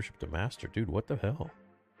his membership to Master. Dude, what the hell?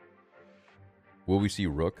 Will we see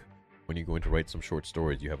Rook? When you're going to write some short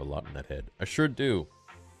stories, you have a lot in that head. I sure do.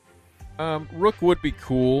 Rook would be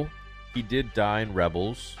cool. He did die in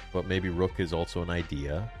Rebels, but maybe Rook is also an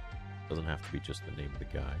idea. Doesn't have to be just the name of the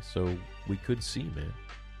guy. So we could see, man.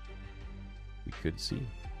 We could see.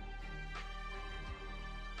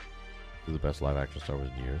 This is the best live-action Star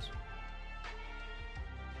Wars in years.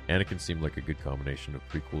 Anakin seemed like a good combination of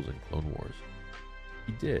prequels and Clone Wars.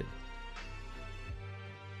 He did.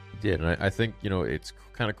 He did. And I think, you know, it's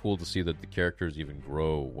kind of cool to see that the characters even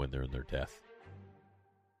grow when they're in their death.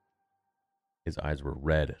 His eyes were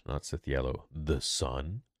red, not Sith yellow. The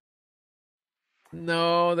sun?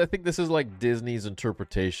 No, I think this is like Disney's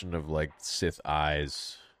interpretation of like Sith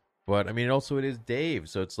eyes. But, I mean, also it is Dave,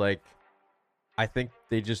 so it's like... I think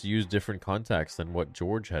they just use different contexts than what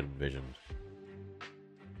George had envisioned.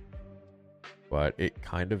 But it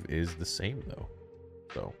kind of is the same, though.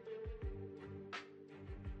 So,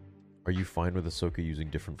 are you fine with Ahsoka using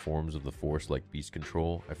different forms of the Force, like Beast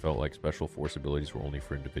Control? I felt like special Force abilities were only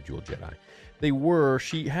for individual Jedi. They were.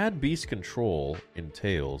 She had Beast Control in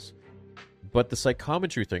Tales, but the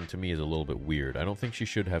psychometry thing to me is a little bit weird. I don't think she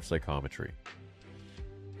should have psychometry.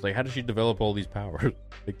 It's like, how does she develop all these powers?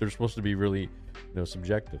 Like, they're supposed to be really, you know,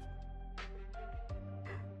 subjective.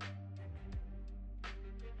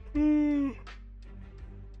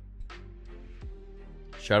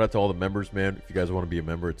 Shout out to all the members, man. If you guys want to be a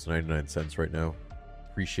member, it's 99 cents right now.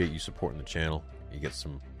 Appreciate you supporting the channel. You get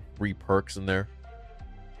some free perks in there.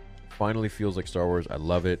 Finally feels like Star Wars. I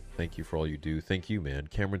love it. Thank you for all you do. Thank you, man.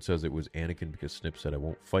 Cameron says it was Anakin because Snip said, I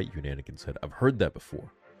won't fight you. And Anakin said, I've heard that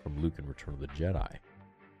before from Luke in Return of the Jedi.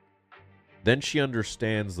 Then she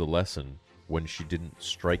understands the lesson when she didn't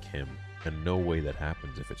strike him, and no way that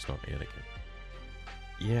happens if it's not Anakin.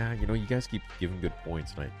 Yeah, you know, you guys keep giving good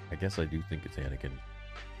points, and I guess I do think it's Anakin.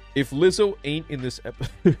 If Lizzo ain't in this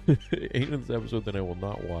episode, then I will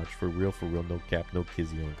not watch. For real, no cap, no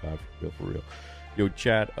kizzy on God, for real. Yo,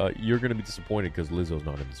 chat, you're going to be disappointed because Lizzo's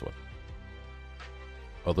not in this one.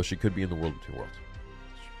 Although she could be in the World Between Worlds.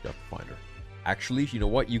 You have to find her. Actually, you know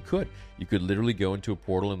what? You could. You could literally go into a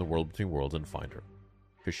portal in the World Between Worlds and find her.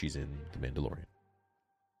 Because she's in The Mandalorian.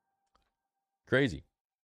 Crazy.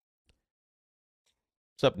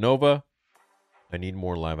 What's up, Nova? I need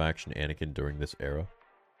more live-action Anakin during this era.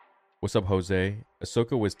 What's up, Jose?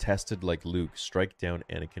 Ahsoka was tested like Luke. Strike down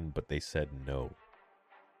Anakin, but they said no.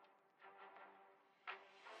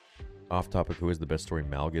 Off topic, who has the best story,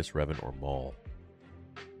 Malgus, Revan, or Maul?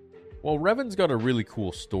 Well, Revan's got a really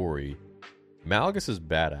cool story. Malgus is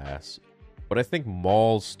badass, but I think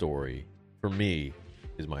Maul's story, for me,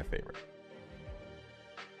 is my favorite.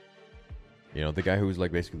 You know, the guy who was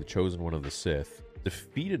like basically the chosen one of the Sith,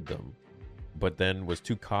 defeated them, but then was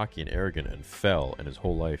too cocky and arrogant and fell, and his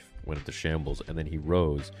whole life went into shambles, and then he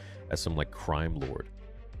rose as some like crime lord.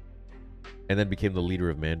 And then became the leader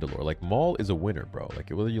of Mandalore. Like, Maul is a winner, bro. Like,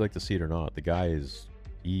 whether you like to see it or not, the guy is...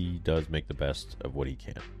 He does make the best of what he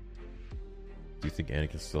can. Do you think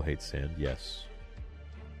Anakin still hates sand? Yes.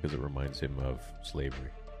 Because it reminds him of slavery.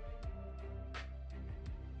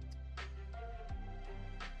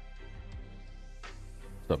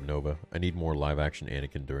 What's up, Nova? I need more live-action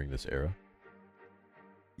Anakin during this era.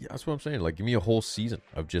 Yeah, that's what I'm saying. Like, give me a whole season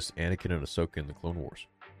of just Anakin and Ahsoka in the Clone Wars.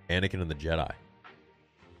 Anakin and the Jedi.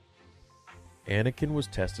 Anakin was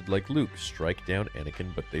tested like Luke. Strike down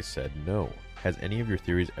Anakin, but they said no. Has any of your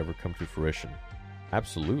theories ever come to fruition?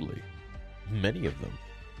 Absolutely. Many of them.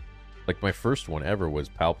 Like, my first one ever was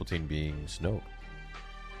Palpatine being Snoke.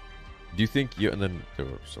 Do you think... And then there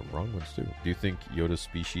were some wrong ones, too. Do you think Yoda's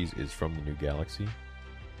species is from the new galaxy?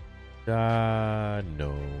 No.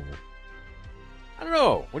 I don't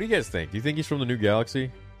know. What do you guys think? Do you think he's from the new galaxy?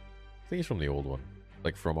 I think he's from the old one.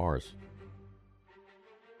 Like, from ours.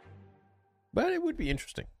 But it would be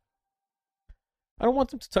interesting. I don't want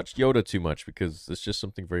them to touch Yoda too much because it's just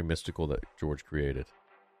something very mystical that George created.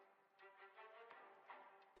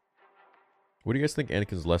 What do you guys think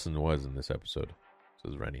Anakin's lesson was in this episode?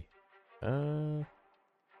 Says Rennie. I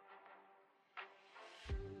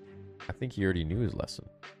think he already knew his lesson.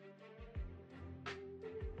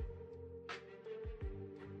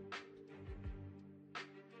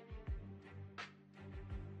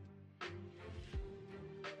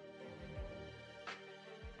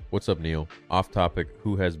 What's up, Neil? Off topic,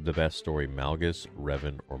 who has the best story, Malgus,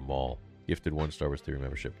 Revan, or Maul? Gifted 1 Star Wars Theory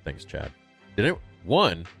membership. Thanks, Chad. Did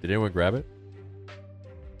anyone grab it?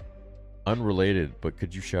 Unrelated, but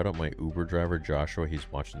could you shout out my Uber driver, Joshua?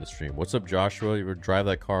 He's watching the stream. What's up, Joshua? You drive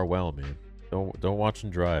that car well, man. Don't watch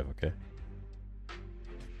and drive, okay?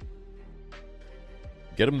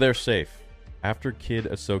 Get him there safe. After Kid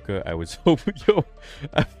Ahsoka, I was hoping...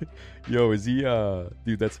 Yo, is he...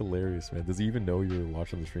 Dude, that's hilarious, man. Does he even know you're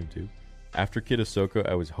watching the stream, too? After Kid Ahsoka,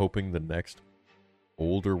 I was hoping the next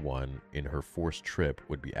older one in her forced trip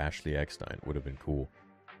would be Ashley Eckstein. Would have been cool.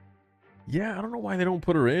 Yeah, I don't know why they don't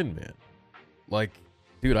put her in, man. Like,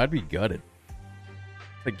 dude, I'd be gutted.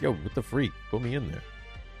 Like, yo, what the freak? Put me in there.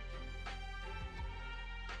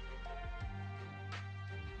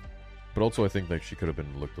 But also, I think like she could have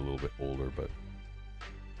been looked a little bit older, but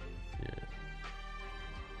yeah.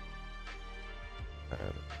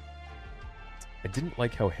 I didn't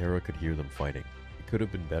like how Hera could hear them fighting. It could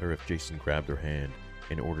have been better if Jason grabbed her hand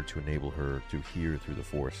in order to enable her to hear through the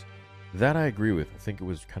Force. That I agree with. I think it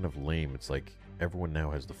was kind of lame. It's like everyone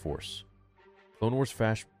now has the Force. Clone Wars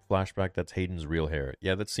flashback, that's Hayden's real hair.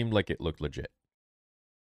 Yeah, that seemed like it looked legit.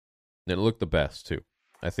 And it looked the best, too.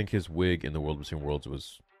 I think his wig in the World Between Worlds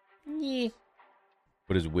was... yeah.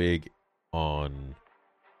 But his wig on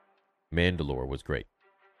Mandalore was great.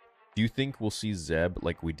 Do you think we'll see Zeb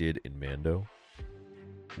like we did in Mando?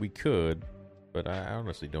 We could, but I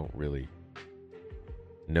honestly don't really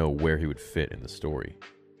know where he would fit in the story.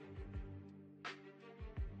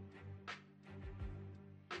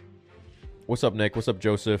 What's up, Nick? What's up,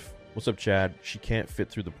 Joseph? What's up, Chad? She can't fit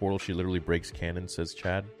through the portal. She literally breaks canon, says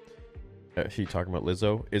Chad. She talking about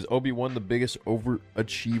Lizzo. Is Obi-Wan the biggest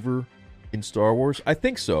overachiever in Star Wars? I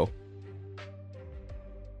think so.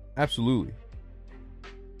 Absolutely.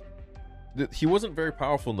 He wasn't very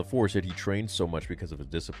powerful in the Force, yet he trained so much because of his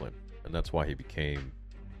discipline. And that's why he became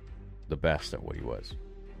the best at what he was.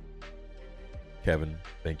 Kevin,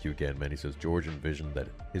 thank you again, man. He says, George envisioned that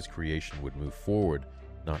his creation would move forward,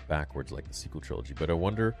 not backwards like the sequel trilogy. But I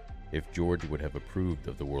wonder if George would have approved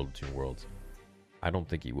of the World Between Worlds. I don't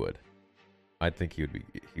think he would. I think he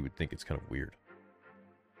would think it's kind of weird.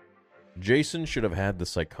 Jason should have had the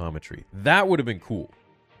psychometry. That would have been cool.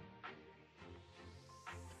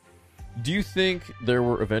 Do you think there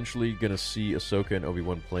were eventually going to see Ahsoka and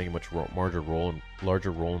Obi-Wan playing a much larger role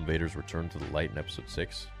in Vader's return to the light in Episode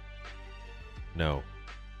 6? No.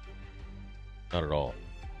 Not at all.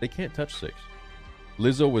 They can't touch 6.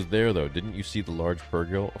 Lizzo was there, though. Didn't you see the large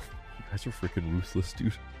Purrgil? Oh, you guys are freaking ruthless,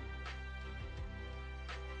 dude.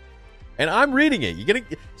 And I'm reading it.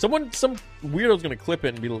 Some weirdo's gonna clip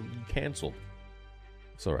it and be canceled.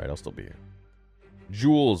 It's alright, I'll still be here.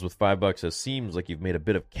 Jules with $5 says, seems like you've made a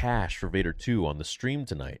bit of cash for Vader 2 on the stream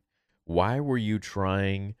tonight. Why were you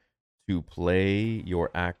trying to play your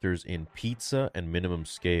actors in pizza and minimum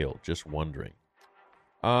scale? Just wondering.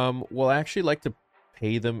 Well, I actually like to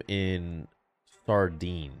pay them in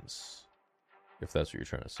sardines, if that's what you're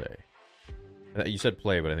trying to say. You said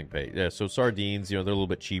play, but I think pay. Yeah, so sardines, they're a little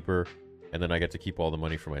bit cheaper, and then I get to keep all the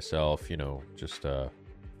money for myself, just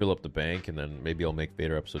fill up the bank, and then maybe I'll make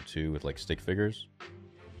Vader Episode 2 with, stick figures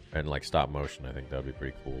and, stop motion. I think that would be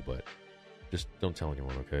pretty cool, but just don't tell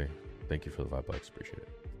anyone, okay? Thank you for the $5. Appreciate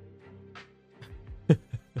it.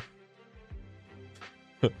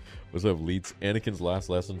 What's up, Leets? Anakin's last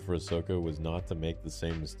lesson for Ahsoka was not to make the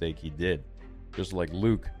same mistake he did. Just like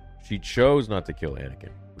Luke, she chose not to kill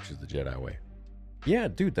Anakin, which is the Jedi way. Yeah,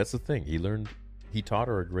 dude, that's the thing. He taught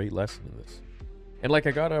her a great lesson in this. And I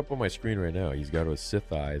got it up on my screen right now. He's got his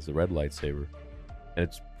Sith eyes, the red lightsaber. And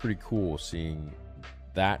it's pretty cool seeing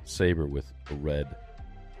that saber with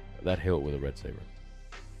that hilt with a red saber.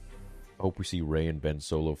 I hope we see Rey and Ben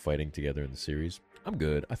Solo fighting together in the series. I'm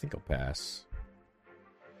good. I think I'll pass.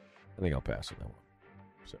 I think I'll pass on that one.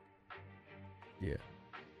 So, yeah.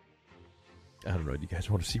 I don't know. Do you guys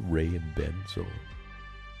want to see Rey and Ben Solo?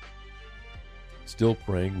 Still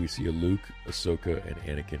praying we see a Luke, Ahsoka, and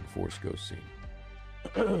Anakin Force Ghost scene.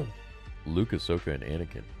 Luke, Ahsoka, and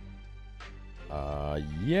Anakin.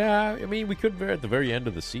 Yeah, I mean, we could at the very end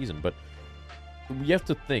of the season, but we have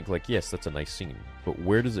to think, yes, that's a nice scene, but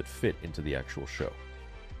where does it fit into the actual show?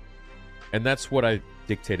 And that's what I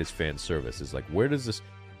dictate as fan service, is where does this...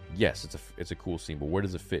 Yes, it's a cool scene, but where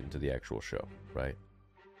does it fit into the actual show, right?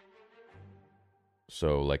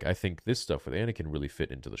 So, I think this stuff with Anakin really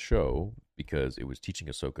fit into the show because it was teaching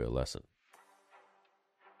Ahsoka a lesson.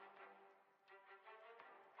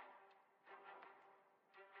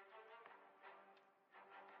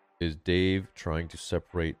 Is Dave trying to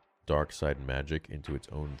separate dark side magic into its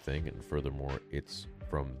own thing, and furthermore, it's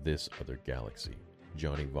from this other galaxy?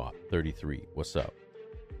 Johnny Vaught, 33. What's up?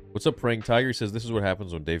 What's up, Praying Tiger? He says, this is what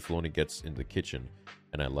happens when Dave Filoni gets into the kitchen,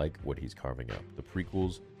 and I like what he's carving up. The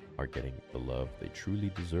prequels are getting the love they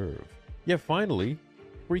truly deserve. Yeah, finally.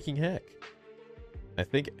 Freaking heck. I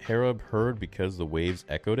think Hera heard because the waves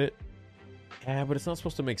echoed it. Yeah, but it's not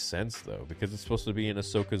supposed to make sense, though, because it's supposed to be in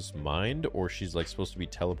Ahsoka's mind, or she's, supposed to be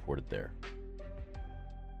teleported there.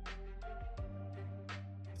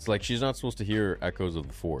 It's she's not supposed to hear echoes of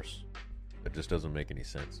the Force. That just doesn't make any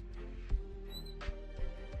sense.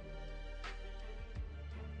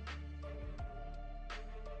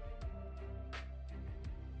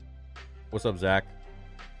 What's up, Zach?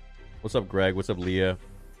 What's up, Greg? What's up, Leah?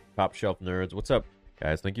 Top Shelf Nerds. What's up,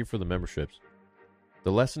 guys? Thank you for the memberships.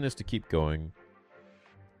 The lesson is to keep going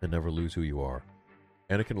and never lose who you are.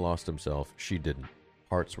 Anakin lost himself. She didn't.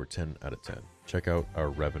 Hearts were 10 out of 10. Check out our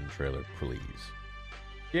Revan trailer, please.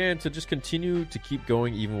 Yeah, and to just continue to keep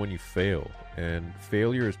going even when you fail. And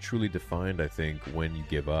failure is truly defined, I think, when you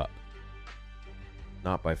give up.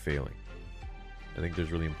 Not by failing. I think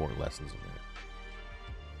there's really important lessons in there.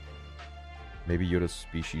 Maybe Yoda's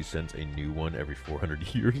species sends a new one every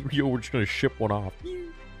 400 years. Yo, we're just going to ship one off. Do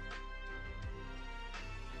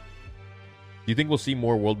you think we'll see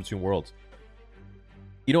more World Between Worlds?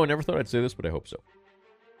 I never thought I'd say this, but I hope so.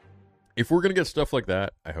 If we're going to get stuff like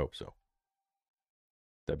that, I hope so.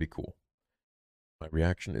 That'd be cool. My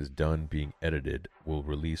reaction is done being edited. Will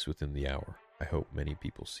release within the hour. I hope many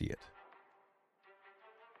people see it.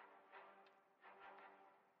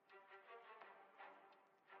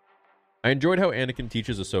 I enjoyed how Anakin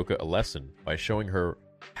teaches Ahsoka a lesson by showing her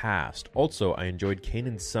past. Also, I enjoyed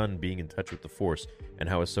Kanan's son being in touch with the Force and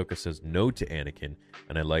how Ahsoka says no to Anakin,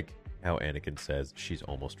 and I like how Anakin says she's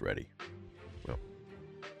almost ready.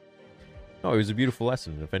 Well, it was a beautiful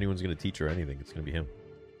lesson. If anyone's going to teach her anything, it's going to be him.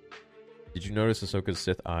 Did you notice Ahsoka's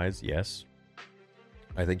Sith eyes? Yes.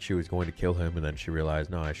 I think she was going to kill him, and then she realized,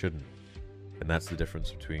 no, I shouldn't. And that's the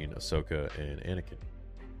difference between Ahsoka and Anakin.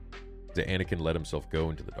 The Anakin let himself go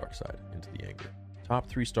into the dark side, into the anger. Top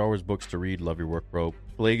 3 Star Wars books to read. Love your work, bro.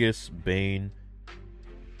 Plagueis, Bane,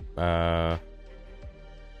 Heir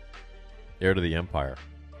to the Empire.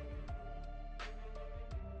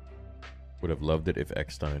 Would have loved it if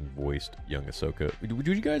Eckstein voiced young Ahsoka. Would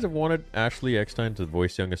you guys have wanted Ashley Eckstein to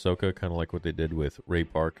voice young Ahsoka, kind of like what they did with Ray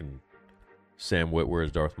Park and Sam Witwer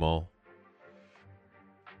as Darth Maul?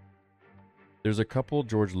 There's a couple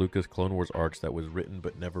George Lucas Clone Wars arcs that was written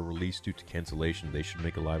but never released due to cancellation. They should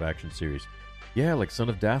make a live-action series. Yeah, like Son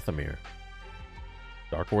of Dathomir.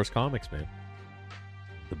 Dark Horse Comics, man.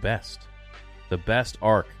 The best. The best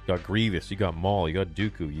arc. You got Grievous, you got Maul, you got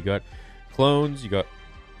Dooku, you got clones, you got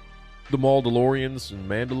the Mandalorians and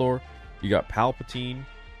Mandalore, you got Palpatine.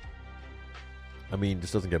 I mean,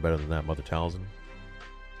 this doesn't get better than that. Mother Talzin.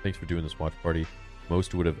 Thanks for doing this watch party.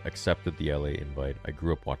 Most would have accepted the LA invite. I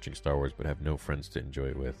grew up watching Star Wars, but have no friends to enjoy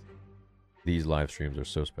it with. These live streams are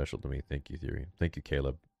so special to me. Thank you, Theory. Thank you,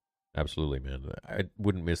 Caleb. Absolutely, man. I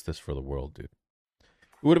wouldn't miss this for the world, dude.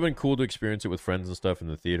 It would have been cool to experience it with friends and stuff in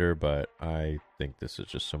the theater, but I think this is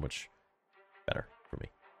just so much better for me.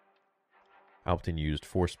 Palpatine used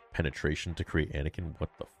force penetration to create Anakin.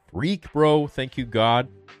 What the freak, bro? Thank you, God,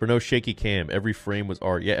 for no shaky cam. Every frame was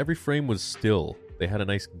art. Yeah, every frame was still. They had a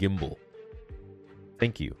nice gimbal.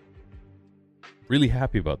 Thank you. Really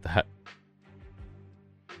happy about that.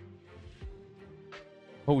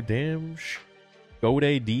 Oh, damn.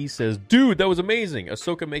 Gode D says, dude, that was amazing.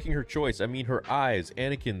 Ahsoka making her choice. I mean, her eyes.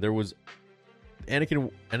 Anakin, there was...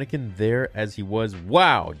 Anakin there as he was.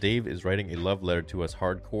 Wow, Dave is writing a love letter to us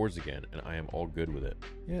hardcores again, and I am all good with it.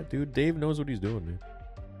 Yeah, dude, Dave knows what he's doing, man.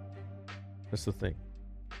 That's the thing.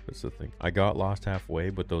 That's the thing. I got lost halfway,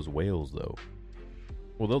 but those whales, though.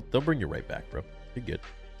 Well, they'll bring you right back, bro. You're good.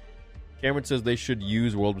 Cameron says they should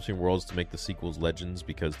use World Between Worlds to make the sequels legends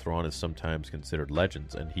because Thrawn is sometimes considered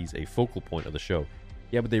legends, and he's a focal point of the show.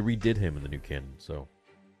 Yeah, but they redid him in the new canon, so...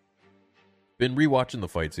 Been rewatching the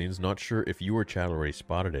fight scenes. Not sure if you or Chad already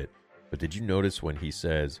spotted it, but did you notice when he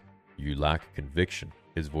says, "You lack conviction"?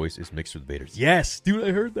 His voice is mixed with Vader's. Yes, dude,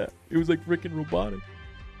 I heard that. It was like freaking robotic.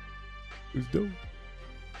 It was dope.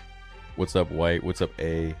 What's up, White? What's up,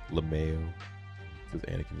 A? LeMayo? Says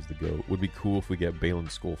Anakin is the GOAT. Would be cool if we get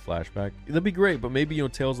Balin's Skull flashback. That'd be great, but maybe,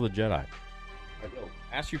 Tales of the Jedi. All right, go.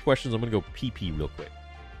 Ask your questions. I'm gonna go pee real quick.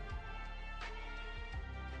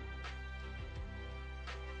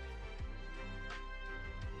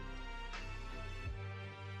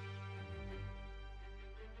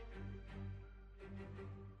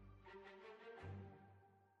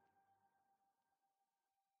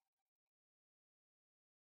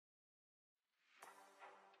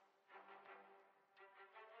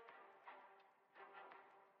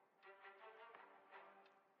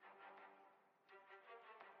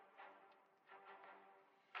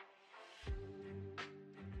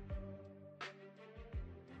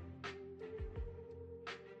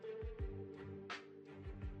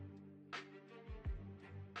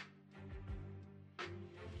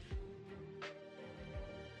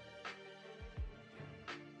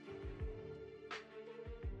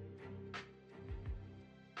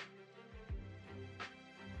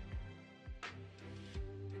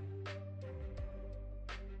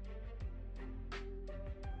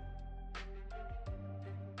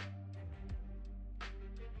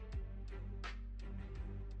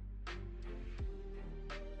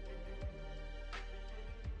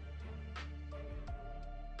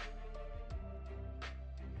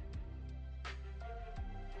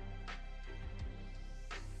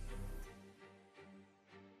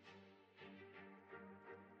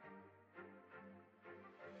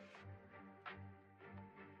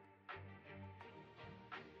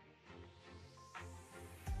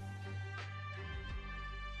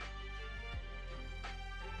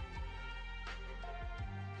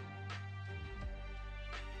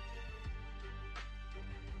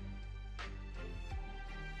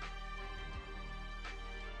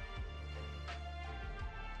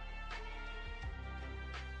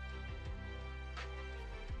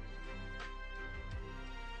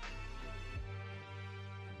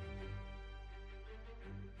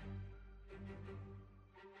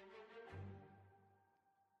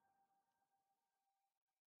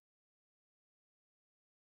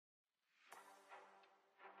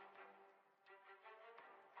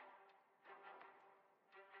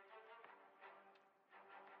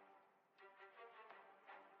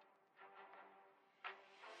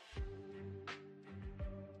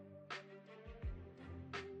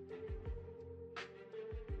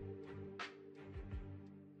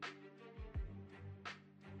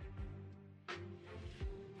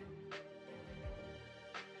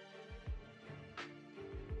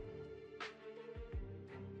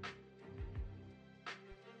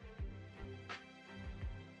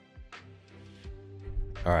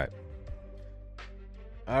 All right.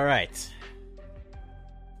 All right.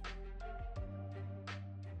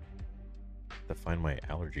 To find my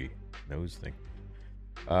allergy nose thing.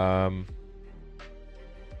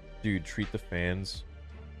 Dude, treat for the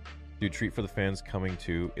fans coming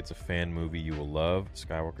to It's a Fan Movie You Will Love.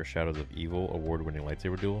 Skywalker Shadows of Evil award-winning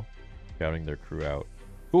lightsaber duel. Shouting their crew out.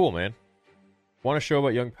 Cool, man. Want a show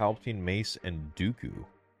about young Palpatine, Mace, and Dooku.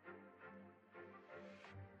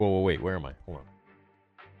 Whoa, wait, where am I? Hold on.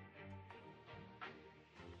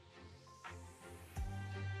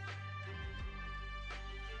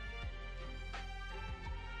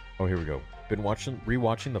 Oh, here we go. Been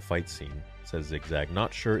rewatching the fight scene, says Zigzag.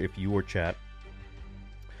 Not sure if you or chat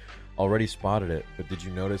already spotted it, but did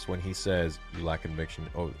you notice when he says, you lack conviction?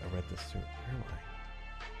 Oh, I read this too. Where am I?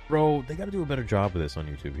 Bro, they got to do a better job of this on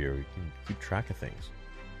YouTube here. We can keep track of things.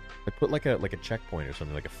 Like put like a checkpoint or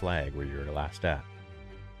something, like a flag where you're last at.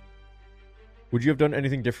 Would you have done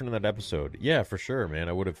anything different in that episode? Yeah, for sure, man.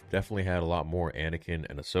 I would have definitely had a lot more Anakin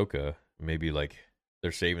and Ahsoka. Maybe like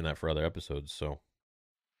they're saving that for other episodes, so.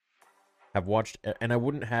 Have watched, and I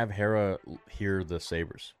wouldn't have Hera hear the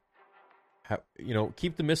sabers.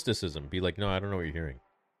 Keep the mysticism. Be like, no, I don't know what you're hearing.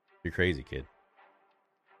 You're crazy, kid.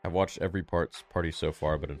 I've watched every party so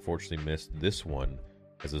far, but unfortunately missed this one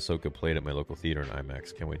as Ahsoka played at my local theater in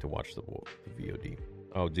IMAX. Can't wait to watch the VOD.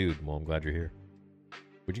 Oh, dude. Well, I'm glad you're here.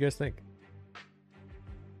 What'd you guys think?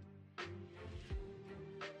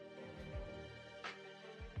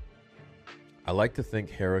 I like to think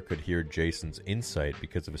Hera could hear Jason's insight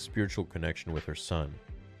because of a spiritual connection with her son.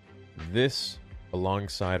 This,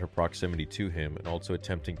 alongside her proximity to him, and also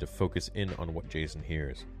attempting to focus in on what Jason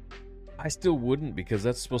hears. I still wouldn't, because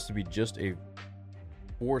that's supposed to be just a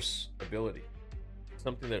Force ability.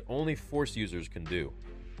 Something that only Force users can do.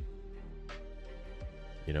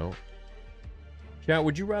 You know? Chat,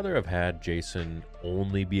 would you rather have had Jason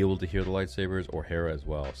only be able to hear the lightsabers, or Hera as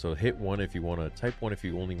well? So hit 1 if you want to, type 1 if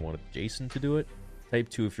you only wanted Jason to do it, type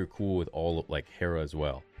 2 if you're cool with all, like, Hera as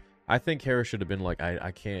well. I think Hera should have been like,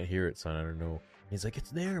 I can't hear it, son, I don't know. He's like,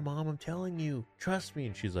 it's there, Mom, I'm telling you, trust me.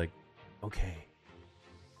 And she's like, okay.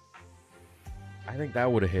 I think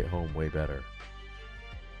that would have hit home way better.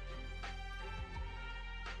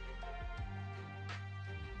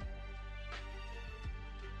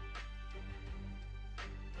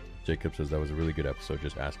 Jacob says that was a really good episode,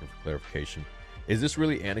 just asking for clarification. Is this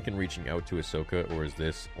really Anakin reaching out to Ahsoka, or is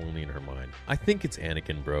this only in her mind? I think it's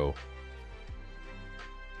Anakin, bro.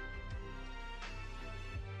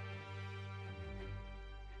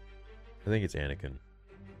 I think it's Anakin.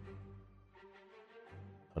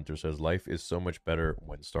 Hunter says, life is so much better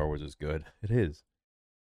when Star Wars is good. It is.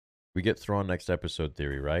 We get Thrawn next episode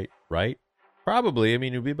theory, right? Right? Probably. I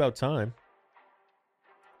mean, it'll be about time.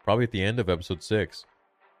 Probably at the end of episode 6.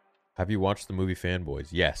 Have you watched the movie Fanboys?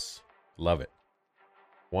 Yes. Love it.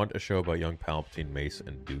 Want a show about young Palpatine, Mace,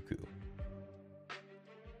 and Dooku.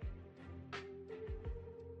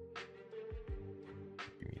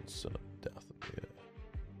 You mean son of death? Yeah.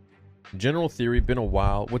 General theory, been a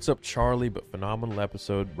while. What's up, Charlie? But phenomenal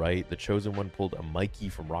episode, right? The Chosen One pulled a Mikey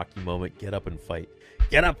from Rocky Moment. Get up and fight.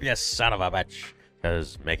 Get up, you son of a bitch.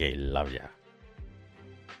 Because Mickey loves ya.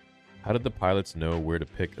 How did the pilots know where to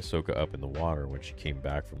pick Ahsoka up in the water when she came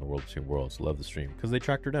back from the World Between Worlds? Love the stream. Because they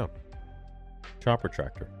tracked her down. Chopper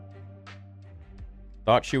tracked her.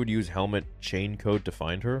 Thought she would use helmet chain code to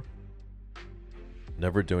find her.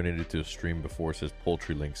 Never donated to a stream before, says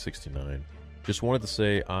PoultryLink69. Just wanted to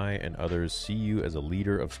say I and others see you as a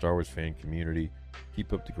leader of Star Wars fan community.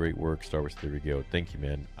 Keep up the great work, Star Wars Theory Go. Thank you,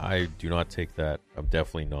 man. I do not take that. I'm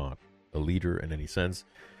definitely not a leader in any sense.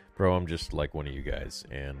 Bro, I'm just like one of you guys.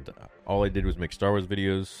 And all I did was make Star Wars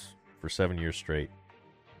videos for 7 years straight.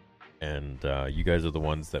 And you guys are the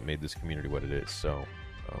ones that made this community what it is. So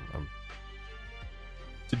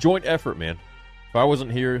it's a joint effort, man. If I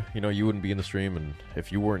wasn't here, you wouldn't be in the stream. And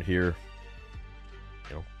if you weren't here,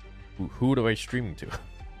 who am I streaming to?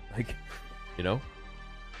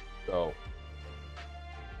 So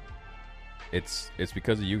it's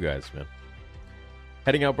because of you guys, man.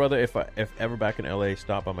 Heading out, brother. If ever back in LA,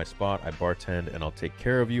 stop by my spot. I bartend and I'll take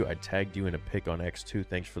care of you. I tagged you in a pic on X2.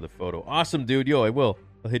 Thanks for the photo. Awesome, dude. Yo, I will.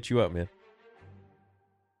 I'll hit you up, man.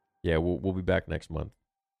 Yeah, we'll be back next month.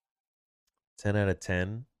 10 out of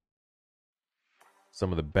 10. Some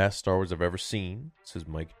of the best Star Wars I've ever seen, says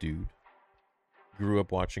Mike Dude. Grew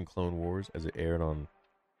up watching Clone Wars as it aired on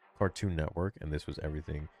Cartoon Network, and this was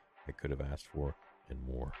everything I could have asked for and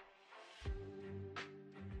more.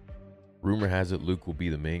 Rumor has it Luke will be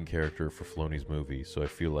the main character for Filoni's movie, so I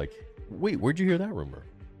feel like... Wait, where'd you hear that rumor?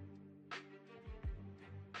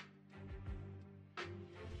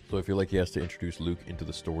 So I feel like he has to introduce Luke into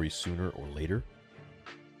the story sooner or later.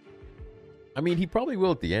 I mean, he probably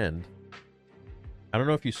will at the end. I don't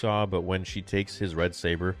know if you saw, but when she takes his red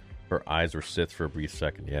saber, her eyes were Sith for a brief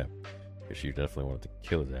second. Yeah, because she definitely wanted to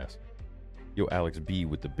kill his ass. Yo, Alex B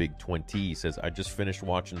with the big 20 says, I just finished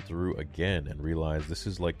watching through again and realized this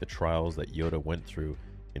is like the trials that Yoda went through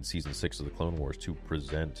in Season 6 of the Clone Wars to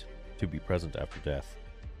be present after death.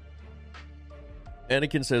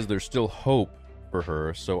 Anakin says there's still hope for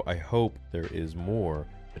her, so I hope there is more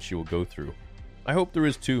that she will go through. I hope there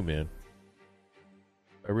is too, man.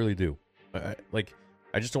 I really do. I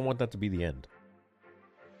just don't want that to be the end.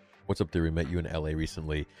 What's up, Theory? Met you in LA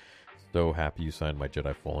recently. So happy you signed my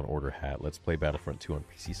Jedi Fallen Order hat. Let's play Battlefront 2 on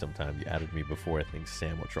PC sometime. You added me before, I think,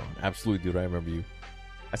 Samwatron. Absolutely, dude. I remember you.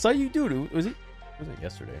 I saw you, dude. Was it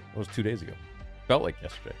yesterday? It was 2 days ago. Felt like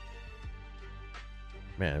yesterday.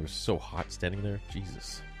 Man, it was so hot standing there.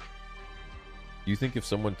 Jesus. Do you think if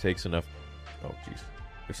someone takes enough... Oh, jeez.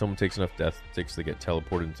 If someone takes enough death ticks to get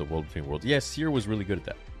teleported into the world between worlds... Yeah, Seer was really good at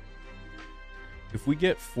that. If we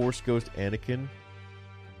get Force Ghost Anakin,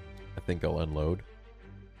 I think I'll unload.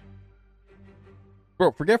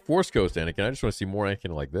 Bro, forget Force Ghost Anakin. I just want to see more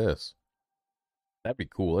Anakin like this. That'd be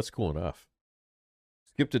cool. That's cool enough.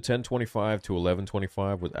 Skip to 10:25 to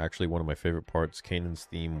 11:25 was actually one of my favorite parts. Kanan's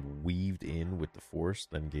theme weaved in with the Force,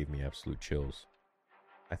 then gave me absolute chills.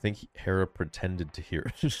 I think Hera pretended to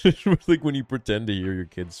hear it. Like when you pretend to hear your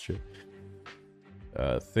kids shit.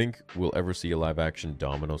 Think we'll ever see a live-action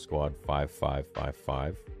Domino Squad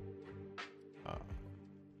 5555?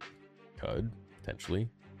 Could, potentially.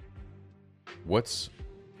 What's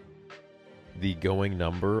the going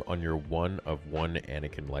number on your 1 of 1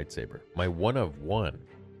 Anakin lightsaber? My 1 of 1?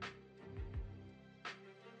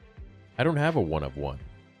 I don't have a 1 of 1.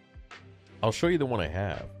 I'll show you the one I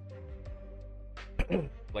have.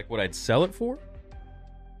 Like what I'd sell it for?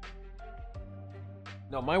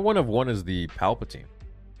 No, my 1 of 1 is the Palpatine.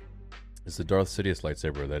 It's the Darth Sidious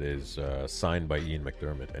lightsaber that is signed by Ian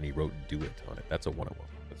McDermott, and he wrote "Do It" on it. That's a 1 of 1.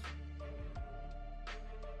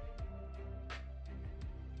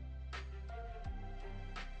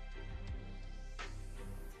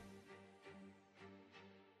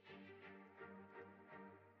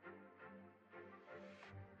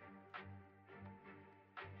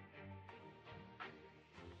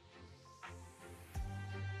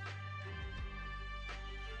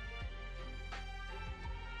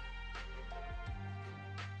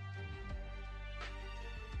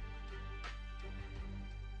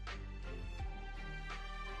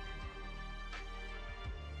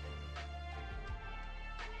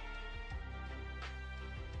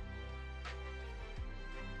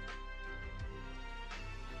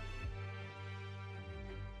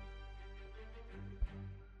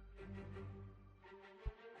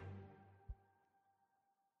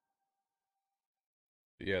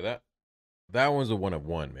 Yeah, that one's a 1 of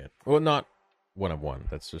 1, man. Well, not 1 of 1.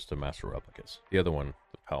 That's just a Master Replicas. The other one,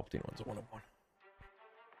 the Palpatine one's a 1 of 1.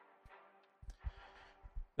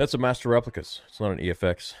 That's a Master Replicas. It's not an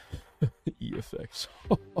EFX. EFX.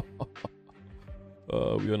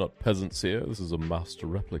 We are not peasants here. This is a Master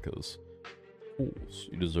Replicas. Fools.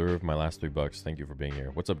 You deserve my last $3. Thank you for being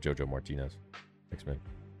here. What's up, Jojo Martinez? Thanks, man.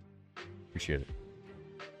 Appreciate it.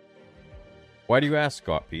 Why do you ask,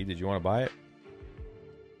 Scott P? Did you want to buy it?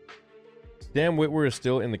 Sam Witwer is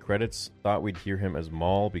still in the credits. Thought we'd hear him as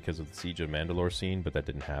Maul because of the Siege of Mandalore scene, but that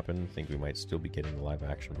didn't happen. Think we might still be getting the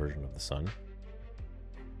live-action version of the Sun.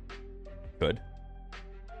 Could.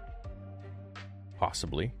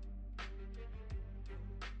 Possibly.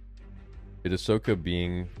 Did Ahsoka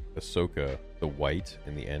being Ahsoka the White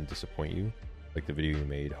in the end disappoint you? Like the video you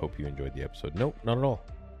made. Hope you enjoyed the episode. Nope, not at all.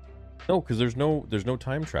 No, because there's no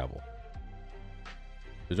time travel.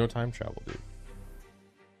 There's no time travel, dude.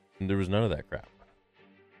 And there was none of that crap.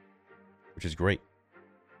 Which is great.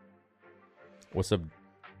 What's up,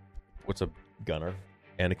 Gunner?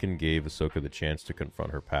 Anakin gave Ahsoka the chance to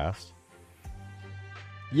confront her past.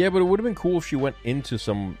 Yeah, but it would have been cool if she went into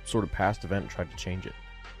some sort of past event and tried to change it.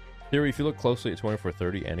 Theory, if you look closely at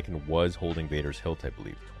 2430, Anakin was holding Vader's hilt, I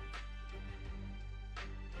believe.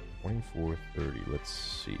 2430, let's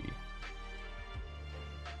see.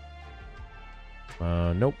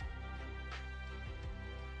 Nope.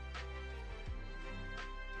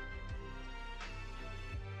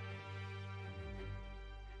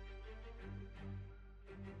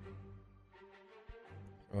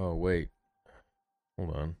 Oh, wait.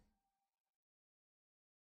 Hold on.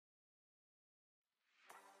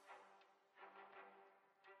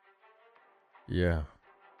 Yeah.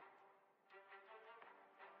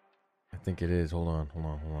 I think it is. Hold on.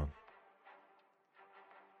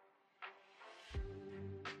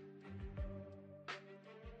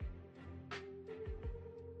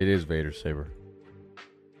 It is Vader's saber.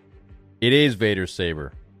 It is Vader's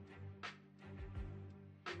saber.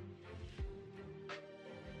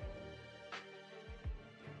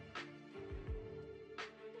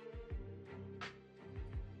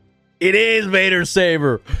 It is Vader's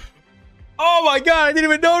saber. Oh my god, I didn't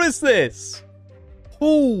even notice this.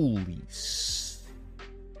 Holy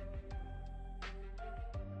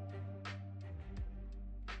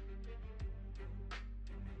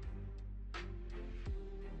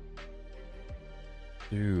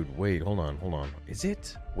Dude, wait, hold on. Is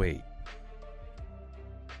it? Wait.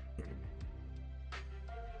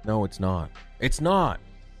 No, it's not. It's not.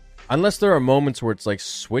 Unless there are moments where it's like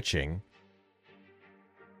switching.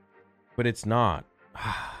 But it's not.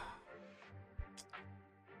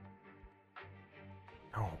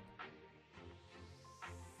 No.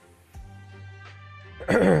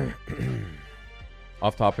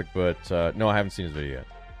 Off topic, but no, I haven't seen his video yet.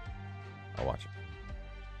 I'll watch it.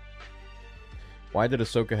 Why did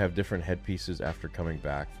Ahsoka have different headpieces after coming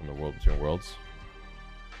back from the World Between Worlds?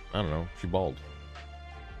 I don't know. She bald.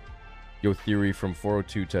 Yo, Theory from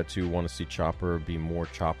 402 Tattoo. Want to see Chopper be more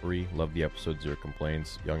choppery. Love the episode. Zero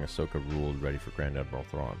complaints. Young Ahsoka ruled. Ready for Grand Admiral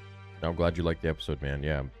Thrawn. Now, I'm glad you liked the episode, man.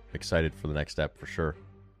 Yeah, I'm excited for the next step for sure.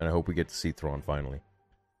 And I hope we get to see Thrawn finally.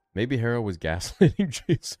 Maybe Hera was gaslighting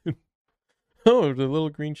Jason. Oh, the little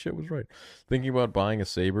green shit was right. Thinking about buying a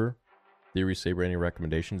saber. Theory saber. Any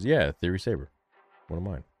recommendations? Yeah, Theory saber. One of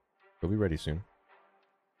mine. They'll be ready soon.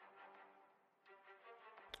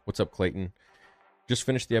 What's up, Clayton? Just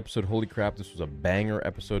finished the episode. Holy crap, this was a banger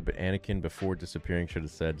episode, but Anakin, before disappearing, should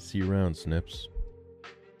have said, "See you around, Snips."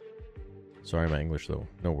 Sorry, my English, though.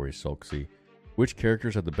 No worries, Sulksy. Which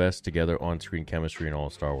characters had the best together on-screen chemistry in all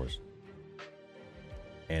of Star Wars?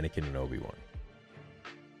 Anakin and Obi-Wan.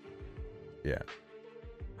 Yeah.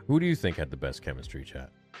 Who do you think had the best chemistry,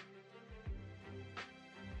 chat?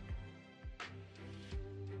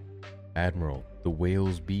 Admiral, the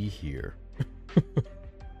whales be here.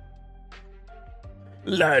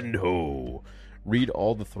 Lando! Read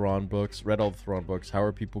all the Thrawn books. How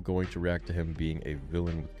are people going to react to him being a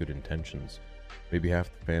villain with good intentions? Maybe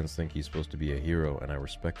half the fans think he's supposed to be a hero, and I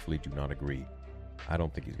respectfully do not agree. I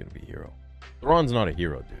don't think he's going to be a hero. Thrawn's not a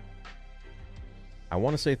hero, dude. I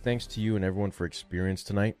want to say thanks to you and everyone for experience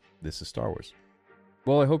tonight. This is Star Wars.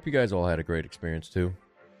 Well, I hope you guys all had a great experience too.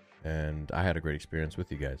 And I had a great experience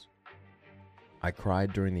with you guys. I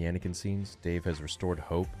cried during the Anakin scenes. Dave has restored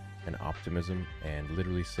hope and optimism and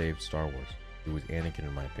literally saved Star Wars. It was Anakin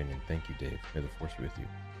in my opinion. Thank you, Dave. May the Force be with you.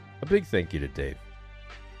 A big thank you to Dave.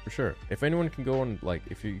 For sure. If anyone can go on, like,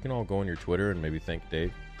 if you can all go on your Twitter and maybe thank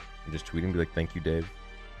Dave and just tweet him, be like, thank you, Dave.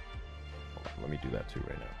 Hold on, let me do that too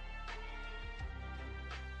right now.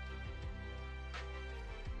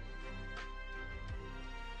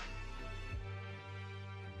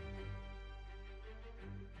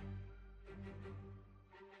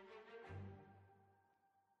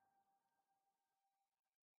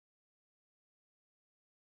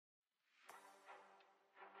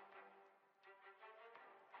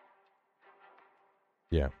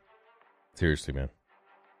 Yeah. Seriously, man.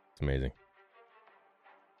 It's amazing.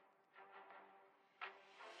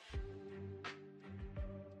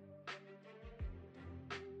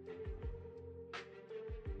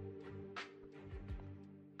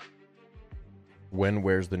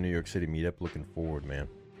 Where's the New York City meetup? Looking forward, man.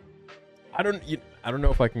 I don't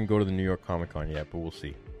know if I can go to the New York Comic Con yet, but we'll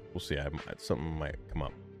see. We'll see. Something might come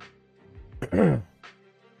up.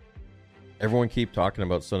 Everyone keep talking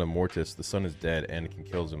about Son of Mortis. The son is dead. Anakin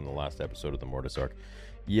kills him in the last episode of the Mortis arc.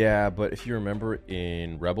 Yeah, but if you remember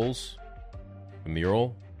in Rebels, the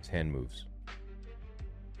mural, his hand moves.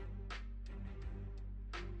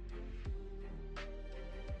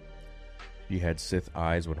 He had Sith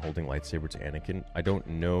eyes when holding lightsaber to Anakin. I don't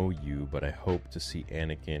know you, but I hope to see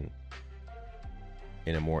Anakin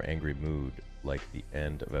in a more angry mood, like the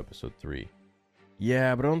end of Episode 3.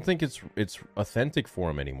 Yeah, but I don't think it's authentic for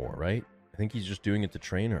him anymore, right? I think he's just doing it to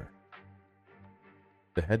train her.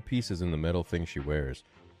 The headpiece is in the metal thing she wears.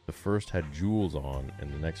 The first had jewels on,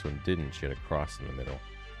 and the next one didn't. She had a cross in the middle.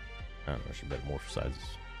 I don't know, she metamorphosizes.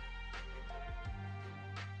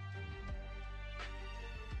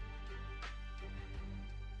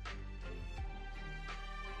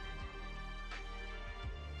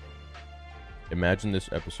 Imagine this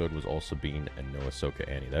episode was all Sabine and no Ahsoka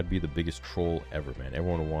Annie. That'd be the biggest troll ever, man.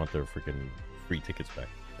 Everyone would want their freaking free tickets back.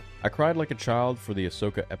 I cried like a child for the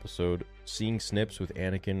Ahsoka episode. Seeing snips with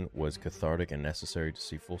Anakin was cathartic and necessary to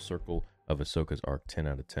see full circle of Ahsoka's arc. 10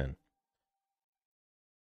 out of 10.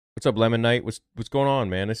 What's up, Lemon Knight? What's going on,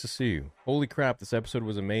 man? Nice to see you. Holy crap, this episode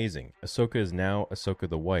was amazing. Ahsoka is now Ahsoka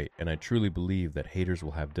the White, and I truly believe that haters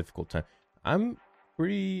will have difficult time. I'm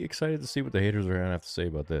pretty excited to see what the haters are going to have to say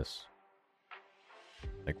about this.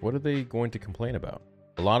 Like, what are they going to complain about?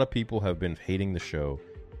 A lot of people have been hating the show,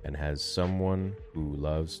 and as someone who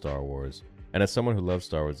loves Star Wars,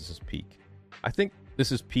 this is peak. I think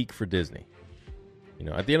this is peak for Disney. You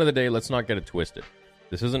know, at the end of the day, let's not get it twisted.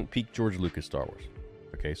 This isn't peak George Lucas Star Wars.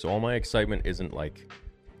 Okay, so all my excitement isn't like,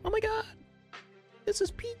 oh my god, this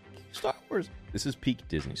is peak Star Wars. This is peak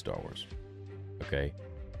Disney Star Wars. Okay,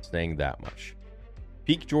 saying that much.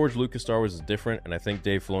 Peak George Lucas Star Wars is different, and I think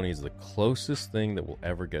Dave Filoni is the closest thing that will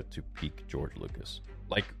ever get to peak George Lucas.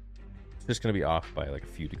 Like, it's just going to be off by like a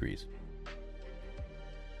few degrees.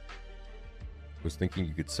 I was thinking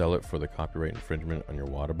you could sell it for the copyright infringement on your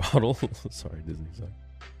water bottle. Sorry, Disney. Sorry.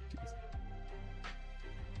 Jeez.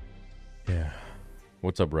 Yeah.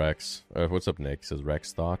 What's up, Rex? What's up, Nick? He says,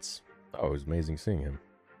 Rex, thoughts? Oh, it was amazing seeing him.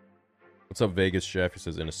 What's up, Vegas Chef? He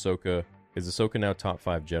says, is Ahsoka now top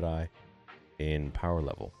 5 Jedi in power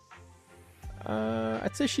level?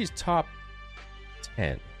 I'd say she's top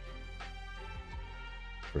 10.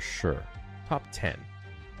 For sure. Top 10.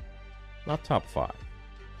 Not top 5.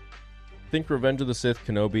 Think Revenge of the Sith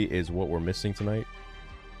Kenobi is what we're missing tonight?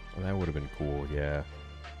 Oh, that would have been cool, yeah.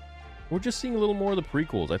 We're just seeing a little more of the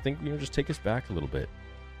prequels. I think, just take us back a little bit.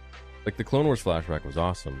 Like, the Clone Wars flashback was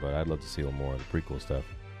awesome, but I'd love to see a little more of the prequel stuff.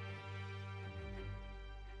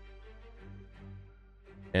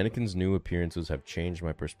 Anakin's new appearances have changed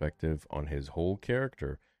my perspective on his whole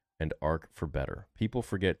character and arc for better. People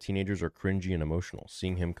forget teenagers are cringy and emotional.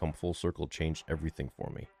 Seeing him come full circle changed everything for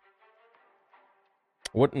me.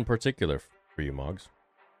 What in particular for you, Moggs?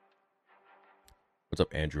 What's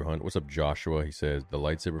up, Andrew Hunt? What's up, Joshua? He says, the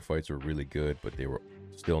lightsaber fights were really good, but they were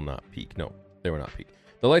still not peak. No, they were not peak.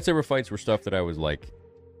 The lightsaber fights were stuff that I was like,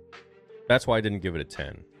 that's why I didn't give it a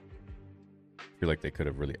 10. I feel like they could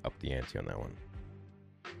have really upped the ante on that one.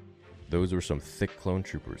 Those were some thick clone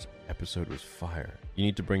troopers. Episode was fire. You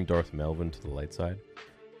need to bring Darth Melvin to the light side.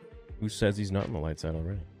 Who says he's not on the light side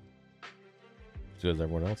already? Who says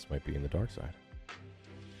everyone else might be in the dark side?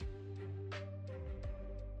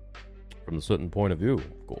 From a certain point of view,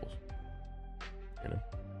 of course. You know?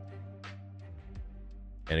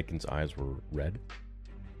 Anakin's eyes were red.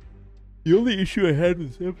 The only issue I had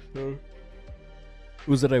with this episode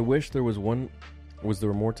was that I wish there was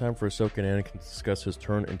more time for Ahsoka and Anakin to discuss his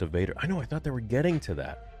turn into Vader. I know, I thought they were getting to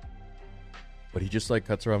that. But he just like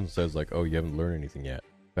cuts her off and says like, oh, you haven't learned anything yet.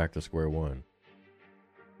 Back to square one.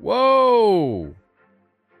 Whoa!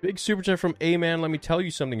 Big super chat from A-Man. Let me tell you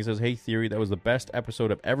something. He says, hey, Theory, that was the best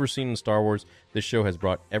episode I've ever seen in Star Wars. This show has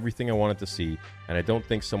brought everything I wanted to see, and I don't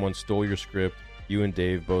think someone stole your script. You and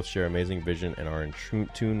Dave both share amazing vision and are in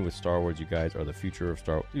tune with Star Wars. You guys are the future of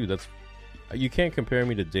Star Wars. Dude, you can't compare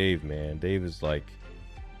me to Dave, man. Dave is like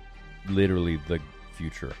literally the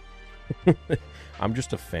future. I'm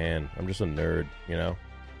just a fan. I'm just a nerd, you know?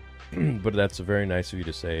 But that's very nice of you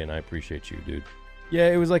to say, and I appreciate you, dude. Yeah,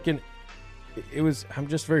 it was like I'm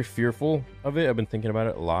just very fearful of it. I've been thinking about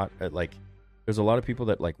it a lot. There's a lot of people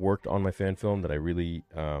that like worked on my fan film that I really,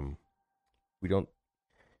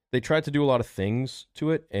 they tried to do a lot of things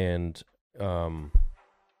to it, and I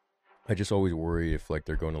just always worry if like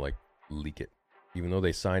they're going to like leak it, even though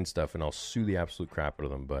they signed stuff, and I'll sue the absolute crap out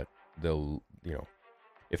of them. But they'll,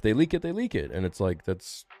 if they leak it, they leak it, and it's like that'd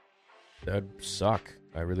suck.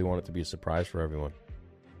 I really want it to be a surprise for everyone.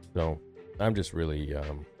 So I'm just really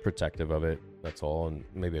protective of it. That's all, and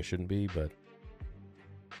maybe I shouldn't be, but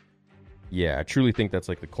yeah, I truly think that's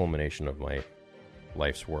like the culmination of my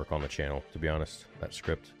life's work on the channel, to be honest. That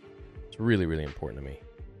script, it's really, really important to me.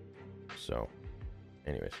 So,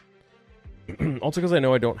 anyways. Also because I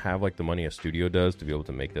know I don't have like the money a studio does to be able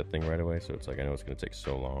to make that thing right away, so it's like I know it's going to take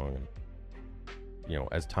so long, and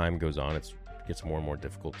as time goes on, it gets more and more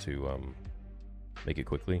difficult to make it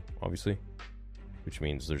quickly, obviously, which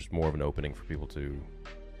means there's more of an opening for people to,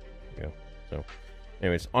 so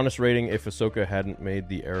anyways, honest rating: if Ahsoka hadn't made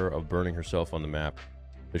the error of burning herself on the map,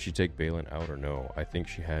 does she take Baylan out or no? I think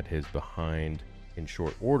she had his behind in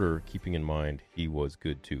short order, keeping in mind he was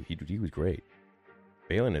good too. He was great.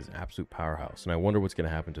 Baylan is an absolute powerhouse, and I wonder what's going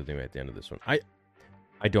to happen to them at the end of this one. I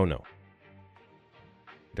don't know.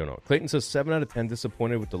 Clayton says 7 out of 10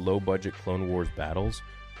 disappointed with the low-budget Clone Wars battles.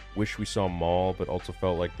 Wish we saw Maul, but also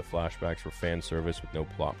felt like the flashbacks were fan service with no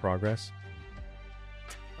plot progress.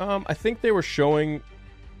 I think they were showing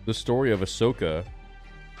the story of Ahsoka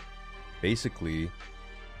basically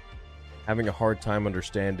having a hard time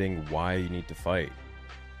understanding why you need to fight,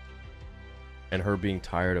 and her being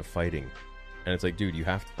tired of fighting. And it's like, dude, you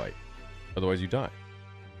have to fight. Otherwise you die.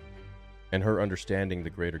 And her understanding the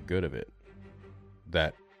greater good of it.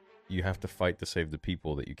 That you have to fight to save the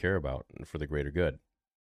people that you care about and for the greater good.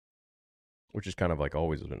 Which is kind of like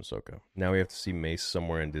always has been Ahsoka. Now we have to see Mace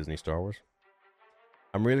somewhere in Disney Star Wars.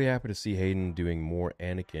 I'm really happy to see Hayden doing more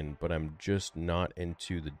Anakin, but I'm just not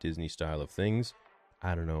into the Disney style of things.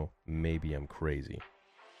 I don't know, maybe I'm crazy.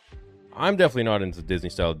 I'm definitely not into Disney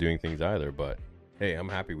style of doing things either, but hey, I'm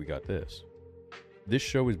happy we got this. This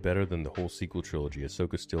show is better than the whole sequel trilogy.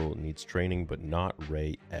 Ahsoka still needs training, but not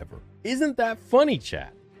Rey ever. Isn't that funny,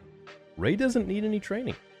 chat? Rey doesn't need any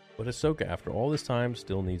training, but Ahsoka, after all this time,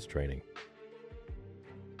 still needs training.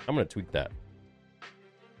 I'm going to tweet that.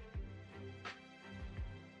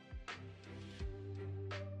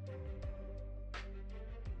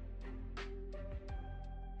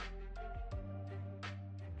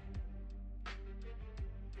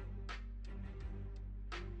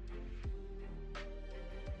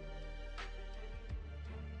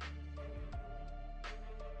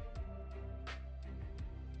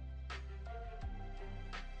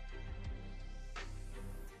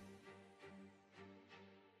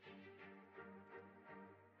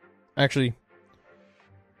 Actually,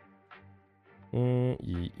 no,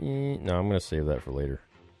 I'm going to save that for later.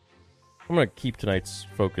 I'm going to keep tonight's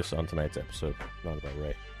focus on tonight's episode, not about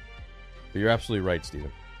Rey. But you're absolutely right,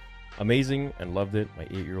 Steven. Amazing and loved it. My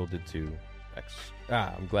 8-year-old did too.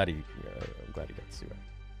 I'm glad he got to see that.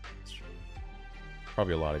 That's true.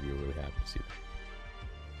 Probably a lot of you are really happy to see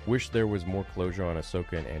that. Wish there was more closure on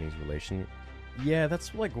Ahsoka and Annie's relation. Yeah,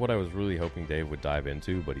 that's like what I was really hoping Dave would dive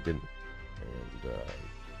into, but he didn't. And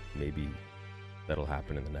maybe that'll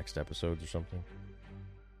happen in the next episodes or something.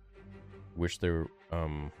 Wish there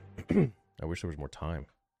I wish there was more time.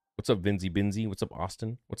 What's up, Vinzy Binzy? What's up,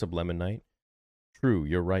 Austin? What's up, Lemon Knight? True,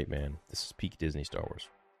 you're right, man. This is peak Disney Star Wars.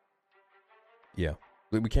 Yeah.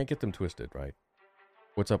 We can't get them twisted, right?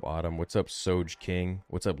 What's up, Autumn? What's up, Soj King?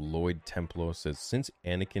 What's up, Lloyd Templo? Says, since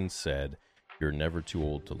Anakin said you're never too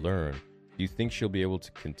old to learn, do you think she'll be able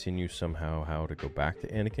to continue somehow how to go back to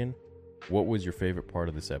Anakin? What was your favorite part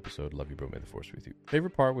of this episode? Love you, bro. May the Force be with you.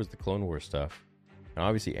 Favorite part was the Clone Wars stuff. And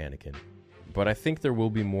obviously Anakin. But I think there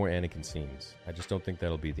will be more Anakin scenes. I just don't think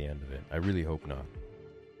that'll be the end of it. I really hope not.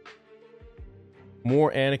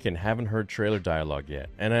 More Anakin. Haven't heard trailer dialogue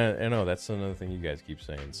yet. And I know that's another thing you guys keep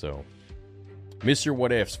saying. So, miss your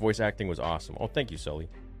what ifs. Voice acting was awesome. Oh, thank you, Sully.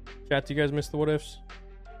 Chat, do you guys miss the what ifs?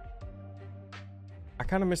 I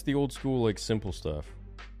kind of miss the old school, like, simple stuff.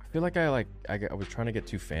 I feel like I was trying to get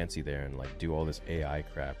too fancy there and like do all this AI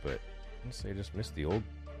crap, but honestly, I just miss the old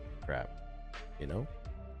crap, you know?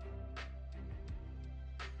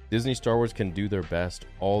 Disney Star Wars can do their best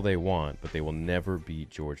all they want, but they will never beat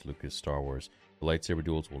George Lucas Star Wars. The lightsaber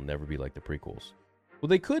duels will never be like the prequels. Well,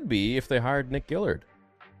 they could be if they hired Nick Gillard.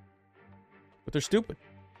 But they're stupid.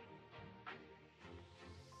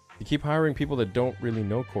 You keep hiring people that don't really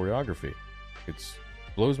know choreography. It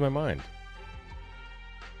blows my mind.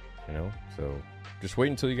 You know? So, just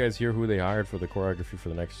wait until you guys hear who they hired for the choreography for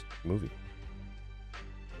the next movie.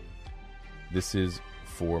 This is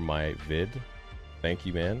for my vid. Thank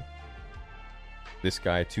you, man. This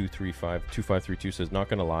guy, 2532, says, not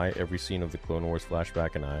gonna lie, every scene of the Clone Wars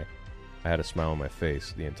flashback and I had a smile on my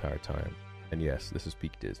face the entire time. And yes, this is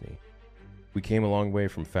peak Disney. We came a long way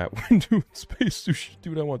from Fat Windu and Space Sushi.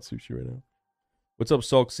 Dude, I want sushi right now. What's up,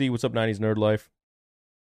 Sulk C? What's up, 90s Nerd Life?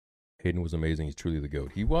 Hayden was amazing. He's truly the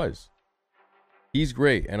GOAT. He was. He's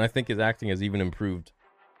great. And I think his acting has even improved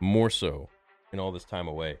more so in all this time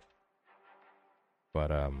away.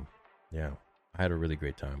 But, yeah. I had a really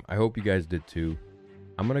great time. I hope you guys did too.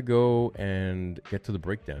 I'm going to go and get to the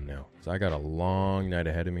breakdown now. So I got a long night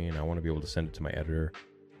ahead of me, and I want to be able to send it to my editor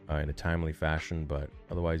in a timely fashion. But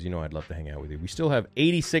otherwise, you know, I'd love to hang out with you. We still have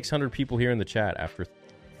 8,600 people here in the chat after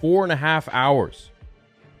 4.5 hours.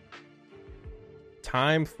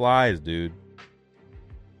 Time flies, dude.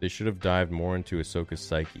 They should have dived more into Ahsoka's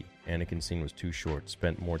psyche. Anakin's scene was too short.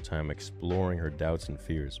 Spent more time exploring her doubts and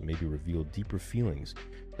fears. Maybe revealed deeper feelings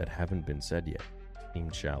that haven't been said yet.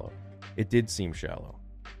 Seemed shallow. It did seem shallow.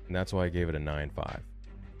 And that's why I gave it a 9.5. I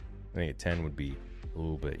think a 10 would be a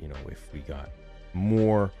little bit, you know, if we got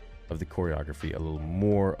more of the choreography, a little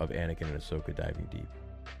more of Anakin and Ahsoka diving deep.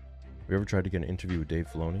 Have you ever tried to get an interview with Dave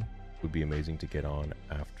Filoni? Would be amazing to get one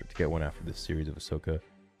after this series of Ahsoka.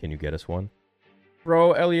 Can you get us one?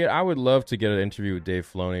 Bro, Elliot, I would love to get an interview with Dave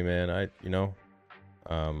Filoni, man. I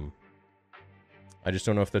just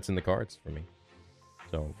don't know if that's in the cards for me.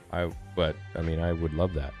 So, I would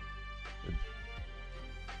love that. It'd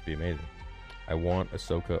be amazing. I want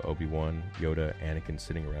Ahsoka, Obi-Wan, Yoda, Anakin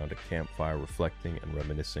sitting around a campfire reflecting and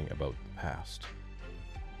reminiscing about the past.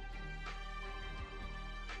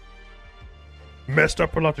 Messed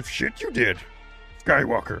up a lot of shit you did,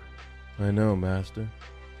 Skywalker. I know, Master.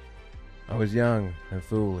 I was young and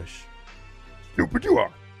foolish. Stupid you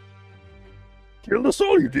are. Killed us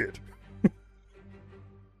all, you did.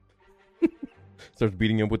 Starts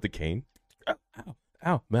beating him with the cane. Ow, ow,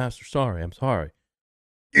 ow, Master, sorry, I'm sorry.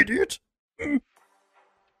 Idiot.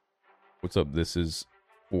 What's up? This is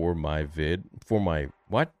for my vid. For my,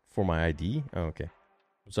 what? For my ID? Oh, okay.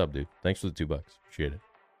 What's up, dude? Thanks for the $2. Appreciate it.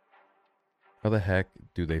 How the heck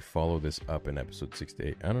do they follow this up in episode 6 to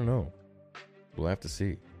 8? I don't know. We'll have to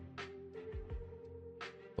see.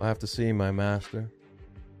 We'll have to see, my master.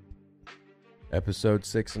 Episode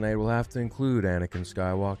 6 and 8 will have to include Anakin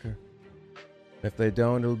Skywalker. If they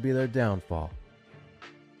don't, it'll be their downfall.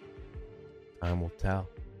 Time will tell.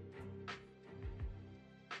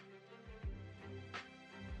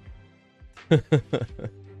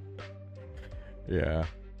 Yeah.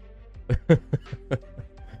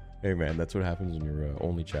 Hey man, that's what happens when you're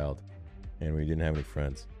only child and when you didn't have any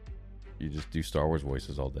friends. You just do Star Wars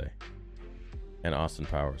voices all day. And Austin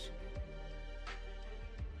Powers.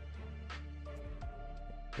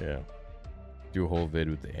 Yeah. Do a whole vid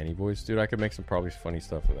with the Annie voice. Dude, I could make some probably funny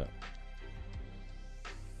stuff with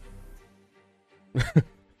that.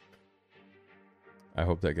 I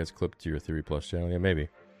hope that gets clipped to your Theory Plus channel. Yeah, maybe.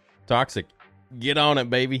 Toxic. Get on it,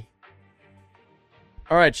 baby.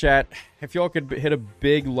 All right, chat. If y'all could hit a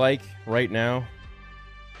big like right now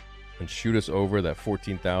and shoot us over that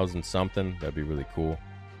 14,000 something, that'd be really cool.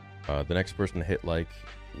 The next person to hit like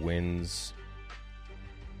wins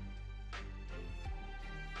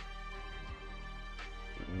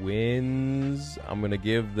I'm going to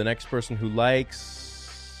give the next person who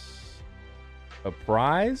likes a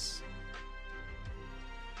prize.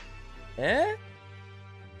 I'll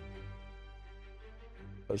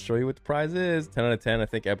show you what the prize is. 10 out of 10. I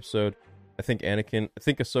think Ahsoka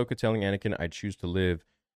telling Anakin I choose to live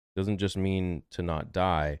doesn't just mean to not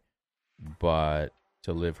die, but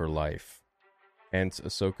to live her life. Hence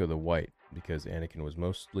Ahsoka the White, because Anakin was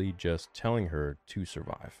mostly just telling her to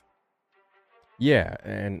survive. Yeah,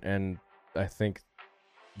 and I think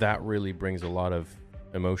that really brings a lot of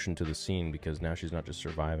emotion to the scene, because now she's not just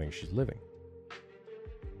surviving, she's living.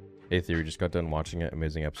 Hey Theory, just got done watching it.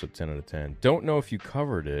 Amazing episode, 10 out of 10. Don't know if you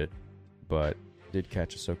covered it, but did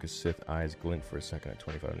catch Ahsoka's Sith eyes glint for a second at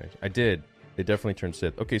 25 minutes. I did. They definitely turned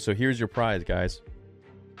Sith. Okay, so here's your prize, guys.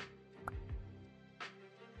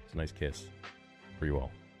 It's a nice kiss for you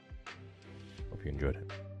all. Hope you enjoyed it.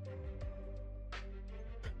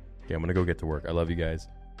 Okay, I'm going to go get to work. I love you guys.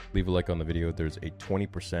 Leave a like on the video. There's a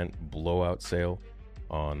 20% blowout sale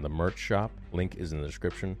on the merch shop. Link is in the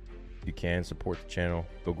description. If you can, support the channel.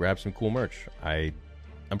 Go grab some cool merch.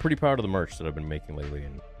 I'm pretty proud of the merch that I've been making lately,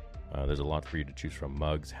 and there's a lot for you to choose from.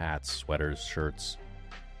 Mugs, hats, sweaters, shirts,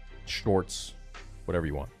 shorts, whatever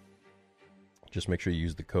you want. Just make sure you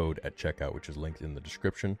use the code at checkout, which is linked in the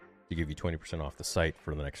description, to give you 20% off the site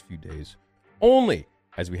for the next few days only,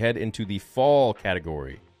 as we head into the fall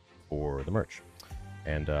category for the merch.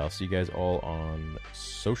 And I'll see you guys all on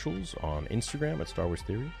socials, on Instagram at Star Wars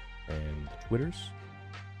Theory, and Twitters.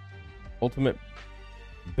 Ultimate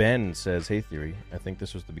Ben says, hey Theory, I think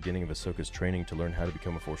this was the beginning of Ahsoka's training to learn how to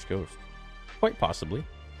become a Force Ghost. Quite possibly.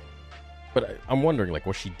 But I'm wondering, like,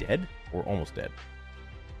 was she dead or almost dead?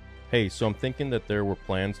 Hey, so I'm thinking that there were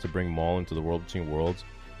plans to bring Maul into the World Between Worlds,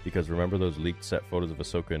 because remember those leaked set photos of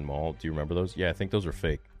Ahsoka and Maul? Do you remember those? Yeah, I think those are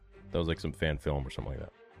fake. That was like some fan film or something like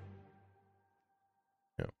that.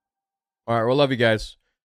 Yeah. All right, well, love you guys.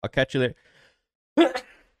 I'll catch you there.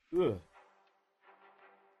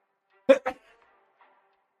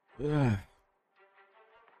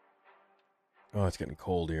 Oh, it's getting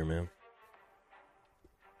cold here, man.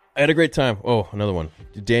 I had a great time. Oh, another one.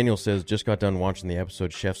 Daniel says, just got done watching the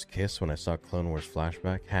episode Chef's Kiss when I saw Clone Wars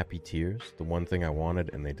flashback. Happy tears. The one thing I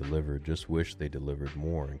wanted, and they delivered. Just wish they delivered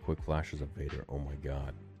more. And quick flashes of Vader. Oh my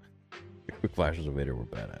god. The quick flashes of Vader were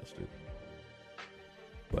badass, dude.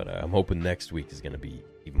 But I'm hoping next week is going to be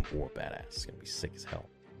even more badass. It's going to be sick as hell.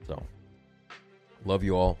 So, love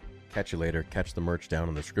you all. Catch you later. Catch the merch down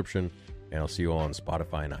in the description. And I'll see you all on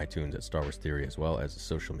Spotify and iTunes at Star Wars Theory, as well as the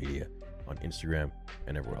social media on Instagram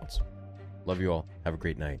and everywhere else. Love you all. Have a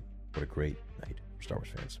great night. What a great night for Star Wars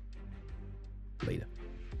fans. Later.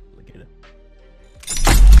 Later.